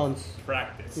type response of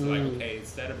practice. Like, okay,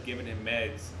 instead of giving him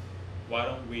meds, why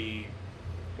don't we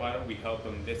help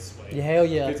him this way? Yeah, hell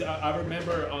yeah. Because I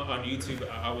remember on YouTube,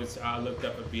 I looked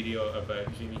up a video of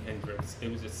Jimi Hendrix. It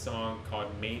was a song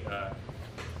called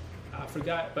I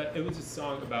forgot, but it was a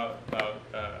song about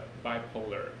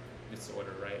bipolar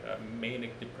disorder, right?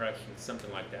 Manic depression,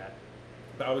 something like that.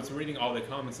 But I was reading all the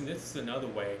comments, and this is another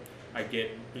way I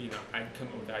come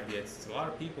up with ideas. A lot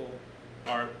of people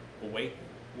are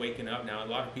waking up now. A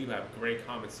lot of people have great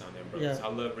comments on their books. Yeah.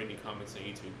 I love reading comments on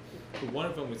YouTube. But one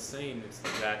of them was saying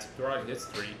that throughout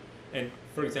history, and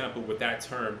for example, with that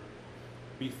term,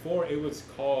 before it was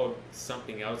called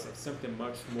something else, like something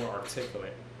much more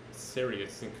articulate,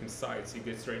 serious and concise. You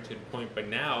get straight to the point. But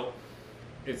now,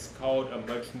 it's called a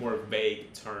much more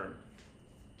vague term.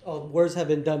 Oh, words have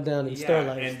been dumbed down and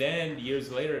sterilized. And then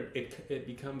years later, it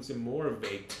becomes a more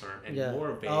vague term and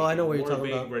more vague. Oh, I know what you're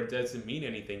talking about. Where it doesn't mean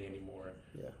anything anymore.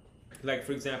 Yeah. Like,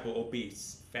 for example,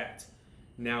 obese, fat.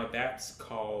 Now that's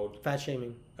called fat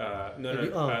shaming. Now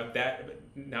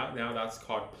that's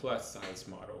called plus size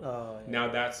model. Oh, yeah.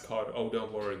 Now that's called, oh,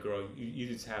 don't worry, girl, you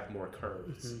just have more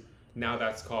curves. Mm-hmm. Now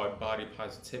that's called body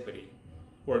positivity,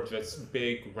 or just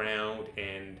big, round,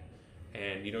 and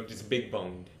just big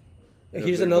boned.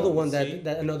 Here's another one that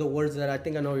another words that I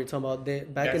think I know what you're talking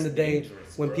about. Back in the day,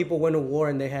 when people went to war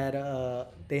and they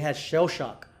had shell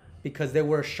shock because they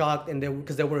were shocked and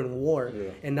because they were in war,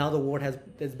 and now the war has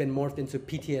been morphed into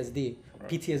PTSD. Right.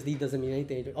 PTSD doesn't mean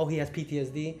anything. Oh, he has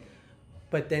PTSD,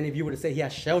 but then if you were to say he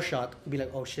has shell shock, you'd be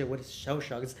like, oh shit, what is shell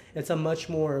shock? It's a much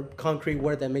more concrete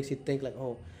word that makes you think like,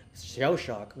 oh, shell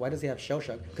shock. Why does he have shell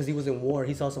shock? Because he was in war.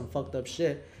 He saw some fucked up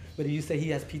shit. But if you say he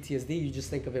has PTSD, you just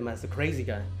think of him as a crazy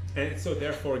guy. And so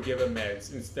therefore give him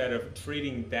meds instead of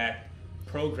treating that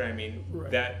programming,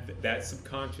 that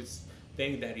subconscious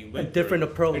thing that he went through. A different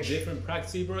approach. A different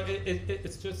practice. See, bro,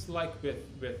 it's just like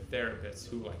with therapists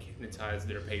who like hypnotize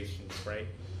their patients, right?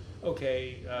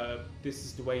 Okay, this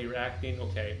is the way you're acting.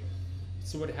 Okay,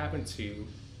 so what happened to you?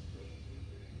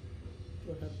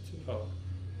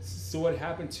 So what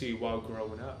happened to you while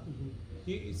growing up? Mm-hmm.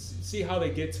 You see how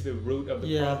they get to the root of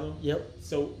the problem? Yep.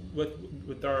 So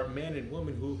with our men and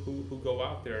women who go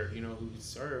out there, who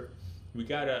serve, we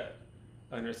gotta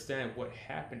understand what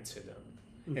happened to them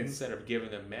instead of giving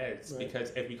them meds. Right.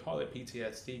 Because if we call it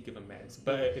PTSD, give them meds.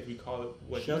 But if we call it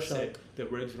what you said, the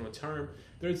original term,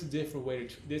 there's a different way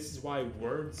to. This is why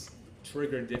words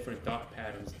trigger different thought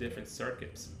patterns, different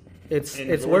circuits.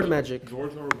 It's word magic.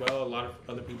 George Orwell, a lot of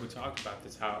other people talk about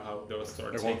this, how they'll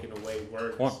start taking away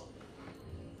words.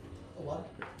 What?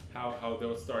 How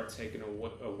they'll start taking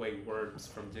away words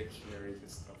from dictionaries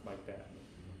and stuff like that.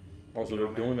 Also, they're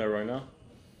doing that right now?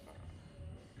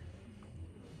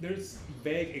 There's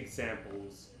vague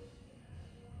examples.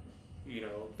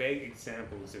 Vague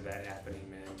examples of that happening,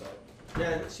 man. But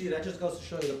yeah, see, that just goes to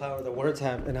show you the power the words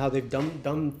have and how they've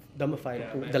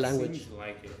dumbified the language. Seems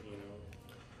like it,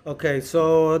 Okay,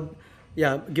 so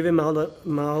give him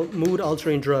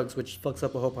mood-altering drugs, which fucks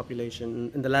up a whole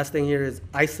population. And the last thing here is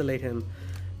isolate him,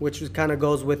 which kind of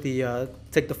goes with the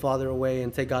take the Father away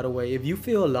and take God away. If you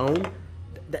feel alone,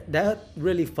 that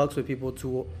really fucks with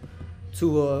people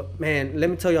man, let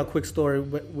me tell you a quick story.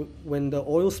 When the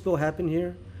oil spill happened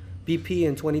here, BP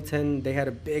in 2010, they had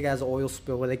a big-ass oil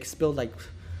spill where they spilled like,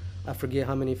 I forget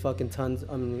how many fucking tons,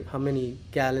 how many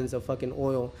gallons of fucking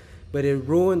oil. But it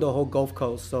ruined the whole Gulf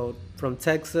Coast. So from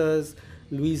Texas,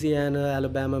 Louisiana,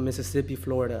 Alabama, Mississippi,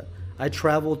 Florida. I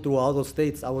traveled through all those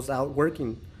states. I was out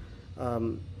working.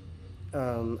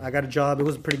 I got a job. It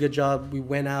was a pretty good job. We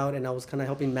went out, and I was kind of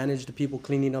helping manage the people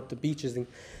cleaning up the beaches and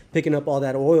picking up all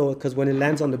that oil. Because when it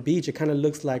lands on the beach, it kind of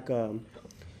looks like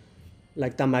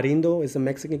tamarindo. It's a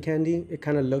Mexican candy. It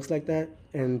kind of looks like that,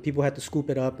 and people had to scoop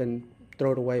it up and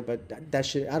throw it away. But that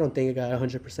shit, I don't think it got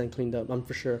 100% cleaned up. I'm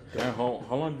for sure. Yeah, how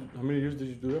long? How many years did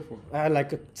you do that for? I had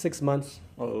like 6 months.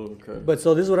 Oh, okay. But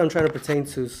so this is what I'm trying to pertain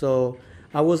to. So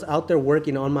I was out there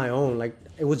working on my own. Like,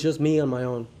 it was just me on my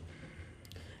own.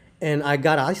 And I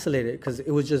got isolated because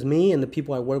it was just me and the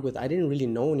people I work with. I didn't really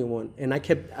know anyone. And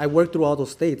I worked through all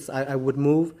those states. I would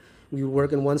move. We would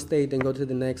work in one state, then go to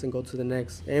the next and go to the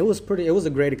next. And it was a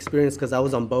great experience because I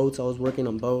was on boats. I was working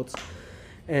on boats.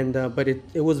 And, but it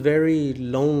was very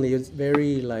lonely. It was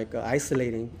very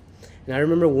isolating. And I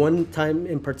remember one time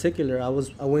in particular,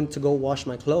 I went to go wash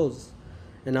my clothes,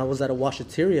 and I was at a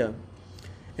washateria.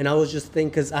 And I was just thinking,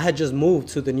 because I had just moved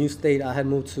to the new state. I had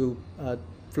moved to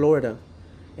Florida.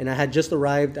 And I had just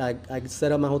arrived. I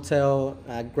set up my hotel.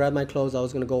 I grabbed my clothes. I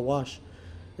was going to go wash.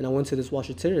 And I went to this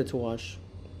washateria to wash.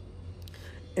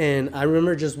 And I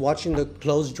remember just watching the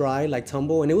clothes dry,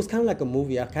 tumble. And it was kind of like a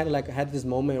movie. I kind of had this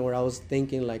moment where I was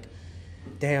thinking,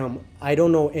 damn, I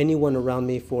don't know anyone around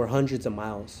me for hundreds of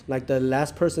miles. The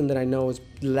last person that I know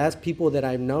the last people that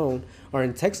I've known are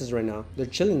in Texas right now. They're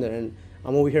chilling there. And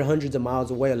I'm over here hundreds of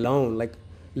miles away alone,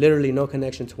 literally no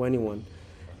connection to anyone.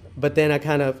 But then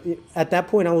at that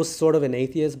point, I was sort of an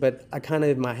atheist, but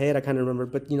in my head, I remember,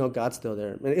 but God's still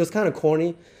there. And it was kind of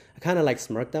corny. I kind of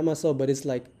smirked at myself, but it's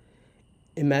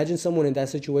imagine someone in that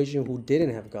situation who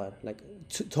didn't have God,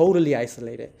 totally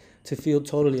isolated, to feel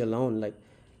totally alone.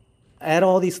 Add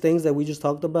all these things that we just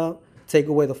talked about, take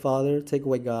away the Father, take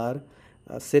away God,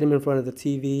 sit him in front of the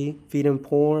TV, feed him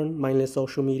porn, mindless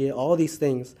social media, all these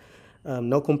things,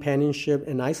 no companionship,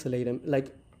 and isolate him.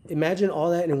 Imagine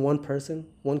all that in one person,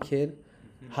 one kid,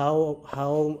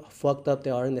 how fucked up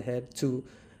they are in the head to,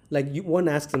 one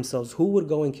asks themselves, who would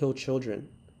go and kill children?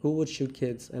 Who would shoot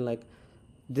kids? And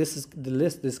this is the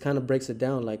list. This kind of breaks it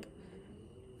down.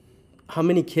 How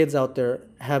many kids out there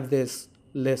have this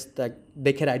list that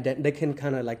they can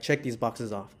kind of check these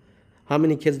boxes off? How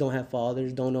many kids don't have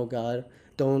fathers, don't know God,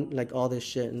 don't all this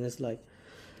shit? And it's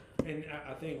And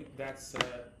I think that's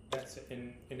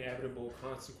an inevitable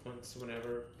consequence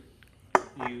whenever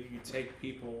you take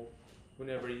people,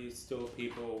 whenever you steal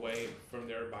people away from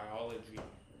their biology,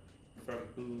 from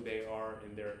who they are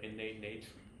in their innate nature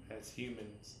as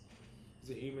humans. As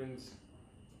humans,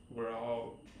 we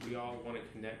all want to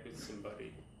connect with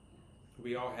somebody.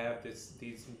 We all have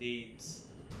these needs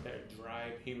that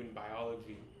drive human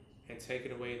biology, and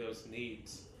taking away those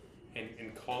needs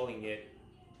and calling it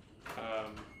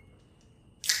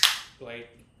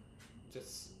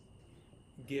just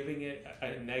giving it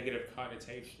a negative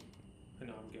connotation.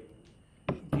 No,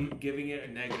 I'm giving it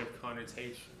a negative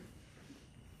connotation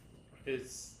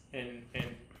is and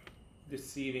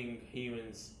deceiving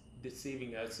humans,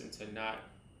 deceiving us into not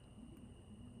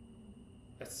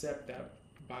accept that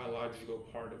biological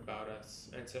part about us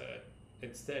and to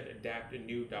instead adapt a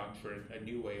new doctrine, a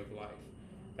new way of life.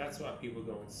 That's why people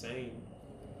go insane.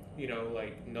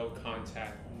 No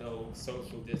contact, no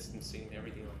social distancing,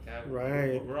 everything like that.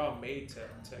 Right. We're all made to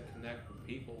connect with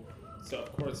people. So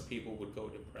of course people would go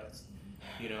depressed.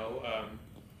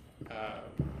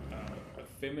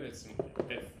 Feminism,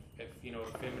 if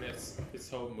feminists, this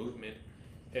whole movement,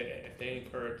 if they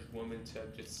encourage women to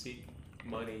just seek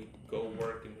money, go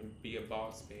work and be a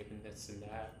boss babe and this and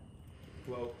that,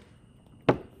 well,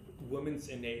 women's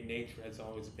innate nature has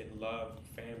always been love,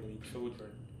 family,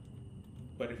 children.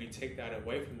 But if you take that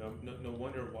away from them, no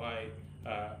wonder why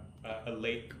a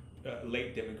late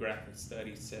demographic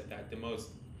study said that the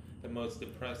most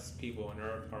depressed people on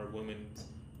earth are women,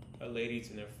 ladies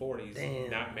in their 40s,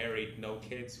 Damn. Not married, no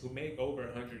kids, who make over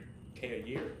 $100K a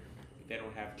year. They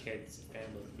don't have kids,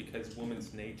 family, because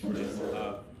women's nature is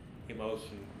love,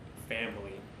 emotion,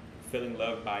 family, feeling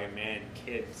loved by a man,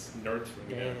 kids, nurturing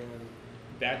them.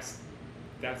 That's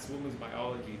women's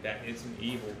biology. That isn't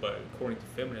evil, but according to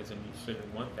feminism, you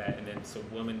shouldn't want that. And then so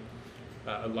women,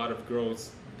 a lot of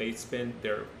girls, they spend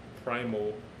their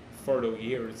primal fertile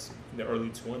years in the early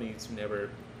 20s,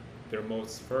 whenever they're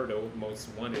most fertile, most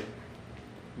wanted,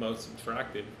 most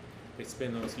attractive. They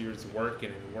spend those years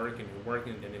working and working and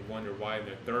working, and then they wonder why in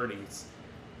their 30s,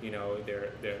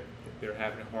 they're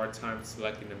having a hard time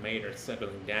selecting a mate or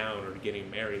settling down or getting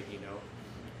married.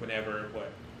 Whenever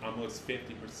almost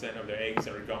 50% of their eggs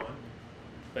are gone.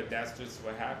 But that's just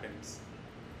what happens.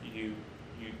 You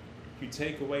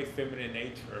take away feminine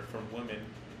nature from women,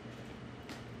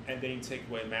 and then you take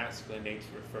away masculine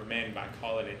nature from men by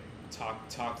calling it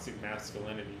toxic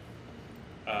masculinity.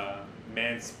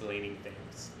 mansplaining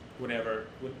things. Whenever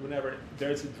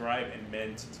there's a drive in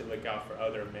men to look out for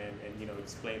other men and, you know,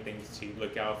 explain things to you,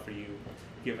 look out for you,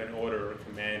 give an order or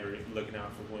command, or looking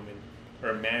out for women,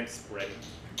 or manspreading.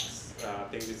 I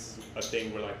think this is a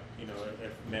thing where, like, you know,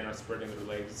 if men are spreading their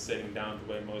legs, sitting down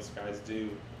the way most guys do,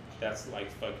 that's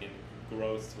like fucking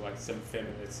gross to like some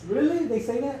feminists. Really? They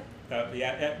say that?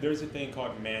 Yeah, there's a thing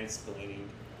called mansplaining.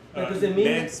 Does it mean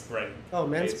manspreading? Oh,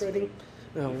 manspreading?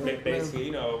 No, Basically,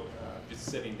 you know, just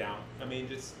sitting down. I mean,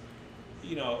 just,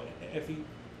 you know, if you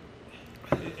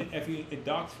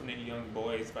indoctrinate young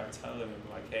boys by telling them,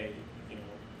 like, hey, you know,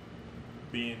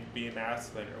 being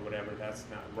masculine or whatever, that's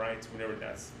not right. Whenever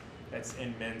that's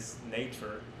in men's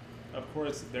nature, of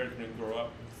course they're gonna grow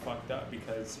up fucked up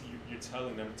because you're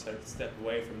telling them to step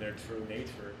away from their true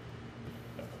nature.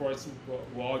 Of course,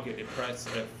 we'll all get depressed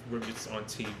if we're just on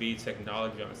TV,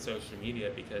 technology, on social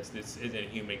media, because this isn't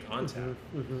human contact.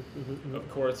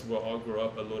 Of course, we'll all grow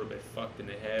up a little bit fucked in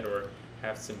the head or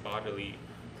have some bodily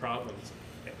problems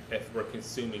if we're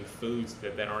consuming foods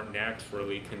that aren't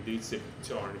naturally conducive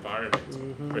to our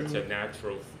environment or to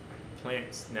natural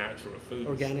plants, natural foods,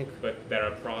 organic, but that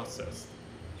are processed.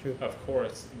 True. Of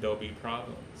course, there'll be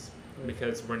problems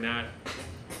because we're not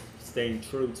staying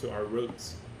true to our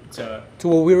roots. To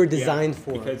what we were designed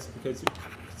for. Because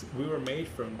we were made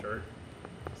from dirt.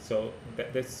 So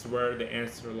this is where the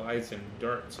answer lies, in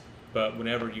dirt. But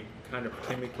whenever you kind of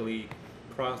chemically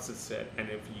process it, and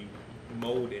if you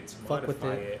mold it,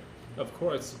 modify it, of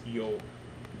course you'll,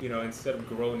 you know, instead of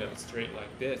growing up straight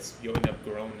like this, you'll end up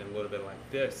growing a little bit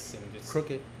like this, and just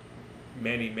crooked.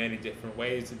 Many different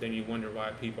ways, and then you wonder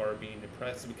why people are being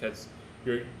depressed, because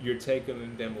you're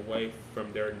taking them away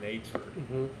from their nature.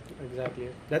 Exactly.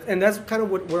 That's kind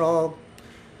of what we're all.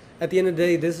 At the end of the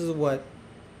day, this is what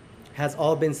has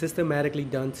all been systematically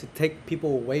done to take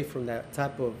people away from that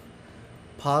type of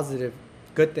positive,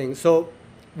 good thing. So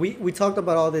we talked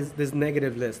about all this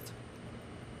negative list.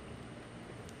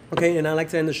 Okay, and I like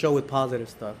to end the show with positive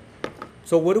stuff.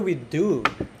 So what do we do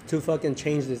to fucking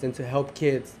change this and to help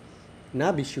kids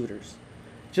not be shooters?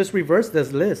 Just reverse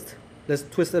this list. Let's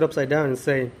twist it upside down and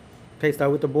say, okay,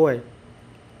 start with the boy.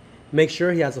 Make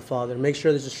sure he has a father. Make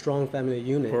sure there's a strong family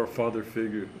unit. Or a father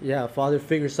figure. Yeah, a father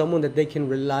figure. Someone that they can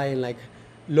rely and, like,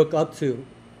 look up to.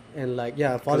 And, like,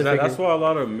 yeah, a father figure. That's why a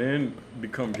lot of men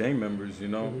become gang members, you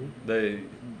know.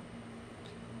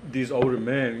 These older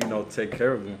men, you know, take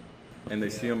care of them. And they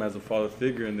see him as a father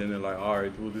figure, and then they're like, all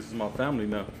right, well, this is my family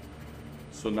now.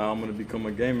 So now I'm going to become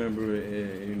a gang member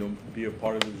and, you know, be a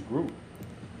part of this group.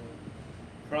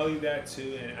 Probably that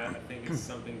too, and I think it's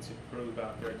something to prove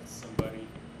out there to somebody.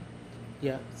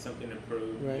 Yeah. Something to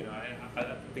prove. Right. You know,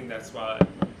 I think that's why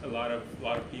a lot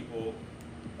of people,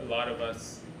 a lot of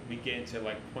us, we get into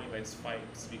like pointless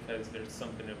fights because there's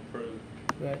something to prove.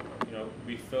 Right. You know,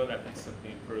 we feel that there's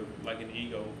something to prove, like an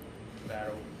ego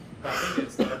battle. But I think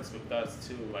it starts with us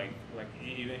too. Like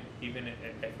even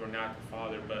if we're not the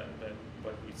father, but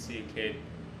we see a kid.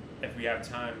 If we have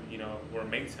time, you know, or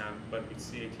make time, but we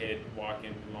see a kid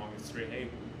walking along the street, hey,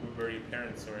 where are your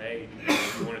parents? Or hey,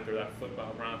 you want to throw that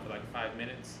football around for like 5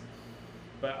 minutes?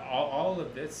 But all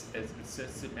of this is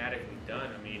systematically done.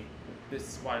 I mean, this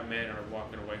is why men are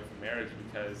walking away from marriage,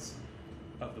 because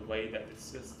of the way that the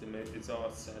system is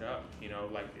all set up. You know,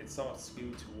 like it's all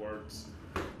skewed towards,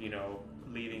 you know,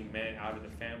 leaving men out of the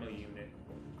family unit.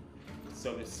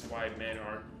 So this is why men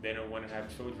they don't want to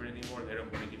have children anymore. They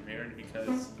don't want to get married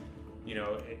because, you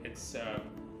know,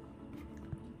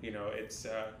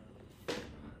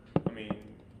 I mean.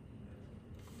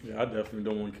 Yeah, I definitely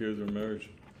don't want kids or marriage.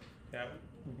 Yeah,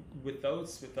 with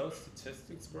those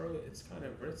statistics, bro, it's kind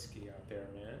of risky out there,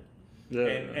 man. Yeah.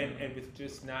 And with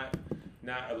just not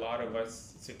a lot of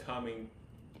us succumbing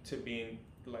to being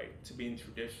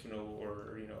traditional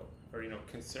or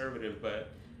conservative, but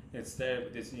instead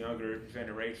of this younger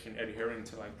generation adhering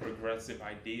to like progressive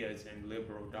ideas and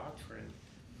liberal doctrine,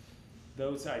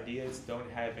 those ideas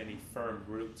don't have any firm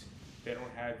root. They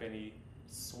don't have any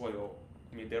soil.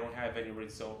 I mean, they don't have any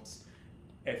results.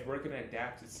 If we're going to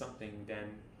adapt to something, then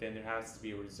there has to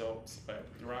be results. But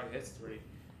throughout history,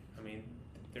 I mean,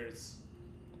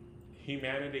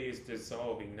 humanity is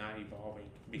dissolving, not evolving,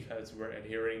 because we're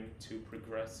adhering to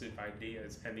progressive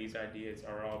ideas, and these ideas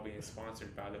are all being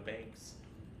sponsored by the banks.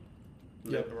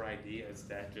 Liberal ideas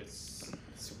that just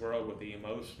swirl with the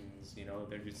emotions, you know,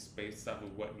 they're just based off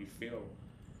of what you feel.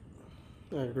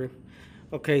 I agree.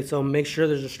 Okay, so make sure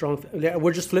there's a strong...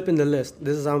 We're just flipping the list.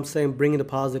 This is how I'm saying, bringing the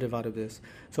positive out of this.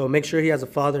 So make sure he has a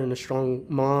father and a strong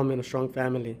mom and a strong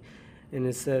family. And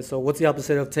it says, so what's the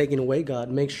opposite of taking away God?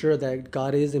 Make sure that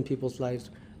God is in people's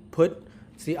lives.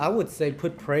 See, I would say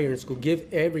put prayer in school. Give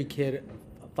every kid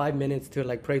 5 minutes to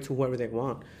like pray to whoever they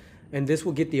want. And this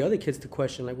will get the other kids to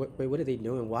question, like, wait, what are they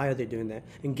doing? Why are they doing that?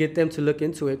 And get them to look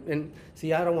into it. And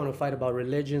see, I don't want to fight about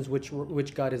religions, which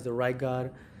God is the right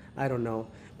God. I don't know.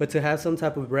 But to have some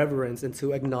type of reverence and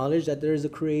to acknowledge that there is a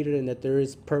creator and that there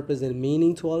is purpose and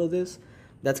meaning to all of this,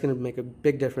 that's going to make a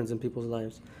big difference in people's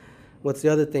lives. What's the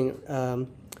other thing?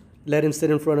 Let him sit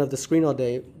in front of the screen all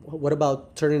day. What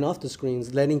about turning off the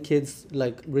screens? Letting kids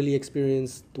like really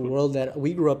experience the world that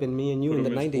we grew up in, me and you, in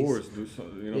the 90s. Sports, do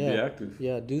something, be active.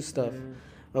 Yeah, do stuff.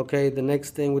 Okay, the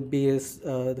next thing would be is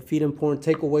the feed and porn.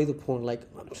 Take away the porn. Like,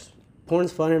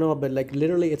 porn's fun and all, but like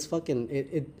literally, it's fucking.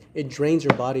 It drains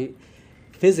your body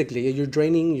physically. You're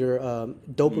draining your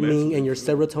dopamine and your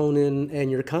serotonin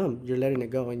and your cum. You're letting it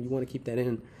go, and you want to keep that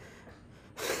in.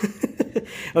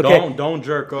 Okay. Don't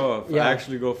jerk off. Yeah.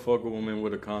 Actually go fuck a woman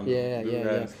with a condom.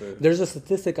 Yeah. There's a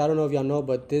statistic, I don't know if y'all know,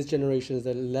 but this generation is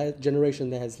the generation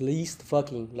that has least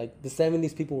fucking. Like the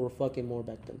 70s people were fucking more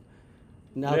back then.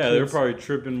 Now yeah, they're probably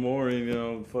tripping more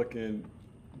and fucking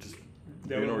just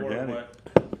being organic.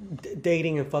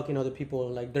 Dating and fucking other people,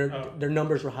 like their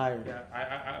numbers were higher. Yeah,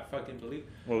 I fucking believe.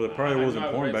 Well, there probably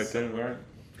wasn't porn back then, right?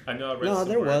 I know I read No,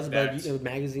 there was, that, but it was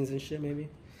magazines and shit, maybe.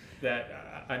 That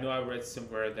I know I read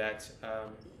somewhere that I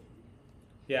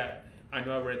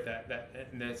know I read that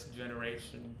in this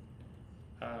generation,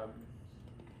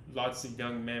 lots of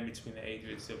young men between the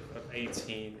ages of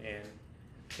 18 and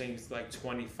things like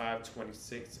 25,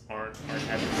 26 aren't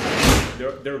having sex.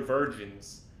 They're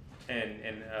virgins,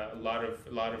 and a lot of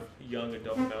young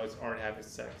adult males aren't having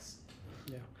sex.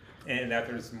 Yeah. And that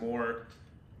there's more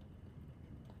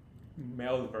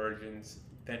male virgins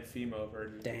than female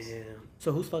virgins. Damn.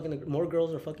 So who's fucking? More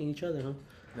girls are fucking each other, huh?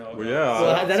 No. Well, yeah.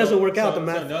 Well, that doesn't work out. The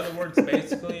math. So in other words,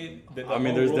 basically, I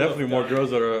mean, there's definitely more girls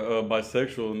that are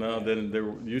bisexual now than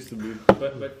there used to be.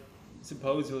 But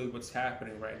supposedly, what's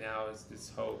happening right now is this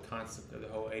whole concept of the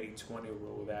whole 80-20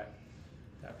 rule that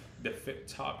the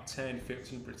top 10,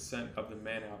 15% of the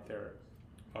men out there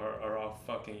are all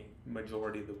fucking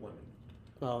majority of the women.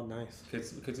 Oh, nice.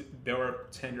 Because there were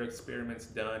tender experiments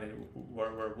done and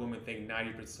where women think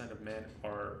 90% of men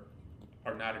are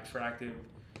not attractive.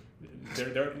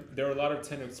 There are a lot of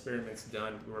tender experiments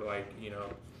done where, like,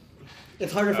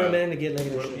 it's harder for a man to get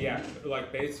laid. Yeah,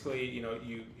 like basically,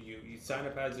 you sign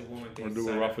up as a woman. Or do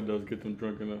what Rafa does, get them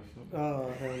drunk enough.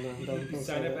 Oh, hell no. You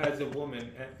sign up as a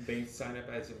woman, and then sign up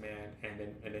as a man, and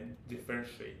then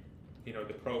differentiate,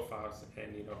 the profiles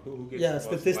and who gets the most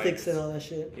statistics likes. And all that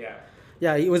shit. Yeah.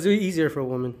 Yeah, it was easier for a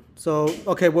woman. So,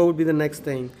 okay, what would be the next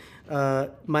thing?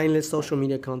 Mindless social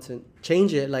media content.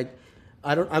 Change it. Like,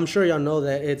 I'm sure y'all know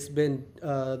that it's been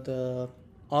the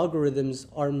algorithms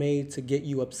are made to get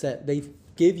you upset. They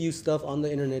give you stuff on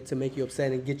the internet to make you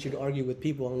upset and get you to argue with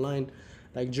people online,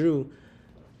 like Drew.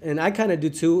 And I kind of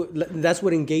do too. That's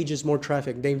what engages more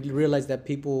traffic. They realize that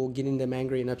people getting them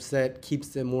angry and upset keeps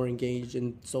them more engaged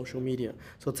in social media.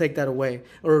 So take that away,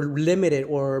 or limit it,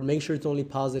 or make sure it's only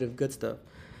positive, good stuff.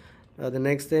 The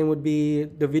next thing would be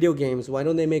the video games. Why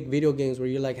don't they make video games where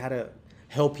you like how to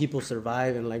help people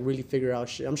survive and like really figure out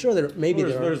shit? I'm sure there's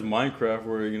Minecraft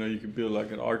where you can build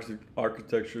like an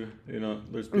architecture.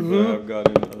 There's people that have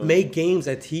gotten make games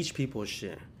that teach people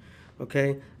shit.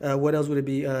 Okay, what else would it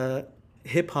be?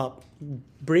 Hip hop.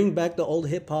 Bring back the old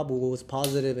hip hop, what was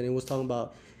positive, and it was talking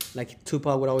about, like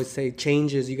Tupac would always say,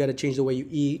 changes. You got to change the way you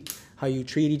eat, how you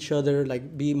treat each other,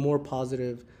 like be more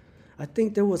positive. I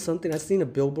think there was something, I seen a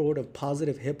billboard of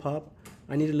positive hip hop.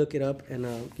 I need to look it up and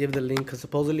give the link, because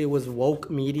supposedly it was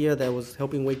woke media that was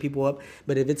helping wake people up.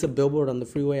 But if it's a billboard on the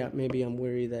freeway, maybe I'm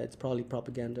worried that it's probably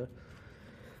propaganda.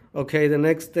 Okay, the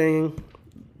next thing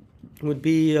would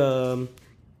be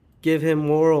give him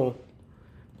moral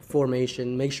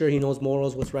formation. Make sure he knows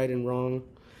morals, what's right and wrong.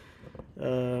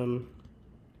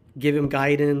 Give him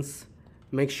guidance.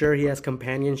 Make sure he has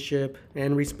companionship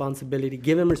and responsibility.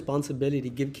 Give him responsibility.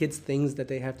 Give kids things that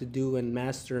they have to do and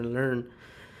master and learn.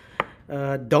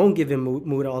 Don't give him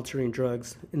mood-altering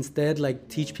drugs. Instead, like,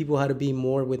 teach people how to be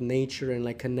more with nature and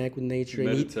like connect with nature.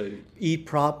 Meditate. And eat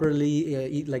properly.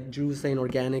 Eat, like Drew was saying,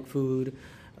 organic food.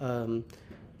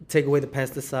 Take away the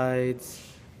pesticides.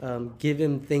 Give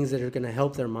him things that are going to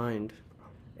help their mind,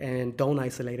 and don't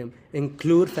isolate him.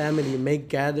 Include family, make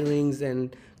gatherings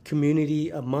and community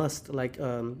a must. Like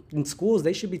in schools,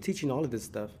 they should be teaching all of this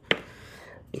stuff.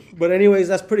 But anyways,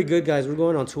 that's pretty good, guys. We're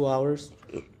going on 2 hours.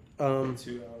 2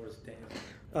 hours,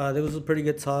 damn. There was a pretty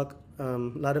good talk. A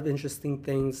lot of interesting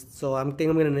things. So I think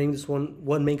I'm going to name this one,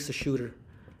 What Makes a Shooter?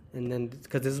 And then,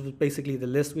 because this was basically the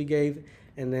list we gave,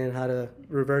 and then how to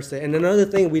reverse it. And another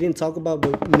thing we didn't talk about,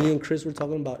 but me and Chris were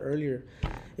talking about earlier,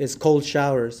 is cold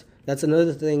showers. That's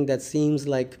another thing that seems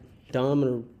like dumb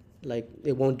or like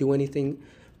it won't do anything,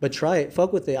 but try it.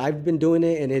 Fuck with it. I've been doing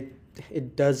it, and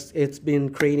it's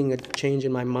been creating a change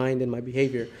in my mind and my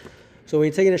behavior. So when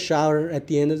you're taking a shower, at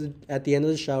the end of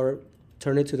the shower,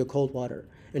 turn it to the cold water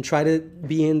and try to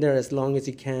be in there as long as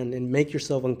you can and make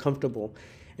yourself uncomfortable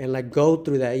and like go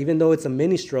through that. Even though it's a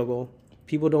mini struggle,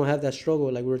 people don't have that struggle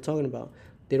like we were talking about.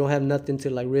 They don't have nothing to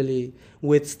like really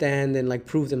withstand and like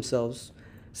prove themselves.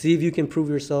 See if you can prove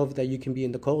yourself that you can be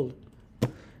in the cold.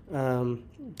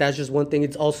 That's just one thing.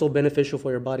 It's also beneficial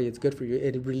for your body. It's good for you.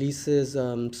 It releases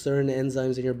certain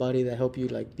enzymes in your body that help you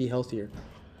like be healthier.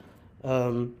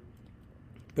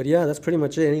 But yeah, that's pretty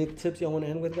much it. Any tips y'all want to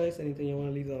end with, guys? Anything you want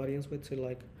to leave the audience with to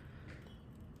like?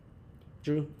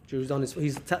 Drew's on his.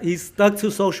 He's stuck to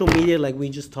social media like we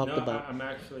just talked about. I'm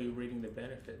actually reading the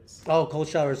benefits. Oh, cold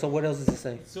shower. So what else does it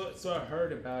say? So I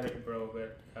heard about it, bro,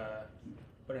 but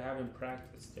I haven't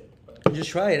practiced it. But. Just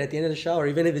try it at the end of the shower,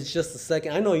 even if it's just a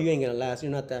second. I know you ain't gonna last.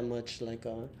 You're not that much like.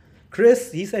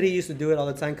 Chris, he said he used to do it all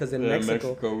the time because in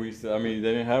Mexico they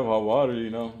didn't have hot water, you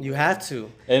know. You had to.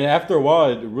 And after a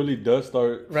while, it really does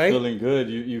start feeling good.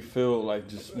 You feel like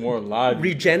just more alive.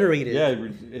 Regenerated. Yeah,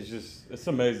 it's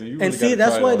amazing. You really and see,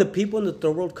 that's why the people in the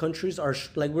third world countries are,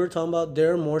 like we were talking about,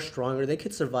 they're more stronger. They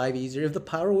could survive easier. If the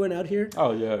power went out here,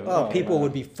 people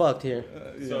would be fucked here.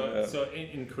 So it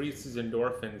increases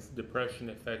endorphins. Depression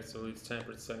affects at least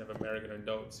 10% of American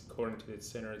adults, according to the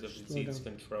Centers of Disease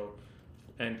Control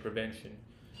and Prevention.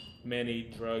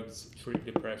 Many drugs treat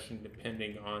depression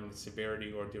depending on the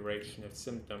severity or duration of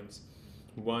symptoms.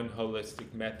 One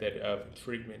holistic method of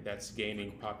treatment that's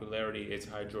gaining popularity is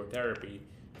hydrotherapy.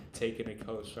 Taking a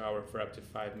cold shower for up to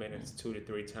 5 minutes 2 to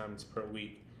 3 times per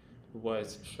week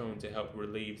was shown to help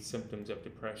relieve symptoms of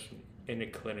depression in a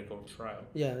clinical trial.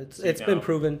 Yeah, it's been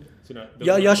proven.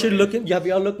 Y'all should look in. Have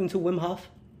y'all looked into Wim Hof?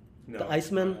 No. The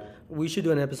Iceman? We should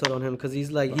do an episode on him because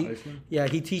he's like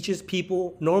he teaches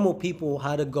people, normal people,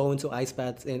 how to go into ice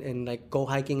baths and like go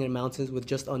hiking in mountains with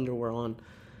just underwear on.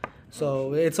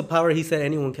 So it's a power he said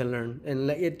anyone can learn. And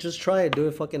like just try it. Do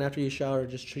it fucking after you shower.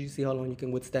 Just see how long you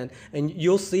can withstand. And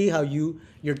you'll see how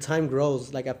your time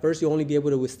grows. Like at first you'll only be able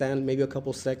to withstand maybe a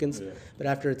couple seconds, but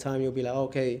after a time you'll be like,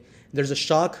 okay, there's a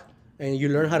shock, and you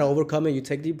learn how to overcome it. You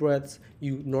take deep breaths.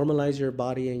 You normalize your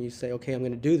body, and you say, okay, I'm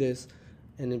gonna do this,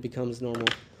 and it becomes normal.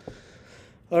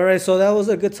 All right, so that was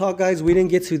a good talk, guys. We didn't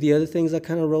get to the other things I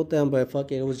kind of wrote down, but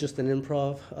fuck it, it was just an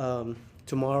improv.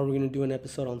 Tomorrow we're going to do an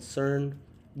episode on CERN.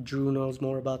 Drew knows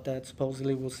more about that,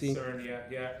 supposedly. We'll see. CERN,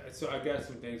 yeah. So I got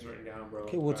some things written down, bro.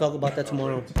 Okay, we'll talk about that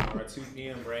tomorrow. Tomorrow at 2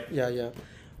 p.m., right? Yeah.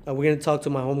 We're going to talk to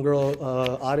my homegirl,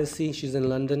 Odyssey. She's in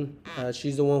London.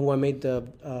 She's the one who I made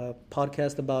the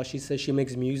podcast about. She says she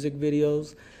makes music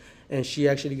videos. And she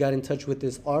actually got in touch with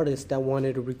this artist that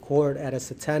wanted to record at a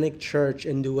satanic church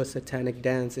and do a satanic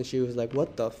dance. And she was like,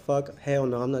 what the fuck? Hell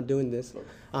no, I'm not doing this.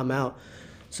 I'm out.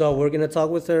 So we're going to talk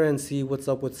with her and see what's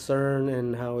up with CERN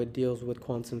and how it deals with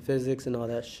quantum physics and all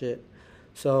that shit.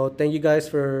 So thank you guys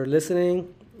for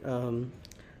listening.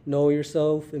 Know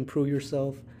yourself, improve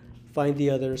yourself, find the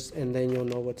others, and then you'll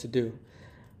know what to do.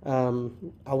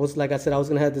 I was going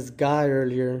to have this guy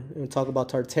earlier and talk about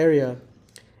Tartaria.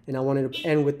 And I wanted to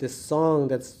end with this song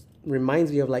that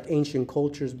reminds me of like ancient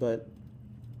cultures, but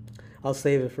I'll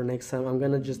save it for next time. I'm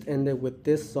going to just end it with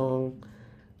this song.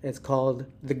 It's called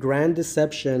The Grand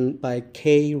Deception by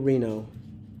K. Reno.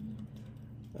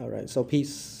 All right, so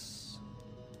peace.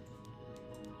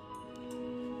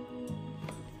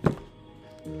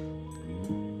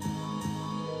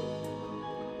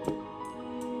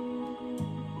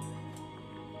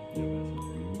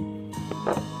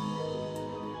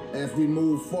 As we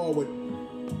move forward,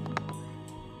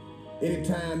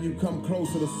 anytime you come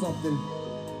closer to something,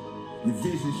 your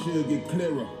vision should get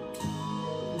clearer.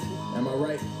 Am I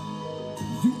right?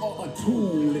 You are a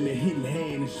tool in the hidden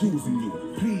hand that's using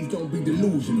you. Please don't be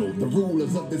delusional. The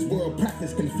rulers of this world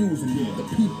practice confusing you. The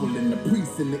people and the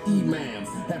priests and the imams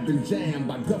have been jammed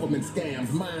by government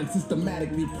scams, minds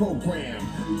systematically programmed.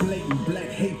 Blatant black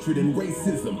hatred and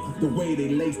racism. The way they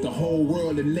lace the whole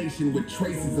world and nation with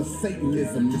traces of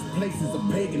Satanism. This place is a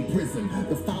pagan prison.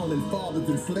 The founding fathers'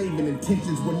 enslaving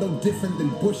intentions were no different than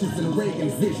Bush's and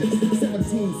Reagan's vision.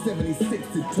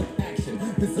 1776 it took action.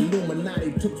 This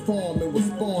Illuminati took form and was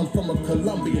spawned from a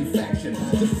Colombian faction.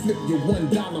 Just flip your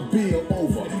 $1 bill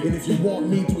over, and if you want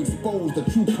me to expose the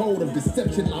true code of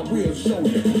deception, I will show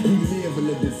you. We live in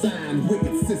a designed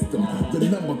wicked system. The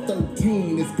number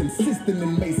 13 is consistent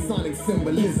in Masonic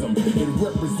symbolism. It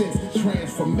represents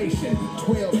transformation. transformation.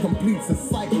 12 completes a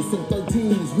cycle, so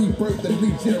 13 is rebirth and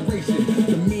regeneration.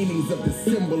 The meanings of the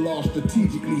symbol are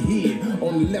strategically hid.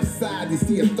 On the left side, you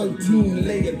see a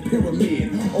 13-layered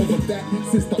pyramid. Over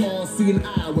that sits the all-seeing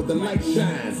eye where the light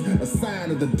shines, a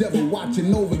sign of the devil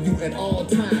watching over you at all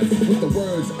times. With the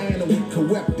words Anna with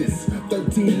Coeptus,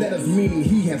 13 letters meaning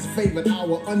he has favored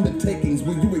our undertakings.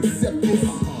 Will you accept this?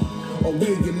 Or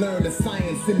will you learn the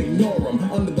science and ignore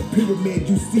them? Under the pyramid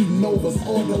you see novas,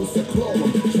 ordo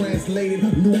seclorum.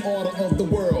 Translated, new order of the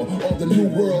world, or the new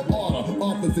world order.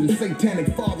 Authors and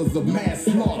satanic fathers of mass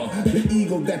slaughter. The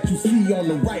eagle that you see on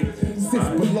the right sits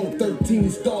below 13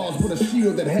 stars with a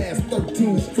shield that has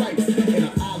 13 stripes and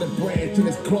an olive branch in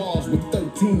its claws with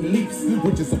 13 leaves,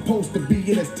 which is supposed to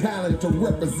be in his talent to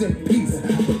represent peace.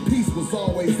 But peace was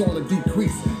always on a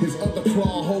decrease. His other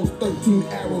claw holds 13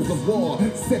 arrows of war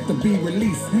set to be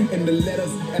released, and the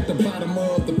letters at the bottom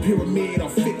of the pyramid are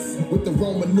fixed with the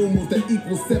Roman numerals that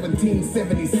equal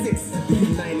 1776. The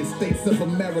United States of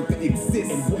America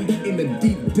exists in a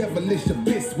deep devilish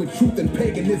abyss with truth and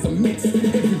paganism mixed.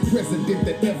 Every president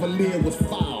that ever lived was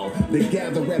foul. They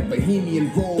gather at Bohemian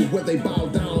Grove where they bow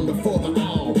down before the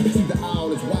owl. See, the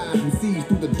owl is wise and sees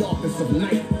through the darkness of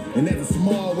night, and there's a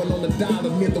small one on the dollar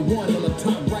near the one on the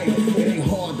top right. It ain't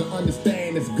hard to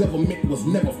understand this government was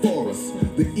never for us.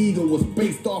 The eagle was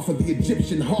based off of the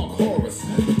Egyptian hawk Horus.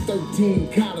 The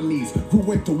 13 colonies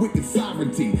grew into wicked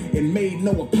sovereignty and made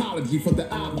no apology for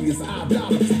the obvious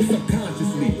idolatry.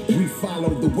 Subconsciously, we follow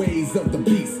the ways of the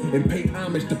beast and pay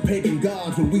homage to pagan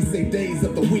gods when we say days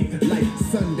of the week. Like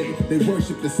Sunday, they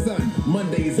worship the sun.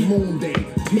 Monday is moon day.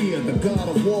 Tyr, the god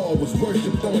of war, was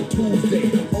worshipped on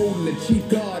Tuesday. Odin, the chief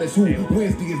god, is who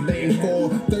Wednesday is named for.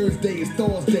 Thursday is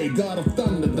Thor's day, god of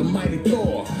thunder, the mighty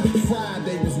Thor.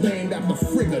 Friday was named after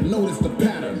Frigga, notice the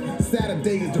pattern.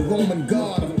 Saturday is the Roman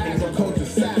god of agriculture,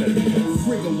 Saturn.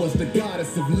 Frigga was the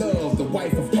goddess of love, the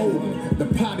wife of Odin. The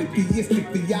polytheistic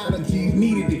theology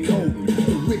needed decoding.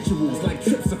 The rituals like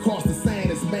trips across the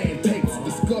sand as man takes.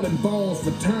 The skull and bones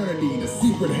fraternity, the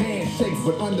secret handshakes.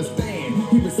 But understand,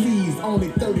 he receives only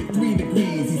 33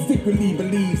 degrees. He secretly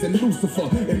believes in Lucifer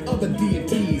and other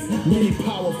deities. Many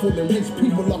powerful and rich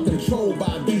people are controlled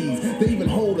by these. They even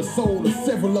hold the soul of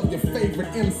several of your favorite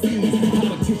MCs.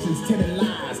 Politicians telling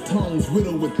lies, tongues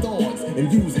riddled with thorns,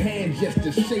 and use hand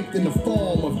gestures shaped in the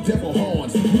form of devil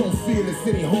horns. You don't feel it's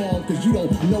any harm because you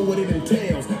don't know what it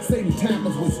entails. Satan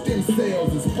tampers with stem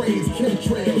cells and sprays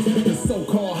chemtrails. The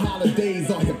so-called holidays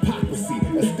are hypocrisy,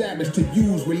 established to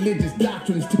use religious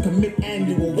doctrines to commit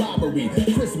annual robbery.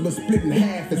 Christmas split in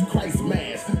half as Christ's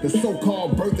Mass, the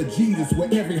so-called birth of Jesus, where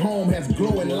every home has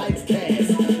glowing lights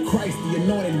cast. Christ the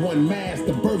anointed one masked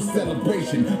the birth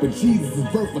celebration, but Jesus'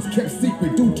 birth was kept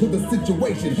secret due to the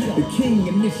situation. The king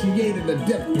initiated a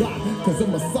death plot because the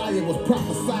Messiah was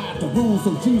prophesied to rule,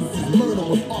 so Jesus' murder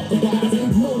was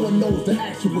authorized. No one knows the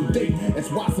actual date. That's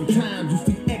why sometimes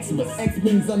you see Xmas. X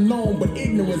means unknown, but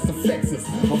ignorance affects us.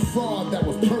 A fraud that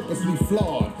was purposely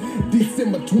flawed.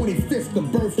 December 25th, the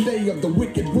birthday of the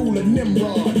wicked ruler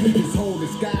Nimrod. His whole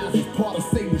disguise was part of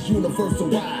Satan's universal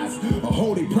rise. A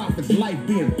holy prophet's life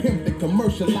being pimped and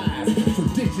commercialized.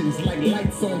 Traditions like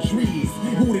lights on trees,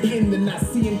 rooted in the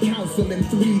Nicene Council in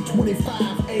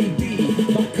 325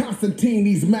 AD. By Constantine,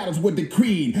 these matters were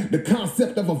decreed. The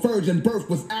concept of a virgin birth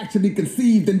was actually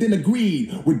conceived and then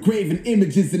agreed. With graven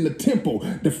images in the temple,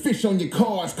 the fish on your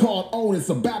cards called Onus,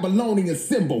 a Babylonian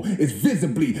symbol, is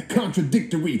visibly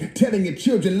contradictory. Telling your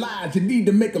children lies, you need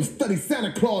to make them study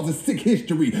Santa Claus and sick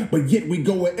history. But yet we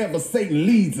go wherever Satan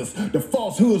leads us. The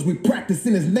falsehoods we practice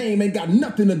in his name ain't got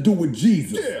nothing to do with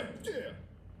Jesus.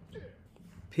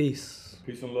 Peace.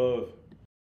 Peace and love.